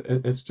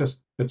 it's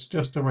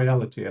just a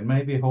reality. And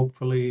maybe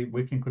hopefully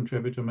we can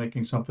contribute to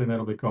making something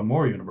that'll become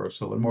more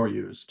universal and more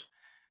used.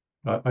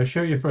 I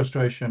share your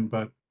frustration,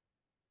 but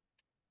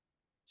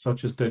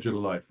such is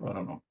digital life. I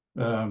don't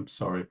know.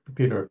 Sorry,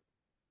 Peter.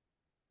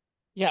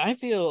 Yeah, I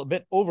feel a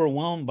bit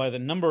overwhelmed by the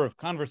number of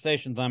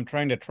conversations I'm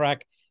trying to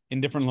track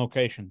in different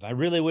locations. I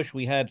really wish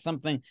we had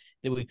something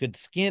that we could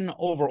skin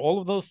over all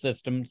of those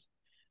systems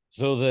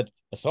so that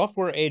a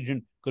software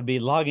agent could be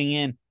logging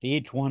in to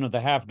each one of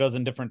the half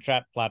dozen different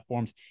chat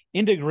platforms,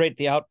 integrate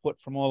the output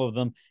from all of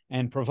them,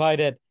 and provide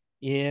it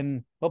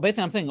in, well,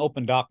 basically I'm thinking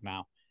OpenDoc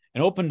now,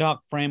 an OpenDoc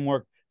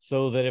framework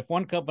so that if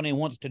one company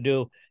wants to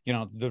do, you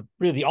know,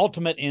 the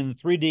ultimate in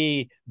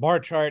 3D bar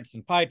charts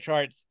and pie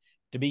charts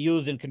to be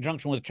used in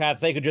conjunction with chats,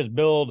 they could just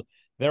build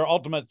their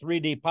ultimate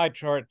 3D pie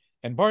chart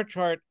and bar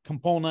chart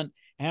component,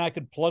 and I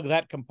could plug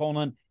that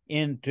component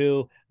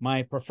into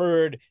my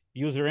preferred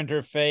user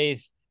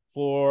interface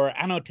for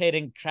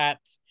annotating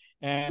chats,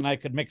 and I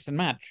could mix and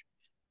match.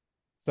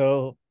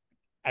 So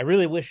I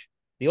really wish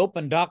the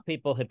OpenDoc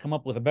people had come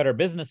up with a better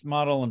business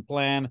model and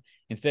plan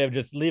instead of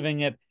just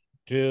leaving it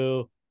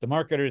to the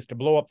marketers to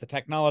blow up the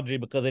technology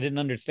because they didn't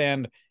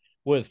understand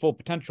what its full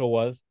potential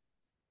was.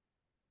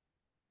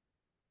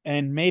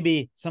 And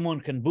maybe someone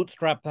can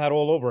bootstrap that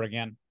all over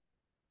again.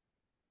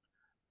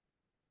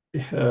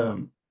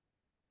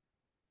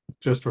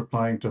 Just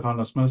replying to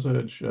Hannah's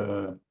message,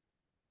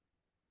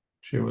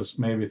 she was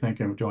maybe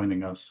thinking of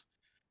joining us.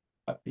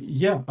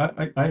 Yeah,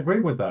 I agree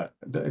with that.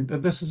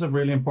 This is a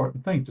really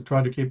important thing to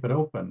try to keep it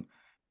open.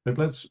 But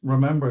let's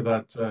remember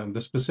that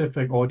the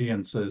specific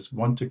audiences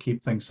want to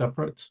keep things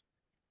separate.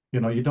 You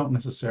know, you don't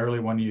necessarily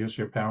want to use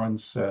your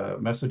parents'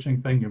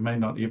 messaging thing. You may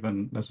not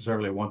even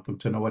necessarily want them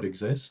to know it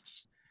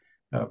exists.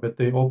 But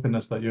the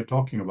openness that you're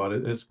talking about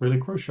is really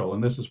crucial.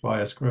 And this is why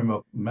I scream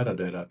up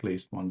metadata at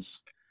least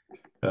once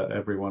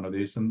every one of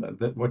these. And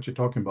what you're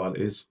talking about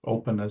is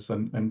openness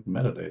and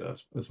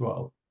metadata as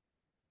well.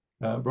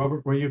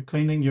 Robert, were you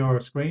cleaning your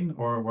screen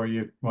or were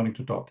you wanting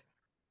to talk?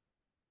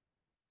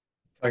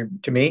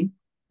 To me?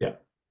 Yeah.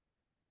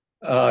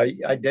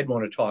 I did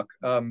want to talk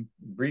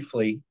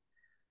briefly.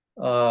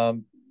 I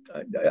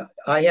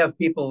have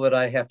people that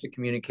I have to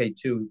communicate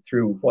to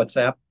through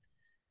WhatsApp.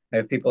 I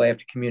have people I have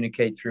to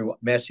communicate through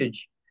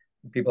message,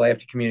 people I have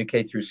to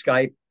communicate through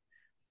Skype.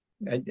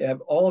 I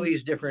have all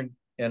these different,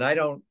 and I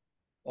don't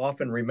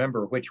often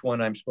remember which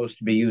one I'm supposed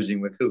to be using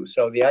with who.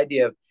 So the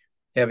idea of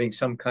having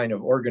some kind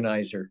of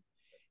organizer,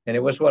 and it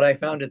was what I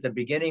found at the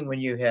beginning when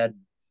you had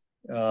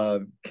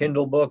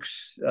Kindle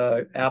books,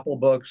 Apple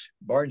books,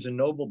 Barnes and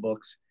Noble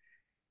books,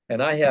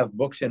 and I have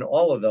books in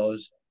all of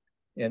those,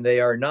 and they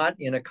are not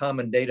in a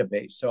common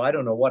database. So I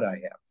don't know what I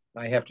have.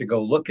 I have to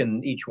go look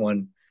in each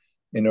one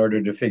in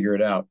order to figure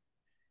it out.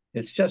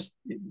 It's just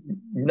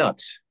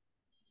nuts.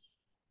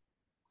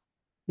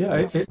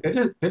 Yeah,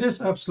 it is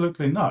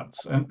absolutely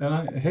nuts. And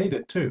I hate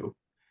it too.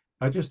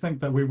 I just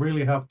think that we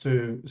really have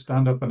to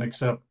stand up and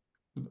accept,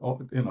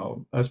 you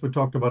know, as we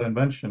talked about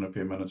invention a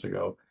few minutes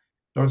ago,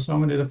 there are so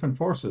many different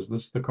forces.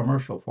 This is the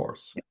commercial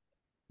force.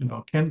 You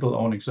know, Kindle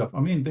owning stuff. I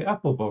mean, the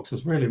Apple books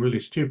is really, really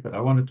stupid. I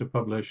wanted to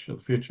publish The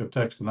Future of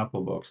Text in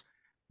Apple books.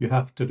 You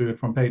have to do it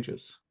from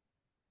Pages.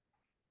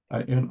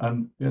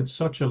 And it's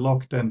such a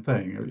locked-in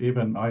thing.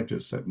 Even I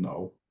just said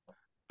no.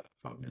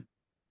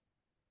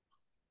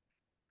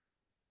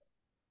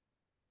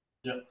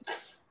 Yeah.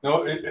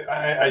 No,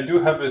 I do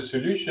have a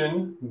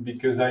solution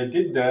because I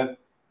did that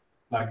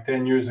like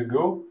 10 years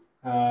ago.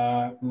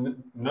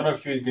 None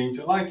of you is going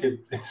to like it.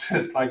 It's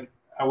just like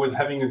I was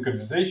having a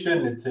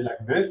conversation, let's say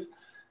like this,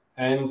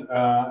 and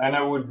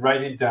I would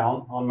write it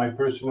down on my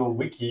personal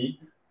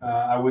wiki.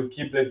 I would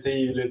keep, let's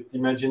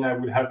imagine I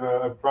would have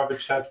a private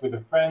chat with a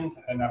friend,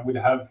 and I would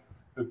have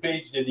a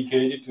page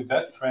dedicated to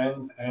that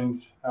friend, and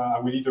I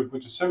would either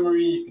put a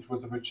summary. If it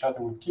was of a chat,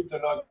 I would keep the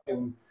log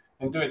and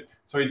do it.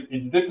 So it's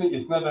definitely,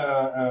 it's not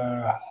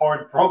a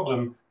hard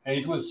problem and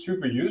it was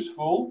super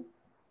useful,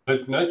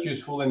 but not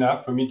useful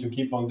enough for me to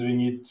keep on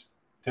doing it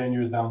 10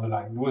 years down the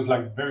line. It was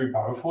like very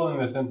powerful in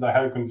the sense I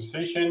had a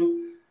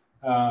conversation.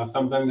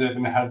 Sometimes I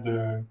even had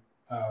the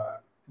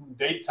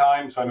date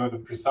time, so I know the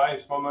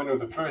precise moment or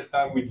the first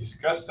time we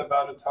discussed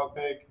about a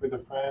topic with a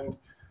friend.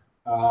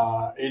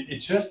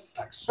 It's just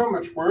like so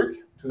much work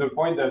to the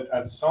point that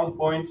at some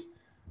point,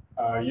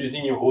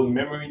 using your own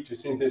memory to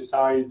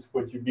synthesize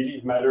what you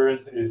believe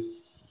matters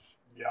is,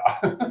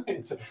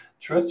 it's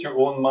trust your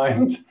own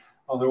mind.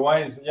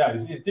 Otherwise,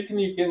 it's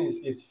definitely, again,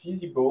 it's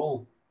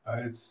feasible.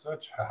 It's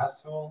such a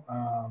hassle.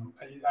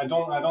 I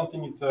don't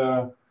think it's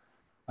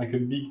like a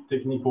big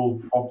technical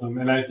problem.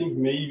 And I think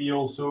maybe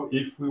also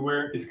if we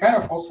were, it's kind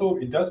of also,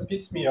 it does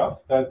piss me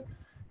off that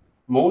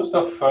most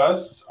of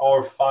us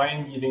are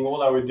fine giving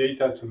all our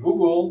data to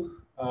Google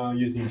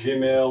using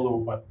Gmail or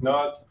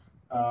whatnot.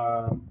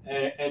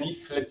 And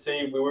if, let's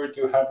say, we were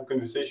to have a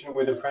conversation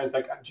with a friend,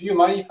 like, do you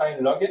mind if I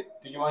log it?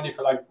 Do you mind if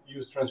I like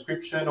use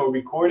transcription or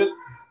record it?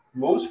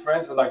 Most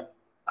friends were like,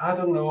 I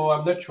don't know,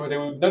 I'm not sure. They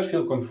would not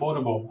feel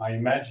comfortable, I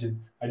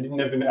imagine. I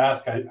didn't even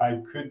ask. I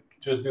could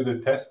just do the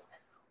test.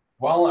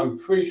 Well, I'm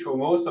pretty sure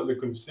most of the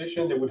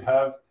conversation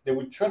they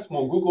would trust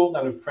more Google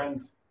than a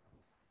friend,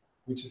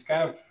 which is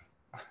kind of,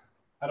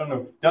 I don't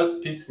know, does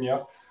piss me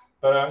off.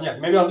 But yeah,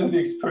 maybe I'll do the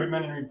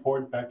experiment and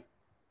report back.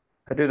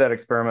 I do that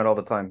experiment all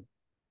the time.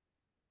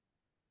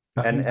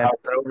 And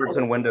it's an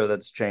Overton window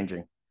that's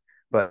changing.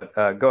 But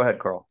go ahead,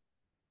 Carl.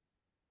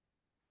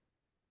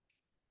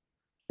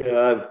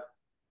 Yeah,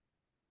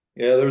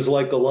 there's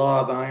like a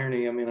law of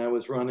irony. I mean, I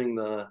was running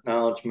the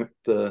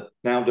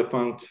now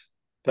defunct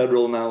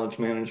Federal Knowledge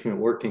Management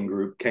Working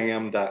Group,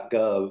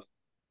 KM.gov,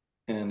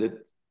 and it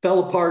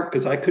fell apart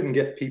because I couldn't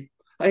get people.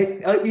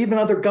 Even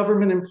other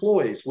government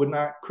employees would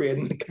not create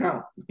an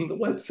account on the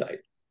website.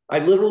 I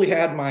literally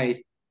had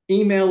my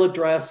email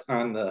address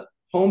on the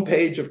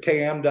homepage of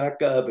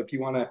km.gov. If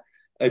you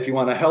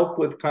want to help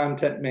with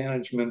content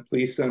management,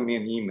 please send me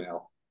an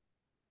email.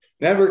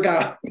 Never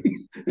got.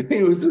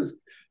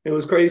 It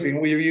was crazy.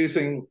 And we were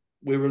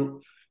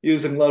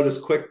using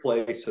Lotus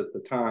QuickPlace at the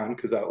time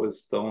because that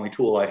was the only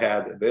tool I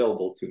had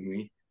available to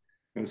me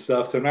and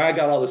stuff. So now I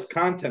got all this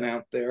content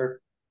out there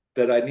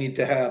that I need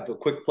to have a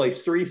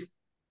QuickPlace 3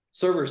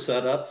 server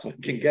set up so I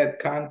can get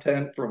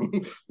content from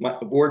my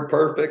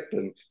WordPerfect.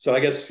 And so I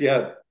guess,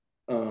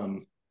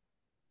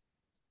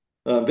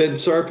 Vin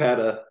Cerf had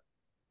a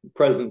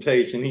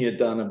presentation he had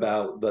done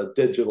about the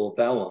digital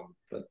vellum.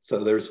 But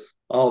so there's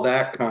all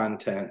that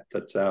content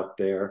that's out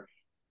there.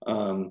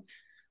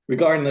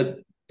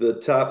 Regarding the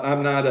top,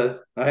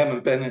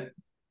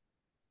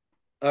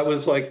 I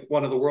was like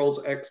one of the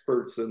world's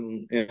experts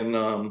in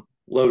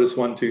Lotus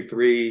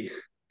 1-2-3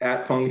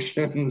 at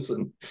functions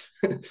and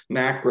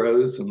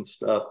macros and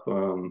stuff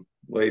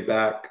way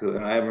back.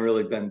 And I haven't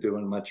really been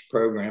doing much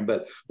program,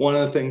 but one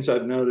of the things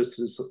I've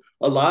noticed is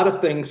a lot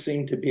of things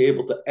seem to be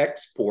able to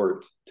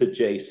export to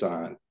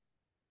JSON,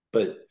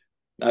 but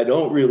I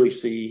don't really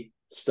see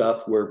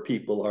stuff where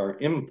people are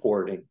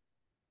importing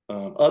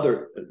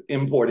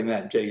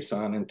that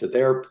JSON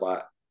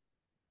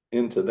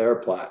into their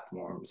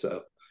platform.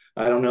 So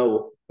I don't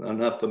know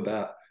enough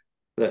about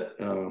that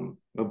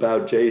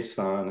about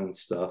JSON and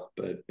stuff,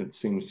 but it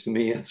seems to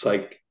me it's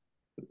like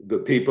the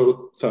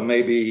people. So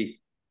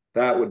maybe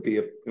that would be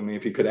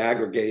if you could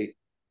aggregate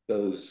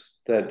that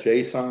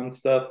JSON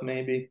stuff,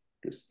 maybe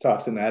just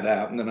tossing that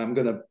out, and then I'm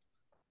going to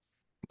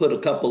put a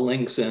couple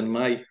links in.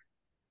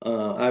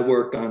 I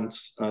work on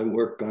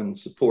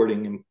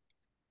supporting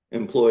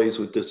employees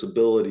with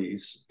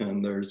disabilities,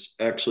 and there's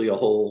actually a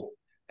whole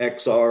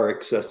XR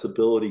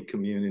accessibility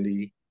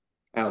community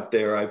out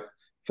there. I've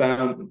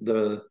found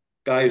the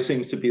guy who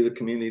seems to be the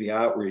community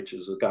outreach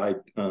is a guy,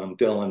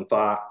 Dylan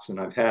Fox, and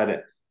I've had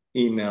an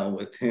email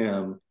with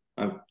him.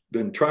 I've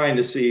been trying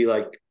to see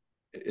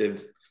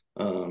if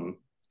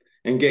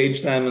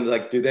engage them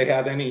and do they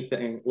have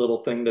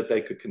little thing that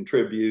they could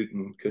contribute,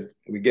 and could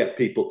we get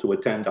people to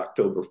attend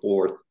October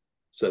 4th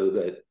so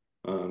that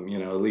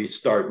at least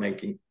start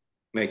making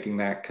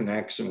that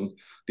connection.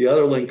 The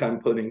other link I'm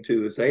putting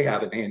to is they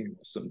have an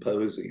annual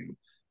symposium.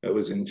 It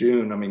was in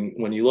June. I mean,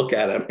 when you look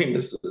at it,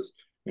 this is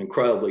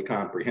incredibly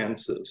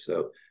comprehensive.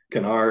 So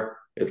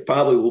it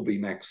probably will be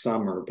next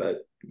summer,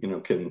 but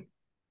can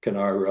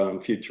our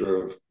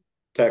future of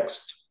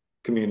text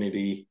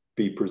community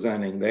be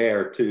presenting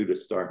there too to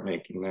start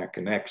making that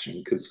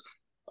connection? Because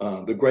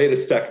the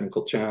greatest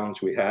technical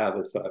challenge we have,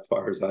 as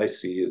far as I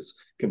see, is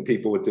can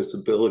people with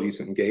disabilities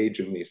engage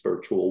in these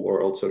virtual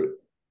worlds, or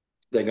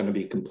they're going to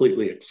be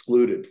completely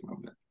excluded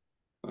from it?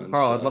 And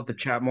Carl, I'd love to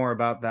chat more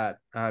about that.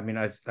 I mean,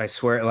 I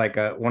swear,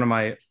 one of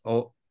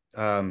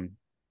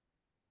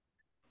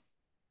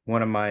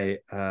my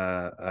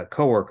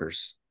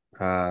coworkers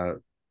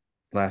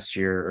last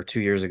year or 2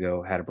 years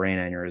ago had a brain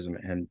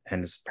aneurysm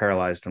and is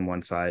paralyzed on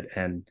one side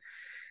and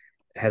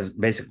has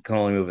basically can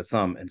only move a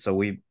thumb. And so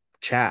we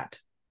chat,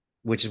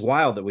 which is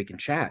wild that we can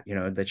chat,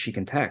 that she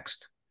can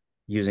text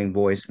using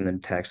voice and then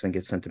text and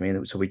get sent to me.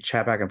 So we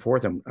chat back and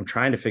forth. I'm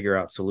trying to figure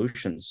out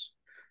solutions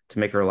to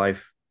make her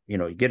life,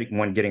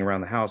 getting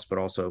around the house, but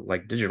also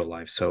like digital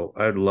life. So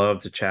I'd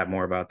love to chat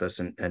more about this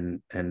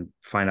and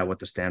find out what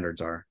the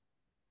standards are,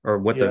 or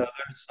what Yeah,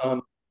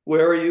 there's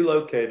where are you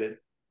located?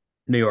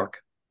 New York.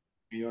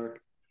 New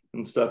York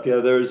and stuff. Yeah,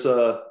 there's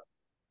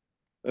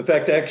in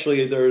fact,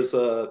 actually, there's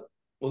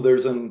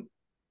an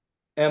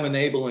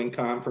M-enabling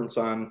conference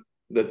on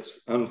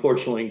that's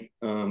unfortunately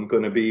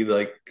going to be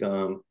like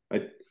I'll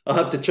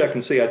have to check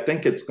and see. I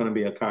think it's going to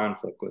be a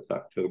conflict with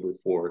October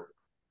 4th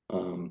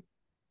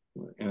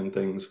and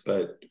things,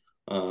 but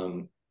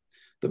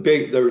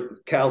the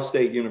Cal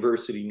State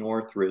University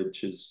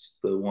Northridge is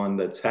the one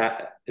that's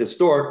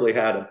historically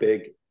had a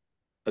big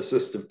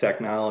assistive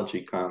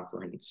technology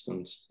conference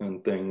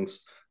and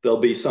things. There'll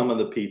be some of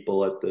the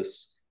people at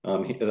this.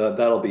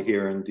 That'll be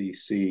here in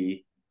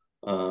DC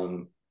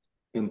and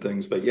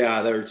things. But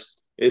yeah,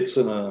 it's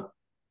an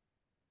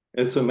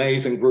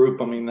amazing group.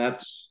 I mean,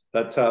 that's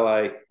how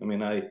I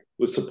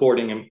was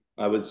supporting him.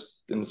 I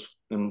was in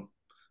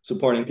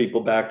supporting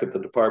people back at the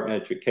Department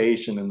of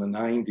Education in the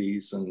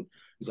 90s, and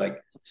it's like,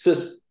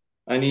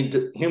 I need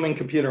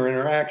human-computer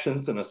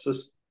interactions and a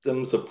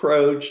systems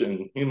approach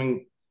and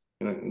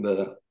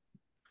the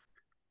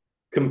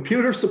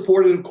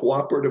computer-supported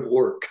cooperative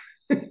work.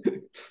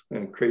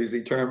 A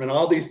crazy term, and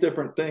all these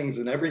different things,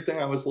 and everything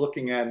I was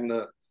looking at in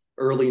the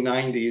early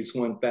 90s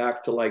went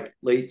back to like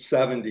late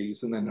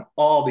 70s, and then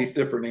all these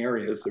different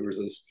areas. There was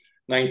this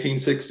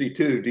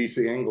 1962 DC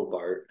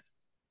Engelbart.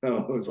 So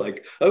it was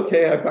like,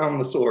 okay, I found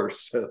the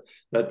source. So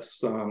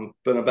that's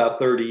been about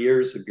 30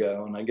 years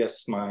ago, and I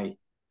guess I'm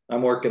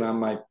working on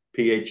my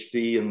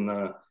PhD in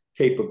the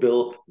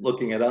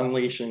looking at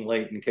unleashing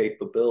latent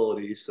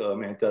capabilities. So I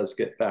mean, it does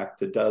get back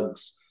to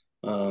Doug's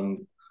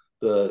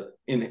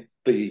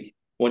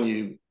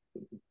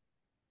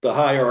the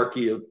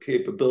hierarchy of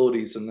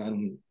capabilities, and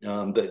then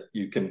that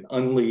you can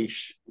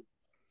unleash,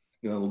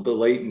 the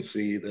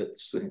latency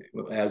that's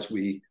as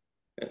we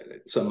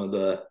some of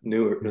the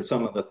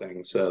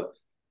things. So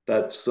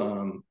that's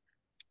an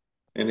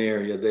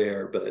area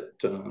there. But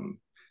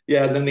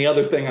yeah, then the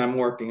other thing I'm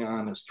working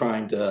on is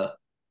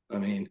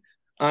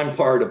I'm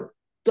part of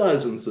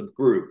dozens of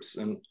groups,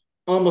 and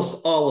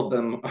almost all of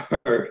them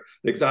are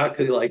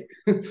exactly like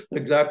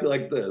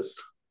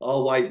this,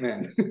 all white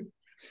men.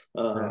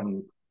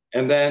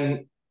 And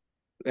then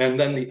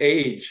the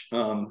age,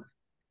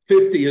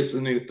 50 is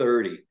the new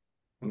 30.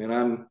 I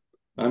mean,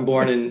 I'm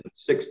born in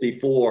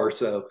 64,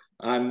 so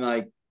I'm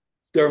like,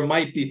 there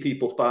might be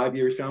people 5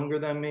 years younger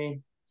than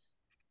me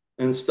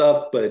and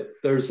stuff, but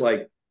there's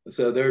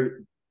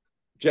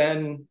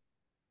Gen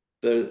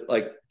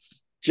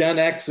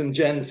X and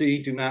Gen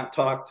Z do not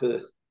talk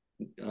to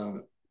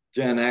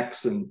Gen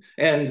X,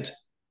 and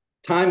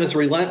time is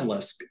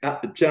relentless.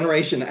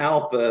 Generation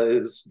Alpha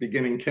is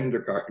beginning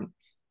kindergarten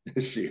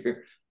this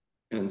year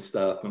and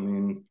stuff.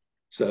 It's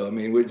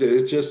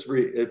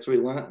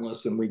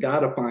relentless, and we got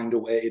to find a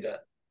way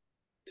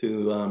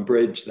to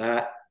bridge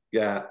that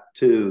gap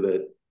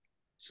too.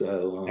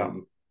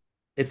 So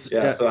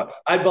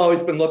I've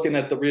always been looking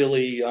at the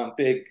really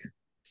big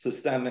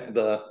systemic,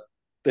 the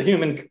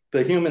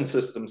human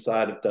system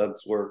side of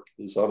Doug's work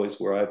is always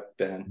where I've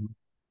been.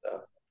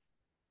 So,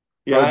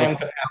 yeah, I am going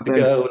to have to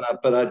go,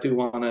 but I do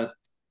want to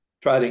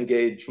try to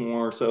engage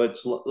more. So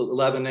it's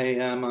 11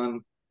 a.m.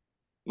 on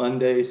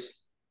Mondays,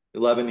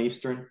 11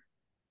 Eastern,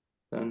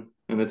 and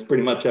it's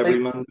pretty much every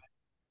Monday.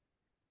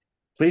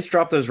 Please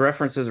drop those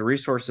references or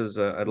resources.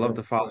 I'd love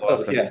to follow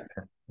up and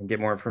get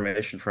more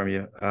information from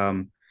you.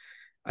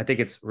 I think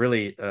it's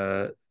really,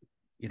 that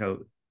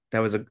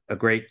was a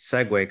great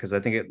segue, because I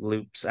think it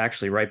loops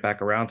actually right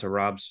back around to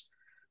Rob's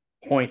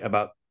point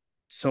about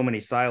so many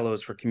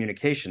silos for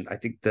communication. I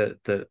think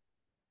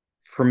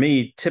for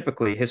me,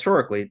 typically,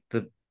 historically,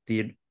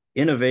 the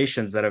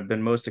innovations that I've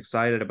been most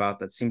excited about,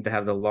 that seem to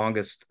have the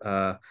longest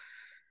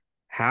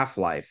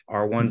half-life,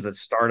 are ones that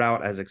start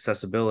out as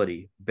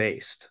accessibility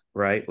based,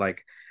 right?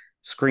 Like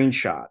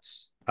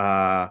screenshots,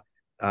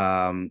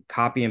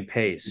 copy and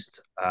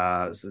paste.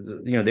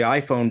 The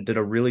iPhone did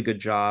a really good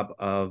job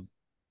of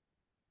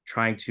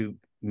trying to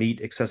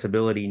meet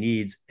accessibility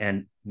needs,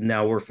 and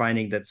now we're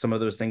finding that some of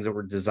those things that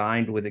were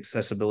designed with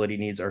accessibility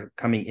needs are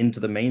coming into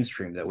the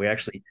mainstream, that we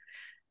actually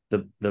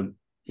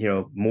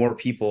more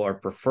people are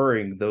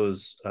preferring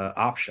those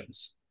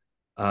options,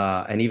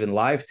 and even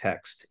live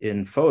text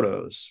in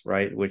photos,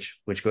 right? Which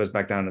goes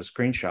back down to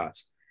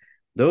screenshots.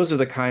 Those are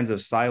the kinds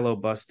of silo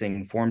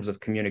busting forms of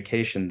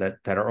communication that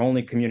are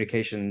only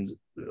communications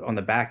on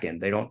the back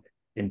end. They don't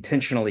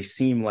intentionally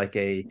seem like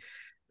a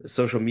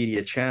social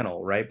media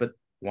channel, right? But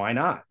why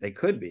not? They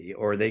could be,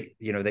 or they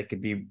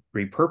could be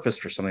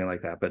repurposed or something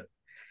like that. But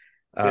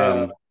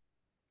I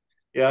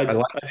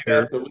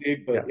have to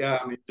leave, but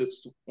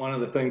just one of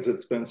the things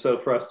that's been so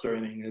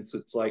frustrating is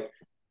it's like,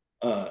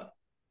 I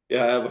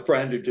have a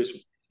friend who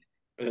just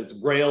has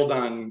railed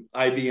on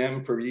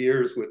IBM for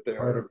years with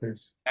their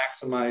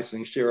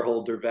maximizing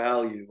shareholder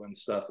value and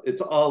stuff. It's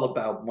all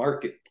about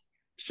market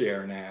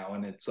share now,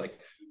 and it's like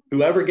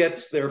whoever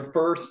gets there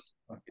first,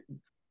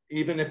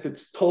 even if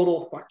it's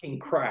total fucking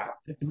crap,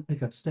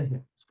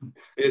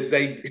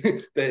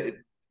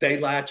 they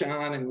latch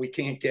on, and we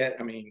can't get.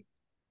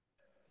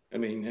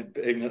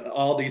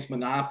 All these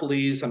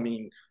monopolies.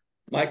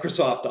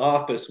 Microsoft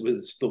Office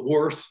was the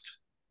worst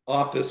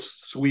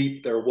Office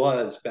suite there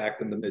was back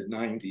in the mid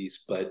 '90s,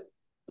 but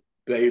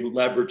they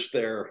leveraged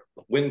their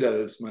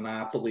Windows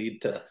monopoly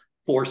to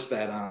force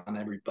that on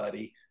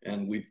everybody,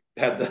 and we've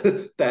had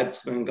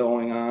that's been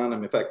going on.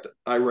 In fact,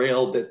 I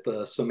railed at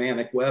the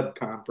Semantic Web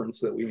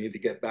conference that we need to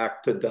get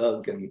back to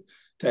Doug and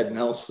Ted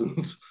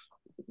Nelson's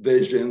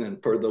vision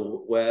and for the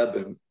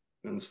web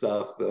and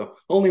stuff. The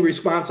only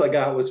response I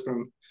got was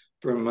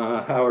from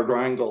Howard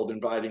Rheingold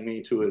inviting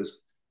me to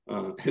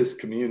his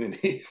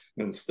community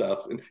and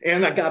stuff.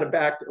 And I got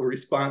a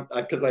response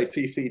because I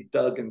CC'd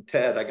Doug and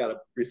Ted. I got a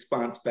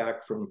response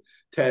back from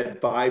Ted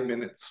 5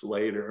 minutes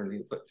later. And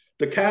he's like,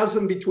 the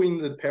chasm between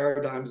the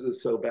paradigms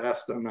is so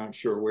vast, I'm not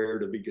sure where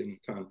to begin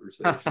the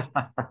conversation.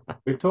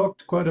 We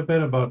talked quite a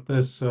bit about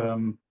this at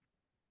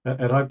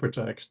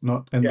Hypertext,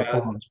 not in the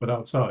forums, but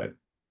outside.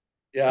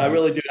 Yeah, I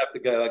really do have to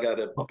go. I got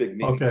a big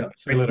meeting. Okay,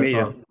 see you later,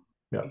 Carl.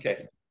 Yeah.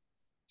 Okay,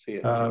 see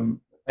you.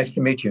 Nice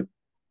to meet you.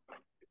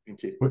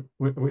 Thank you.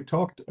 We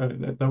talked,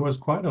 there was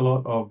quite a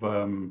lot of,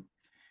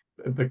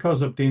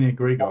 because of Dini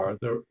Grigor,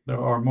 there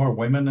are more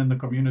women in the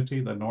community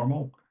than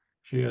normal.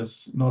 She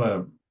is not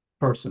a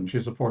person,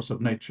 she's a force of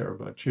nature,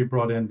 but she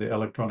brought in the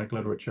electronic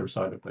literature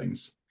side of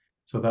things.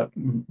 So that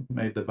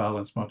made the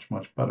balance much,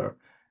 much better.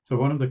 So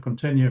one of the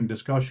continuing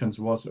discussions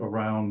was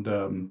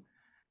around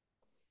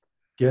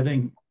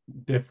getting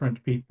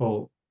different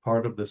people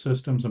part of the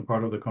systems and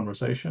part of the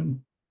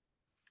conversation.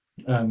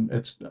 And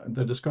it's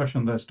the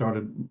discussion that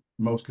started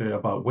mostly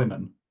about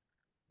women,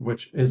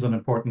 which is an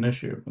important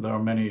issue. There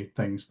are many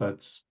things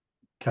that's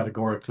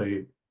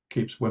categorically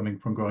keeps women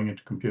from going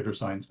into computer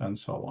science and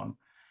so on.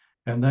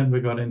 And then we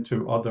got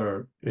into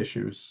other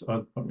issues,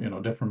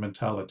 different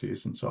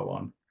mentalities and so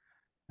on.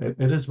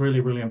 It is really,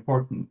 really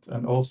important.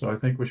 And also, I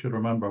think we should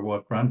remember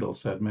what Randall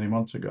said many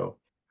months ago.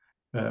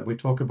 We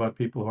talk about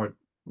people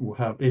who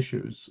have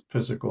issues,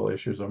 physical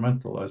issues or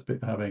mental, as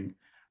having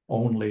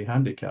only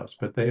handicaps,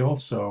 but they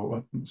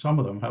also, some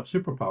of them have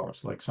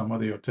superpowers, like some of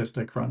the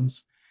autistic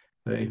friends.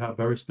 They have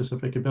very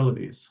specific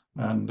abilities.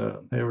 And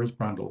here is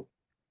Brandel.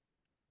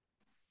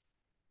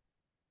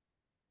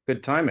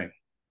 Good timing.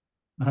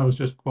 I was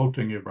just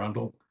quoting you,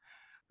 Brandel.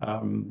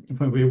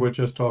 We were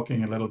just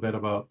talking a little bit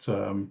about,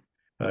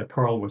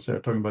 Carl was there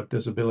talking about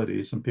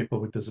disabilities and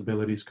people with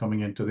disabilities coming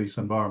into these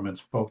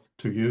environments, both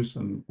to use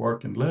and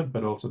work and live,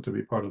 but also to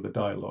be part of the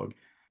dialogue.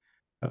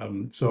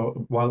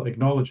 So while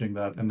acknowledging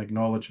that and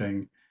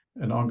acknowledging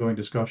an ongoing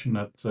discussion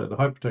at the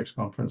Hypertext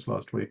conference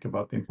last week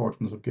about the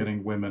importance of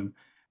getting women,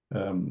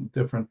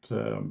 different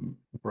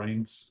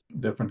brains,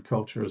 different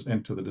cultures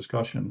into the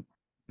discussion,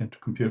 into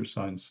computer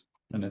science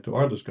and into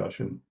our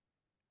discussion,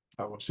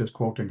 I was just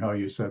quoting how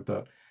you said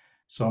that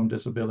some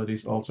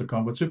disabilities also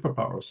come with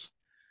superpowers,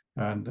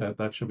 and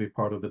that should be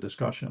part of the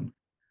discussion.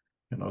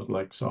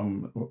 Like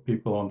some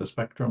people on the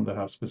spectrum that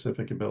have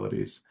specific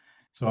abilities.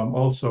 So I'm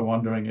also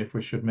wondering if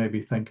we should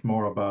maybe think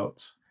more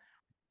about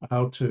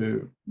how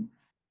to,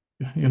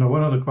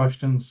 one of the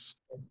questions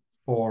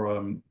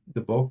for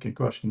the book and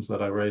questions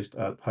that I raised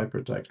at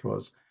Hypertext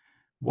was,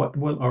 what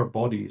will our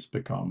bodies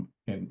become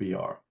in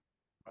VR?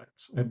 Right?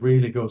 It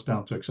really goes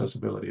down to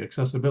accessibility.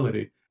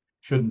 Accessibility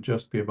shouldn't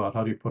just be about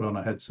how do you put on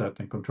a headset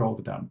and control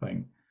the damn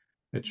thing.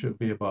 It should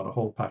be about a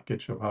whole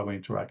package of how we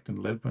interact and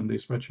live in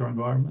these richer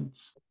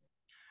environments.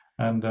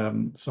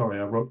 And sorry,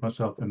 I wrote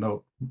myself a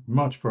note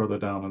much further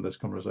down in this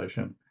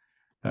conversation.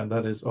 And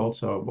that is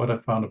also what I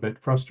found a bit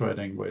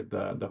frustrating with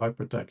the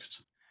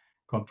Hypertext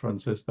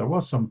conference is there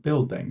was some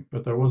building,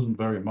 but there wasn't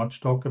very much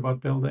talk about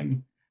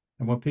building.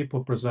 And when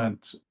people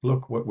present,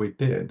 look what we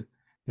did,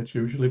 it's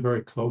usually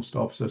very closed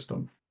off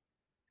system,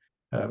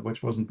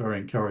 which wasn't very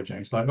encouraging.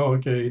 It's like, oh,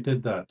 okay, you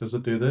did that. Does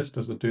it do this?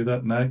 Does it do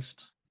that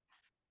next?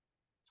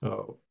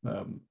 So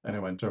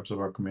anyway, in terms of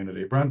our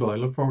community, Brandel, I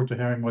look forward to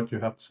hearing what you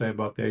have to say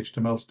about the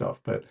HTML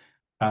stuff, but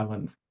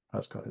Alan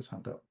has got his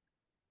hand up.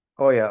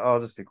 Oh yeah,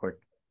 I'll just be quick.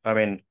 I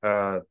mean,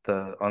 on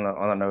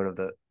the note of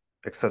the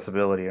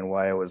accessibility and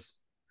why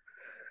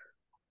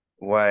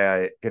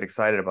I get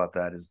excited about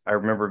that is I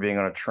remember being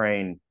on a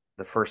train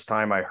the first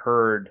time I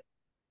heard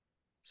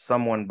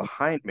someone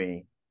behind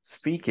me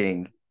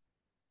speaking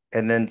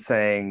and then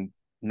saying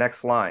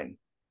next line.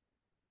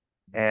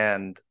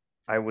 And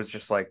I was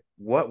just like,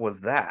 what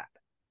was that?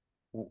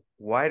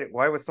 Why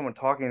was someone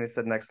talking and they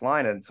said next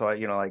line? And so I,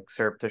 like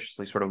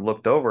surreptitiously sort of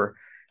looked over,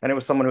 and it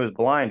was someone who was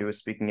blind who was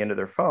speaking into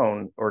their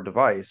phone or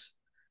device.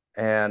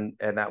 And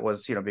that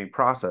was, being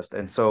processed.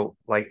 And so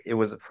like, it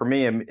was for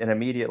me an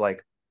immediate,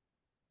 like,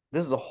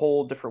 this is a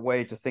whole different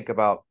way to think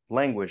about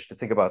language, to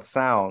think about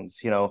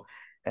sounds,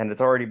 and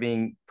it's already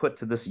being put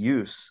to this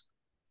use,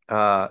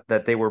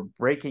 that they were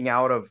breaking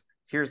out of,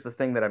 here's the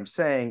thing that I'm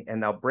saying, and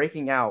now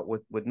breaking out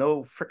with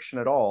no friction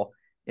at all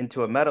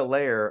into a meta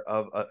layer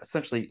of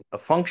essentially a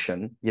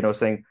function,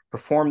 saying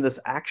perform this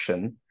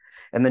action,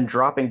 and then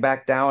dropping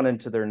back down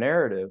into their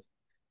narrative.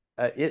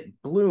 it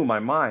blew my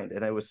mind,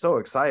 and it was so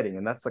exciting.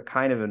 And that's the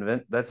kind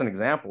of that's an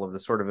example of the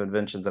sort of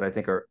inventions that I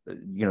think are,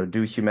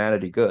 do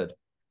humanity good.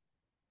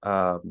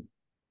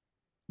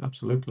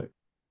 Absolutely.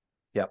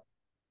 Yep.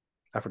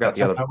 I forgot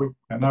the And other.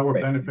 now we're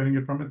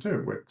benefiting from it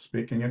too, with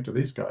speaking into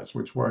these guys,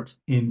 which works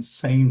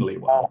insanely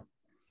well.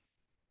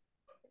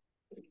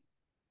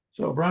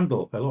 So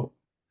Randall, hello.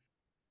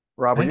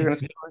 Rob, were you going to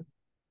say something?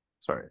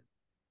 Sorry.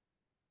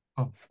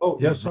 Oh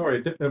yeah,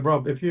 sorry,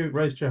 Rob. If you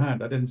raised your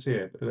hand, I didn't see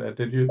it.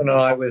 Did you? No,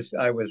 I was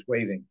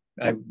waving.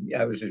 I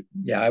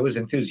was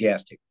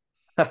enthusiastic.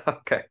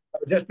 Okay. I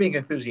was just being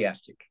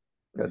enthusiastic.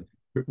 Good.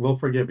 We'll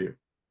forgive you.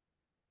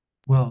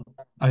 Well,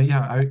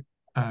 yeah,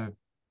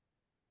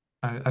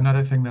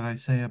 another thing that I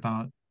say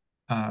about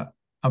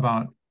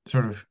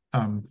sort of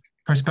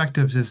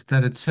perspectives is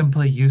that it's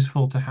simply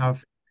useful to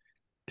have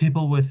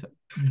people with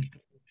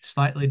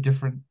slightly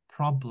different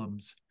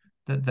problems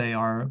that they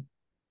are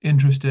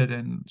interested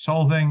in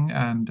solving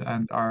and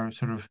are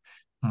sort of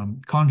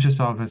conscious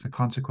of as a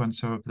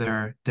consequence of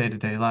their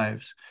day-to-day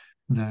lives.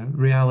 The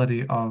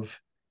reality of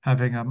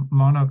having a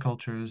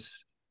monoculture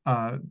is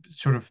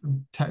sort of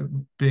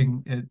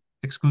being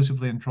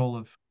exclusively in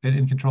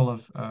control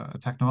of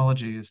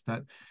technology is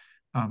that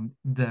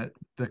the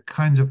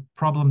kinds of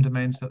problem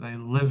domains that they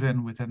live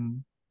in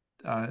within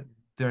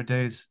their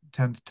days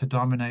tend to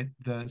dominate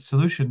the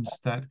solutions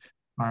that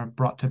are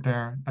brought to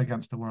bear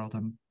against the world.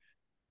 And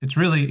it's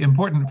really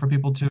important for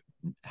people to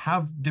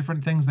have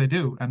different things they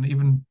do. And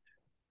even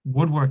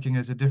woodworking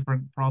is a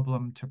different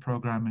problem to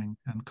programming,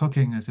 and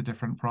cooking is a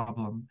different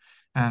problem.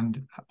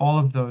 And all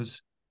of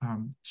those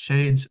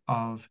shades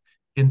of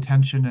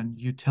intention and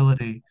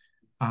utility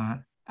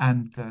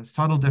and the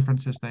subtle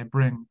differences they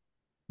bring,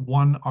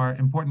 one, are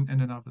important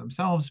in and of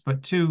themselves,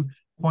 but two,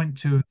 point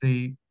to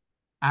the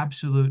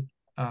absolute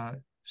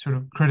sort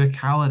of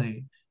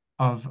criticality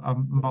of a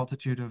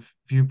multitude of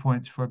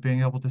viewpoints for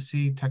being able to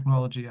see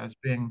technology as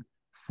being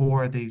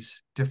for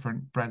these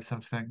different breadth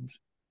of things.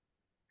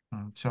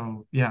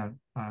 So yeah,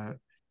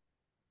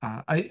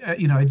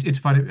 it's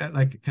funny,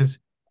 like, because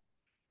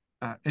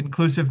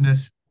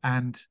inclusiveness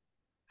and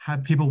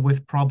have people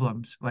with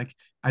problems, like,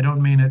 I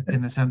don't mean it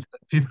in the sense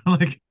that people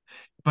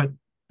but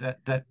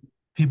that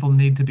people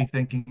need to be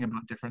thinking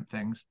about different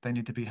things. They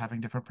need to be having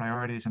different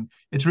priorities, and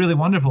it's really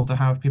wonderful to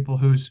have people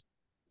whose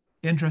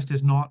interest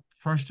is not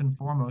first and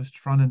foremost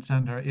front and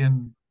center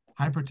in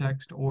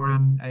hypertext or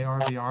in AR,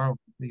 VR,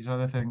 these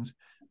other things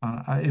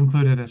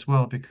included as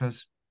well,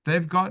 because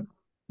they've got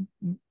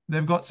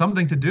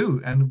something to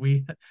do, and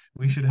we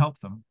should help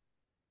them.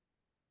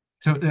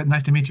 So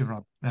nice to meet you,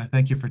 Rob.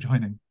 Thank you for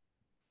joining.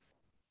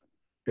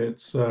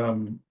 It's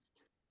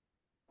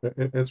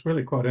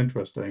really quite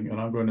interesting,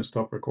 and I'm going to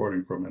stop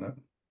recording for a minute.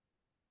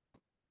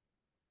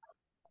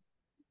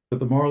 But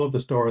the moral of the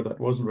story that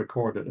wasn't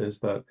recorded is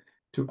that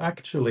to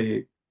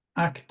actually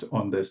act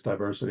on this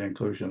diversity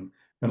inclusion,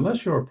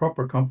 unless you're a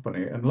proper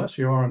company, unless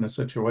you are in a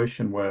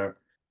situation where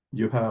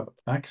you have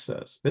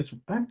access, it's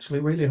actually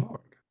really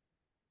hard.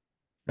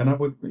 And I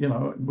would,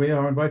 we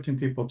are inviting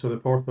people to the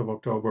 4th of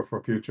October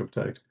for Future of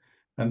Tech,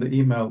 and the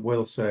email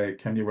will say,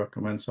 can you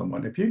recommend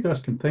someone? If you guys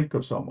can think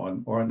of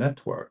someone or a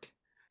network,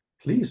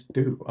 please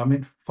do. I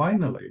mean,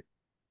 finally,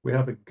 we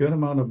have a good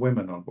amount of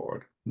women on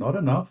board. Not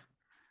enough.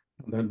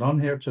 There are none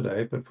here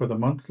today, but for the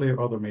monthly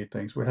or other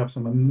meetings, we have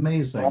some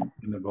amazing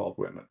and involved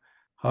women.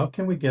 How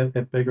can we get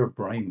a bigger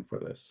brain for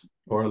this,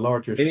 or a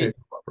larger shape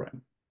of our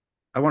brain?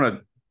 I want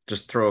to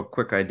just throw a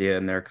quick idea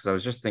in there, because I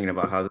was just thinking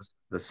about how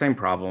the same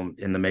problem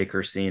in the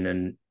maker scene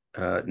and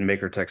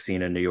maker tech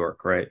scene in New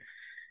York, right?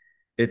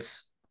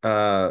 It's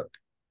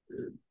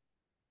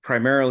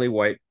primarily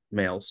white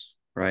males,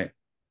 right?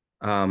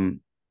 And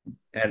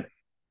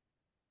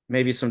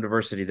maybe some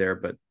diversity there,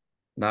 but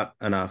not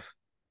enough.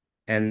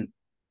 And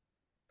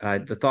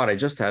the thought I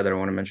just had that I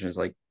want to mention is,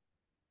 like,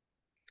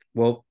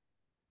 well,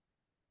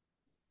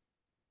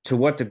 to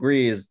what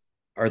degree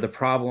are the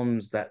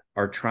problems that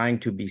are trying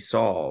to be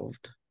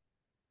solved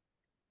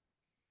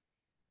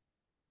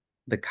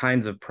the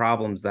kinds of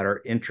problems that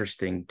are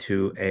interesting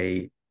to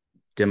a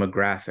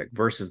demographic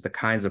versus the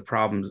kinds of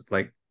problems,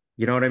 like,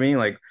 you know what I mean?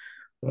 Like,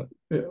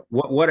 yeah.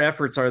 What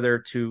efforts are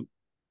there to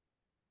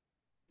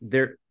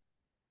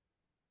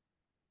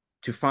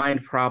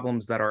find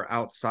problems that are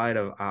outside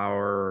of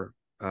our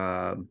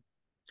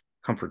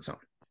comfort zone,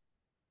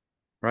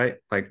 right?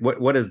 Like,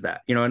 what is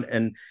that?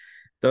 And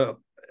the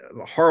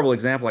horrible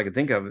example I could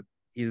think of,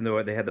 even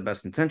though they had the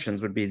best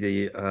intentions, would be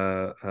the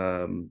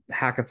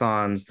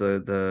hackathons,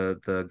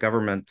 the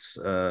government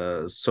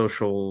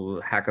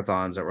social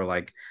hackathons that were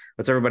like,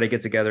 let's everybody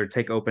get together,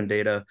 take open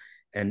data,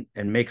 and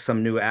make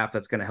some new app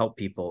that's going to help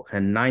people.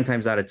 And 9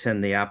 times out of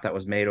 10, the app that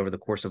was made over the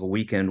course of a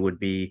weekend would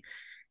be,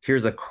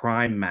 here's a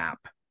crime map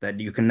that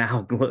you can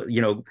now,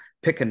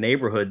 pick a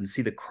neighborhood and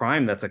see the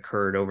crime that's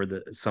occurred over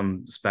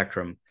some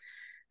spectrum.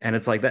 And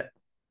it's like that.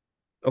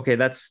 Okay,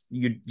 that's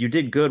you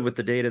did good with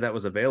the data that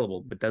was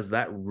available, but does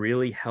that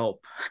really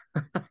help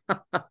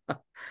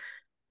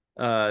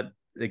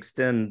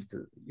extend,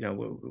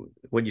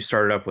 what you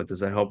started up with?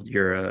 Does that help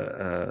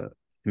your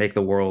make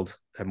the world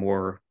a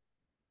more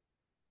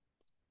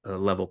a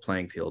level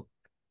playing field.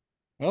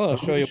 Well, I'll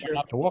show you Sure. where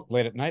not to walk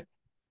late at night.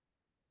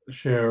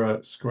 Share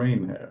a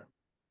screen here.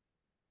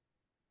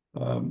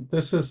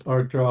 This is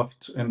our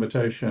draft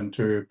invitation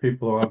to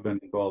people who have been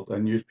involved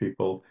and news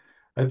people.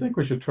 I think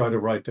we should try to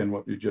write in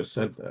what you just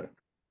said there.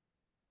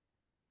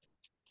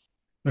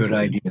 Good Okay.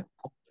 idea.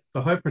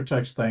 The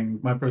hypertext thing,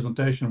 my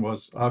presentation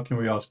was, how can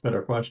we ask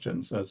better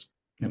questions? As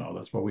you know,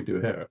 that's what we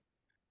do here.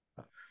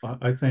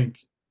 I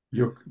think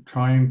you're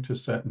trying to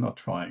set, not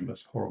trying,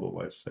 that's a horrible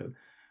way to say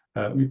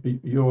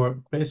it. You're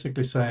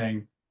basically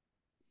saying,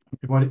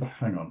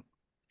 hang on.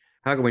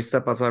 How can we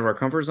step outside of our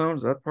comfort zone?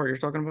 Is that the part you're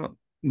talking about?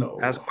 No.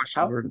 Ask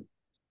questions.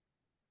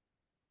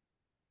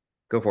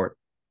 Go for it.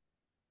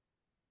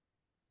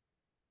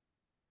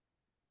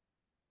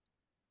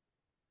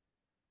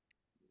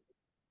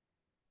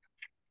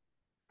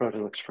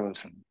 Frodo looks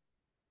frozen.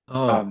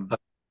 Oh,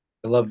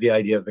 I love the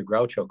idea of the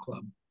Groucho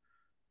Club.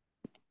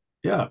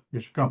 Yeah, you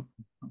should come.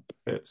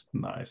 It's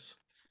nice.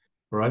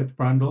 Right,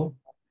 Brandel?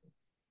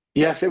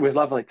 Yes, it was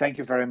lovely. Thank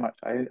you very much.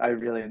 I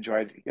really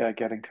enjoyed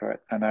getting to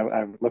it, and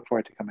I look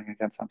forward to coming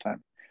again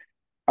sometime.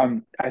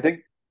 I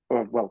think,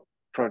 well,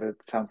 Frodo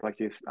sounds like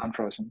he's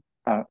unfrozen,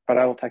 but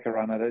I will take a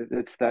run at it.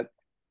 It's that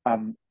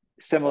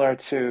similar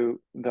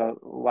to the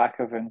lack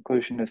of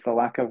inclusion is the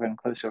lack of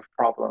inclusive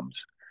problems.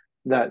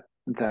 That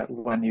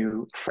when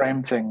you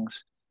frame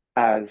things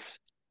as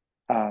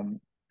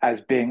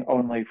being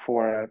only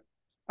for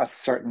a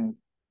certain,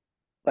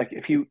 like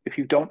if you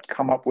don't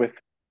come up with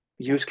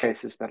use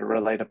cases that are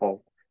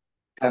relatable,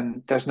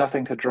 then there's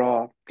nothing to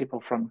draw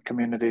people from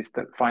communities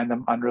that find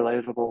them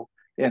unrelatable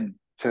in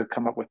to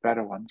come up with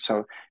better ones.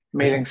 So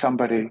meeting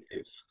somebody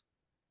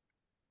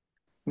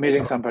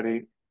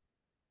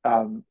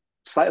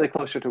slightly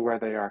closer to where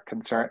they are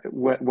concerned,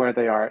 where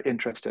they are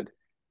interested,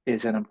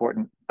 is an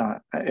important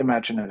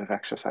imaginative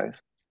exercise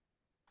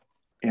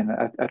in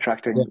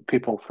attracting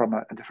people from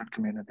a different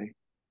community.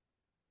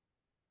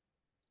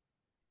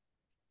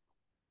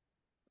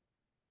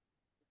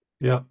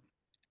 Yeah.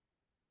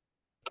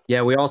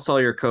 Yeah, we all saw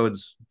your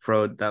codes,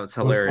 Frode. That was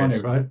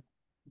hilarious. Funny, right?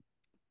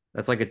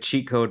 That's like a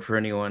cheat code for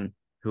anyone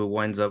who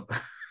winds up.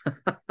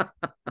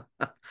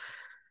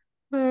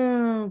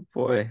 Oh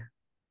boy.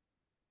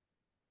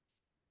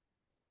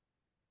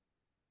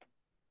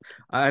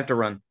 I have to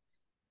run.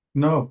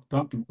 No,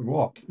 don't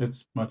walk.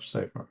 It's much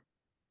safer.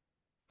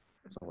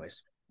 As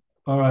always.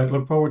 All right,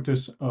 look forward to.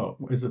 Oh,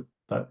 is it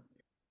that?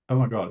 Oh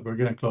my God, we're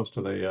getting close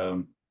to the.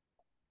 I'm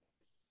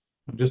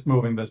just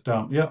moving this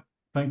down. Yeah,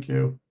 thank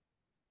you.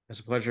 It's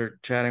a pleasure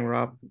chatting,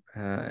 Rob,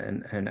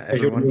 and Pleasure to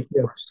everyone. meet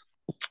you.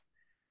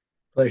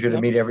 Pleasure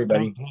to meet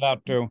everybody. Head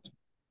out too.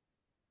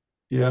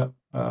 Yeah.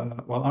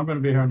 Well, I'm going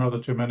to be here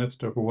another 2 minutes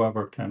to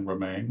whoever can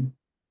remain.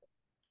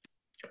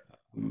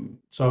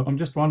 So I'm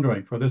just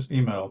wondering, for this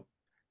email,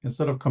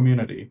 instead of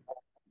community,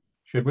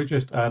 should we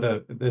just add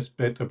this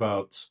bit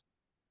about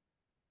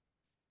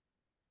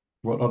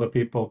what other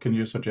people can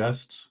you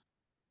suggest?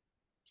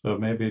 So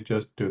maybe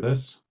just do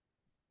this.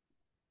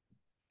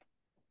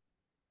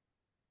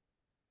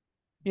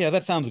 Yeah,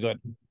 that sounds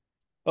good.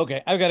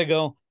 Okay, I've got to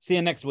go. See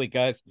you next week,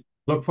 guys.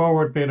 Look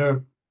forward,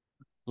 Peter.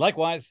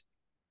 Likewise.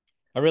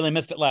 I really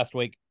missed it last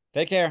week.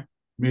 Take care.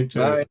 Me too.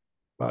 Bye.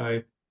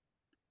 Bye.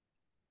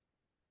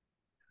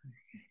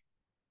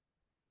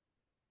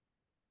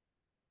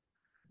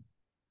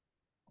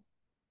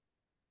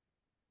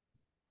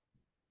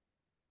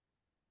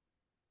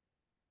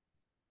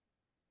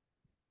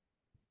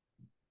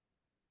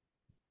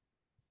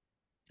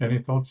 Any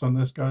thoughts on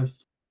this, guys?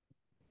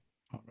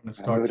 I'm going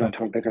to Moved start.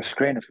 onto a bigger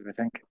screen, as we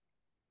think.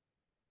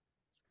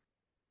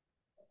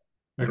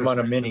 I'm on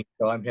a mini,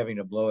 so I'm having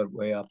to blow it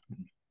way up.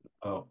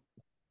 Oh.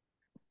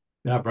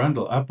 Yeah,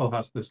 Brandel, Apple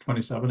has this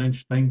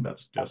 27-inch thing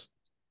that's just,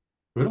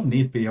 we don't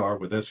need VR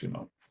with this, you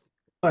know.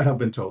 I have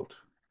been told.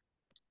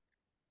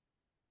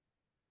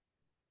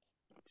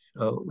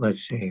 So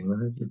let's see.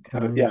 What is the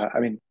time? Yeah, I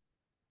mean,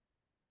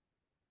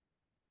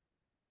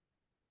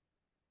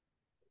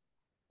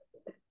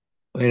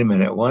 Wait a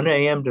minute. 1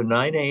 a.m. to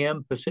 9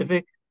 a.m.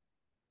 Pacific?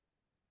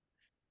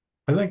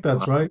 I think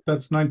that's right.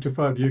 That's 9 to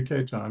 5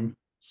 UK time.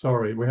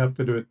 Sorry, we have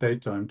to do it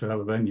daytime to have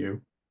a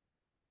venue.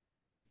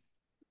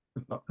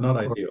 Not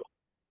ideal.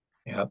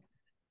 Yeah.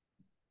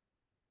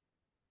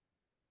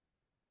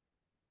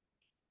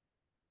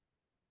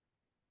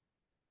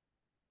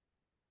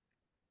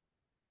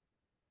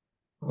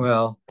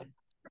 Well,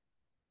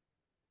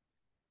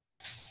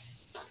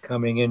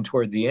 coming in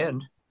toward the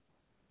end.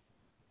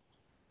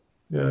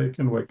 Yeah, you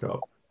can wake up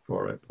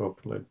for it,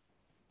 hopefully.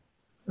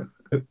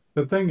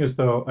 The thing is,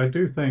 though, I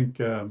do think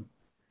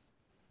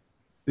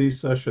these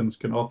sessions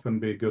can often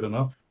be good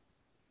enough.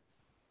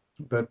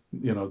 But,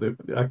 you know, the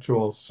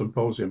actual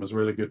symposium is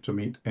really good to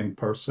meet in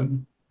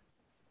person.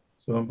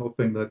 So I'm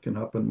hoping that can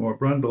happen more.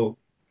 Brandel,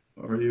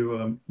 are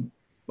you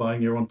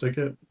buying your own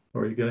ticket?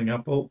 Or are you getting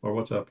Apple? Or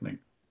what's happening?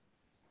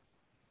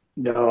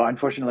 no,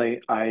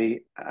 unfortunately, I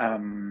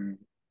am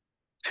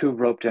too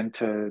roped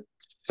into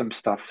some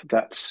stuff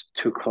that's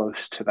too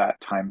close to that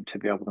time to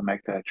be able to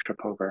make the trip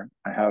over.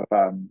 I have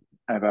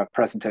a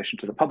presentation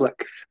to the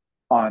public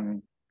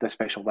on the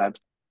spatial web.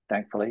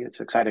 Thankfully, it's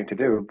exciting to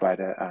do, but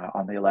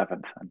on the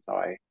 11th, and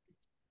so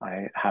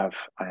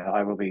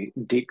I will be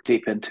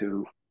deep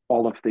into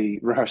all of the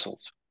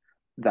rehearsals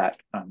that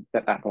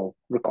that Apple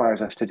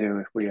requires us to do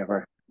if we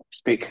ever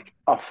speak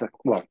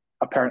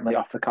apparently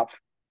off the cuff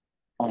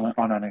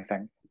on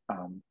anything.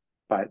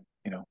 But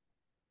you know,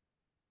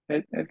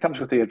 it comes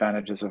with the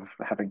advantages of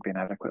having been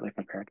adequately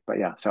prepared. But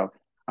yeah, so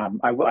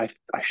I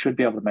should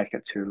be able to make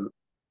it to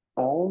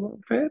all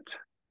of it,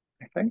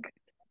 I think,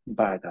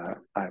 but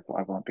I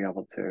won't be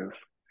able to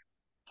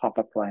hop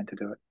up line to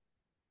do it.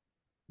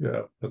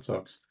 Yeah, that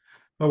sucks.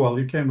 Oh well,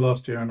 you came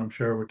last year, and I'm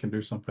sure we can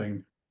do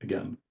something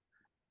again.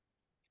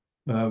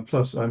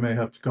 Plus, I may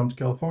have to come to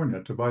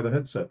California to buy the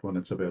headset when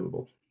it's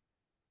available.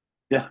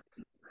 Yeah.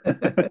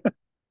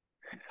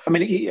 I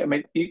mean,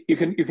 you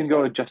can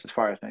go just as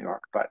far as New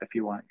York, but if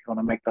you want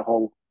to make the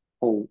whole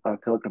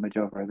pilgrimage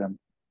over, then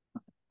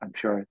I'm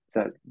sure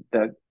that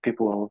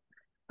people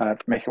will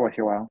make it worth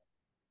your while.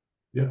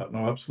 Yeah,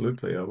 no,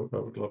 absolutely. I would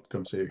love to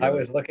come see you I guys.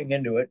 was looking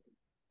into it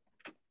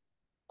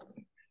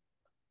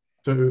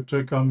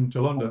To come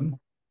to London.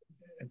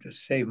 to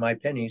save my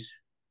pennies.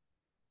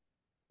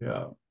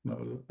 Yeah,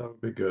 no, that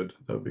would be good.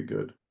 That would be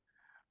good.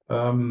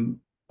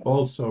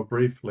 Also,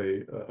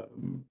 briefly,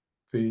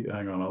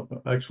 hang on.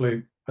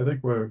 Actually, I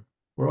think we're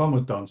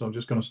almost done, so I'm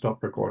just going to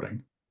stop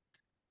recording.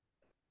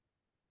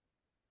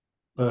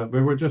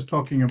 We were just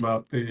talking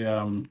about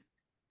the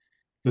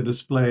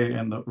display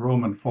in the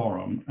Roman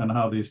Forum and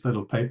how these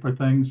little paper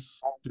things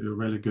do a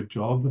really good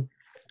job.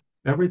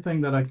 Everything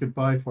that I could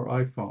buy for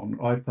iPhone,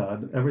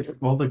 iPad,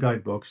 all the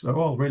guidebooks, they're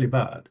all really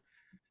bad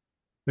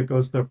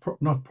because they're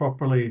not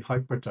properly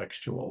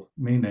hypertextual,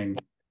 meaning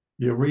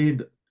you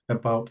read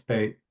about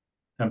a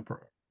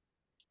emperor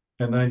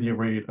and then you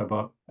read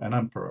about an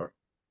emperor,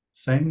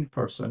 same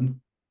person,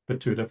 but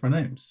two different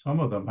names. Some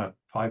of them had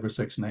 5 or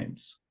 6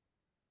 names.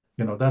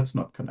 You know, that's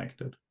not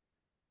connected.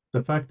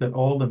 The fact that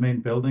all the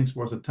main buildings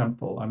was a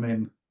temple, I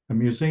mean, a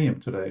museum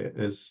today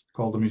is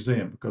called a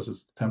museum because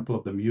it's the Temple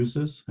of the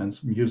Muses,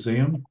 hence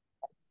museum.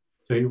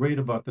 So you read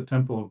about the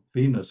Temple of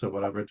Venus or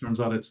whatever, it turns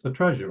out it's the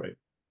treasury.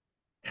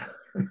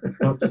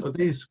 So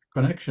these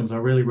connections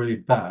are really, really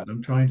bad.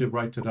 I'm trying to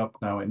write it up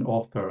now in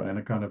Author in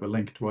a kind of a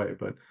linked way,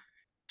 but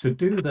to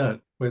do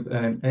that with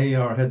an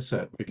AR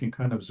headset, we can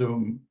kind of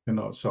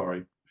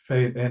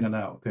fade in and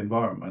out the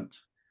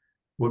environment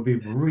would be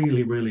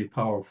really, really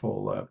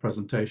powerful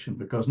presentation,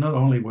 because not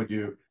only would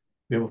you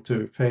be able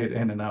to fade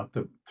in and out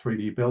the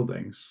 3D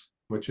buildings,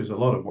 which is a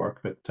lot of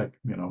work, but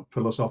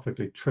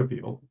philosophically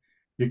trivial,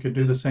 you could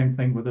do the same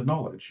thing with the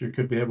knowledge. You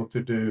could be able to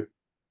do,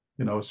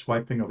 a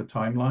swiping of a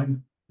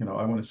timeline.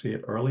 I want to see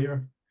it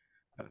earlier.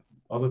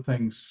 Other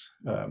things,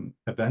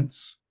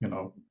 events,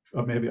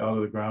 maybe out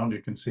of the ground,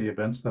 you can see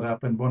events that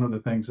happen. One of the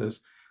things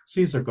is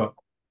Caesar got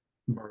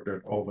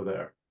murdered over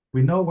there.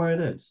 We know where it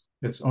is.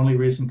 It's only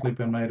recently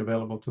been made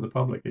available to the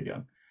public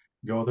again.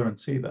 Go there and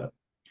see that.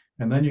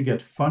 And then you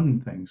get fun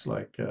things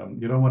like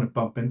you don't want to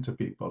bump into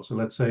people. So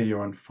let's say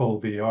you're in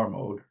full VR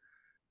mode.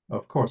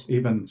 Of course,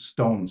 even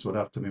stones would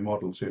have to be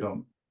modeled so you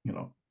don't,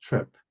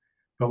 trip.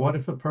 But what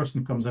if a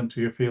person comes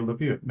into your field of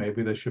view?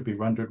 Maybe they should be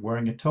rendered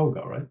wearing a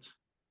toga, right?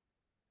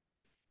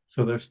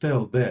 So they're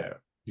still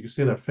there. You can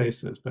see their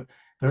faces, but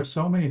there are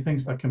so many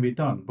things that can be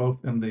done,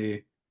 both in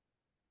the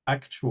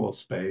actual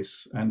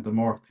space and the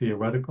more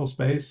theoretical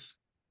space.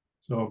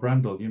 So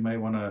Brandel, you may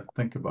want to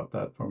think about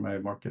that from a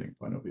marketing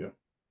point of view.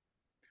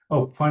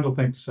 Oh, final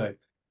thing to say.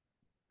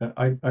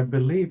 I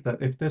believe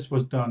that if this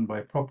was done by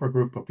a proper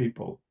group of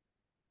people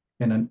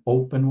in an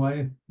open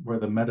way, where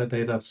the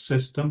metadata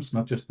systems,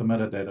 not just the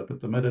metadata,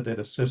 but the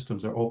metadata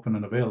systems are open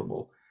and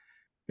available,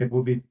 it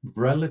will be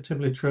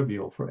relatively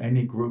trivial for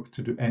any group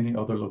to do any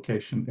other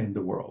location in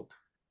the world.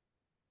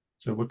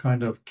 So we'll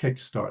kind of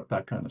kickstart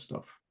that kind of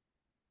stuff.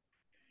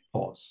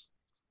 Pause.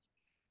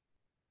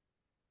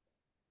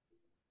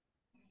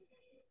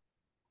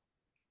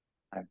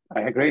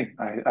 I agree.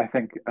 I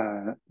think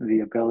the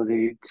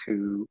ability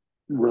to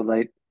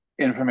relate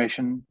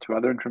information to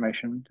other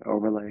information, to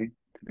overlay,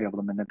 to be able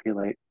to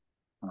manipulate,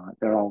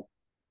 they're all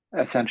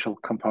essential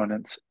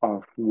components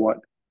of what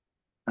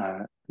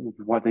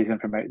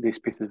these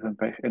pieces of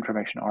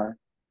information are.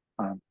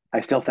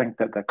 I still think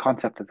that the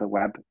concept of the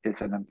web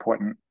is an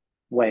important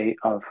way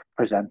of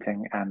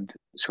presenting and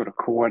sort of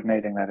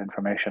coordinating that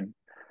information.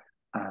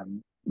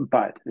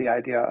 But the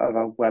idea of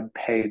a web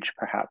page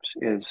perhaps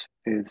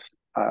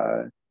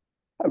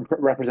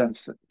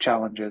represents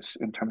challenges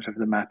in terms of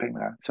the mapping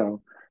there.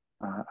 So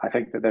I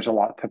think that there's a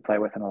lot to play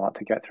with and a lot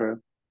to get through.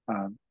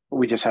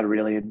 We just had a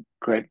really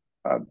great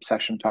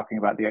session talking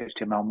about the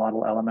HTML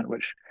model element,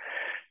 which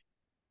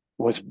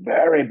was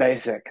very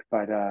basic,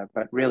 but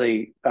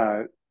really,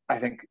 I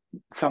think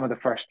some of the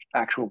first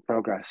actual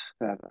progress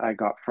that I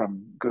got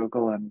from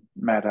Google and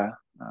Meta,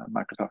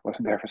 Microsoft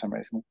wasn't there for some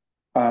reason,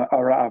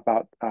 are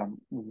about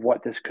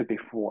what this could be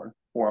for,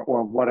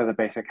 or what are the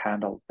basic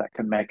handles that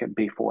can make it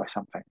be for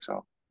something.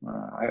 So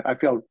I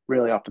feel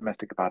really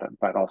optimistic about it,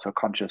 but also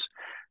conscious,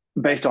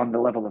 based on the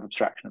level of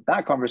abstraction of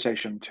that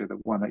conversation to the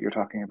one that you're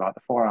talking about,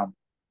 the forum,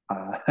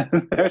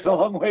 there's a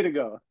long way to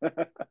go.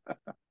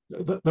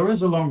 There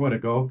is a long way to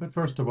go, but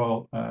first of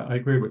all, I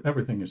agree with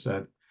everything you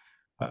said.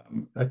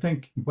 I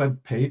think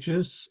web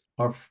pages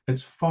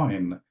it's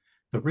fine.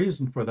 The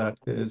reason for that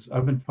is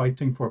I've been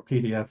fighting for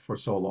PDF for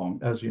so long,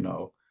 as you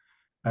know,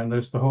 and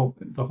there's the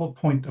whole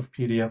point of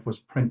PDF was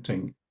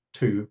printing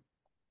to.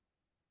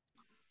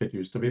 It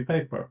used to be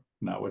paper.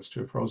 Now it's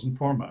to frozen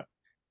format.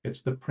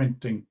 It's the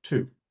printing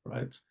to,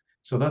 right?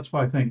 So that's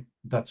why I think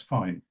that's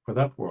fine for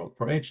that world.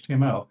 For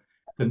HTML,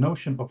 the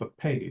notion of a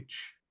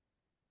page,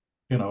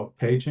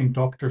 paging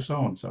Dr.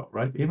 So-and-so,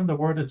 right? Even the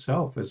word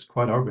itself is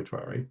quite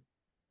arbitrary.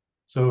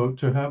 So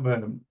to have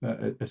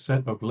a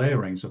set of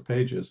layerings of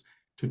pages,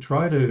 to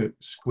try to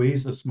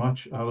squeeze as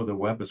much out of the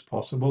web as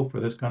possible for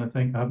this kind of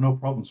thing, I have no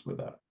problems with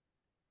that.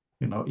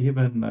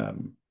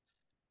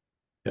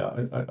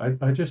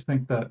 I just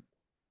think that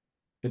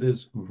it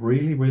is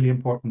really, really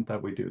important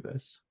that we do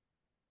this.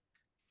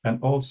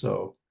 And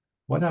also,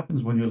 what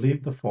happens when you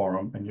leave the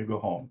forum and you go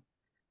home?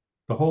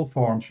 The whole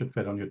forum should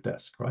fit on your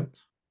desk, right?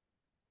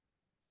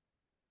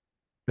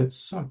 It's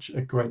such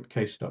a great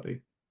case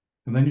study.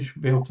 And then you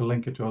should be able to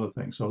link it to other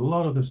things. So a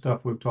lot of the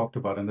stuff we've talked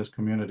about in this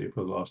community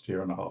for the last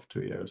 1.5 years,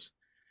 2 years,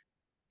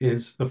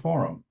 is the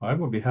forum. I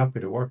would be happy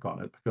to work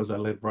on it because I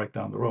live right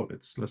down the road.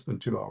 It's less than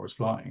 2 hours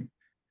flying.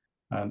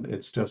 And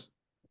it's just,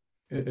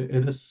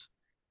 it is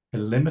a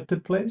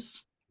limited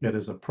place. It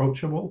is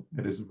approachable.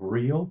 It is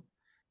real.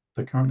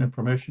 The current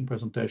information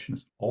presentation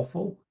is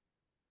awful.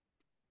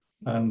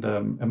 And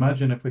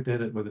imagine if we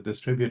did it with a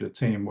distributed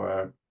team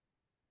where,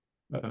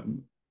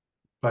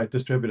 by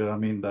distributed, I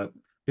mean that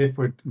if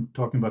we're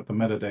talking about the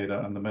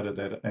metadata and the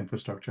metadata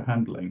infrastructure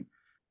handling,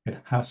 it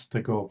has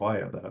to go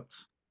via that.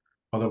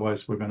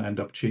 Otherwise, we're going to end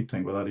up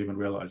cheating without even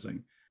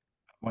realizing.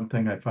 One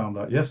thing I found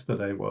out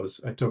yesterday was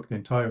I took the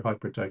entire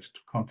hypertext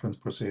conference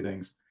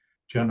proceedings,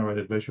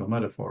 generated visual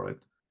meta for it,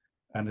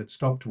 and it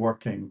stopped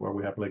working where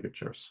we have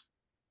ligatures.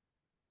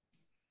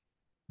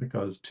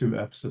 Because 2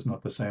 Fs is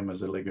not the same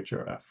as a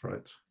ligature F,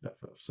 right?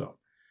 FF. So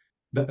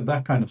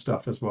that kind of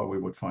stuff is what we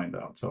would find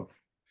out. So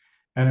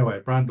anyway,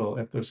 Brandel,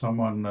 if there's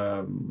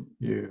someone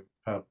you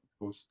have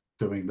who's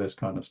doing this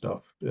kind of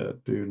stuff,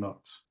 do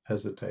not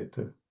hesitate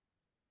to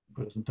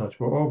put us in touch.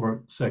 We're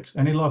over 6.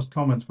 Any last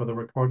comments for the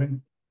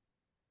recording?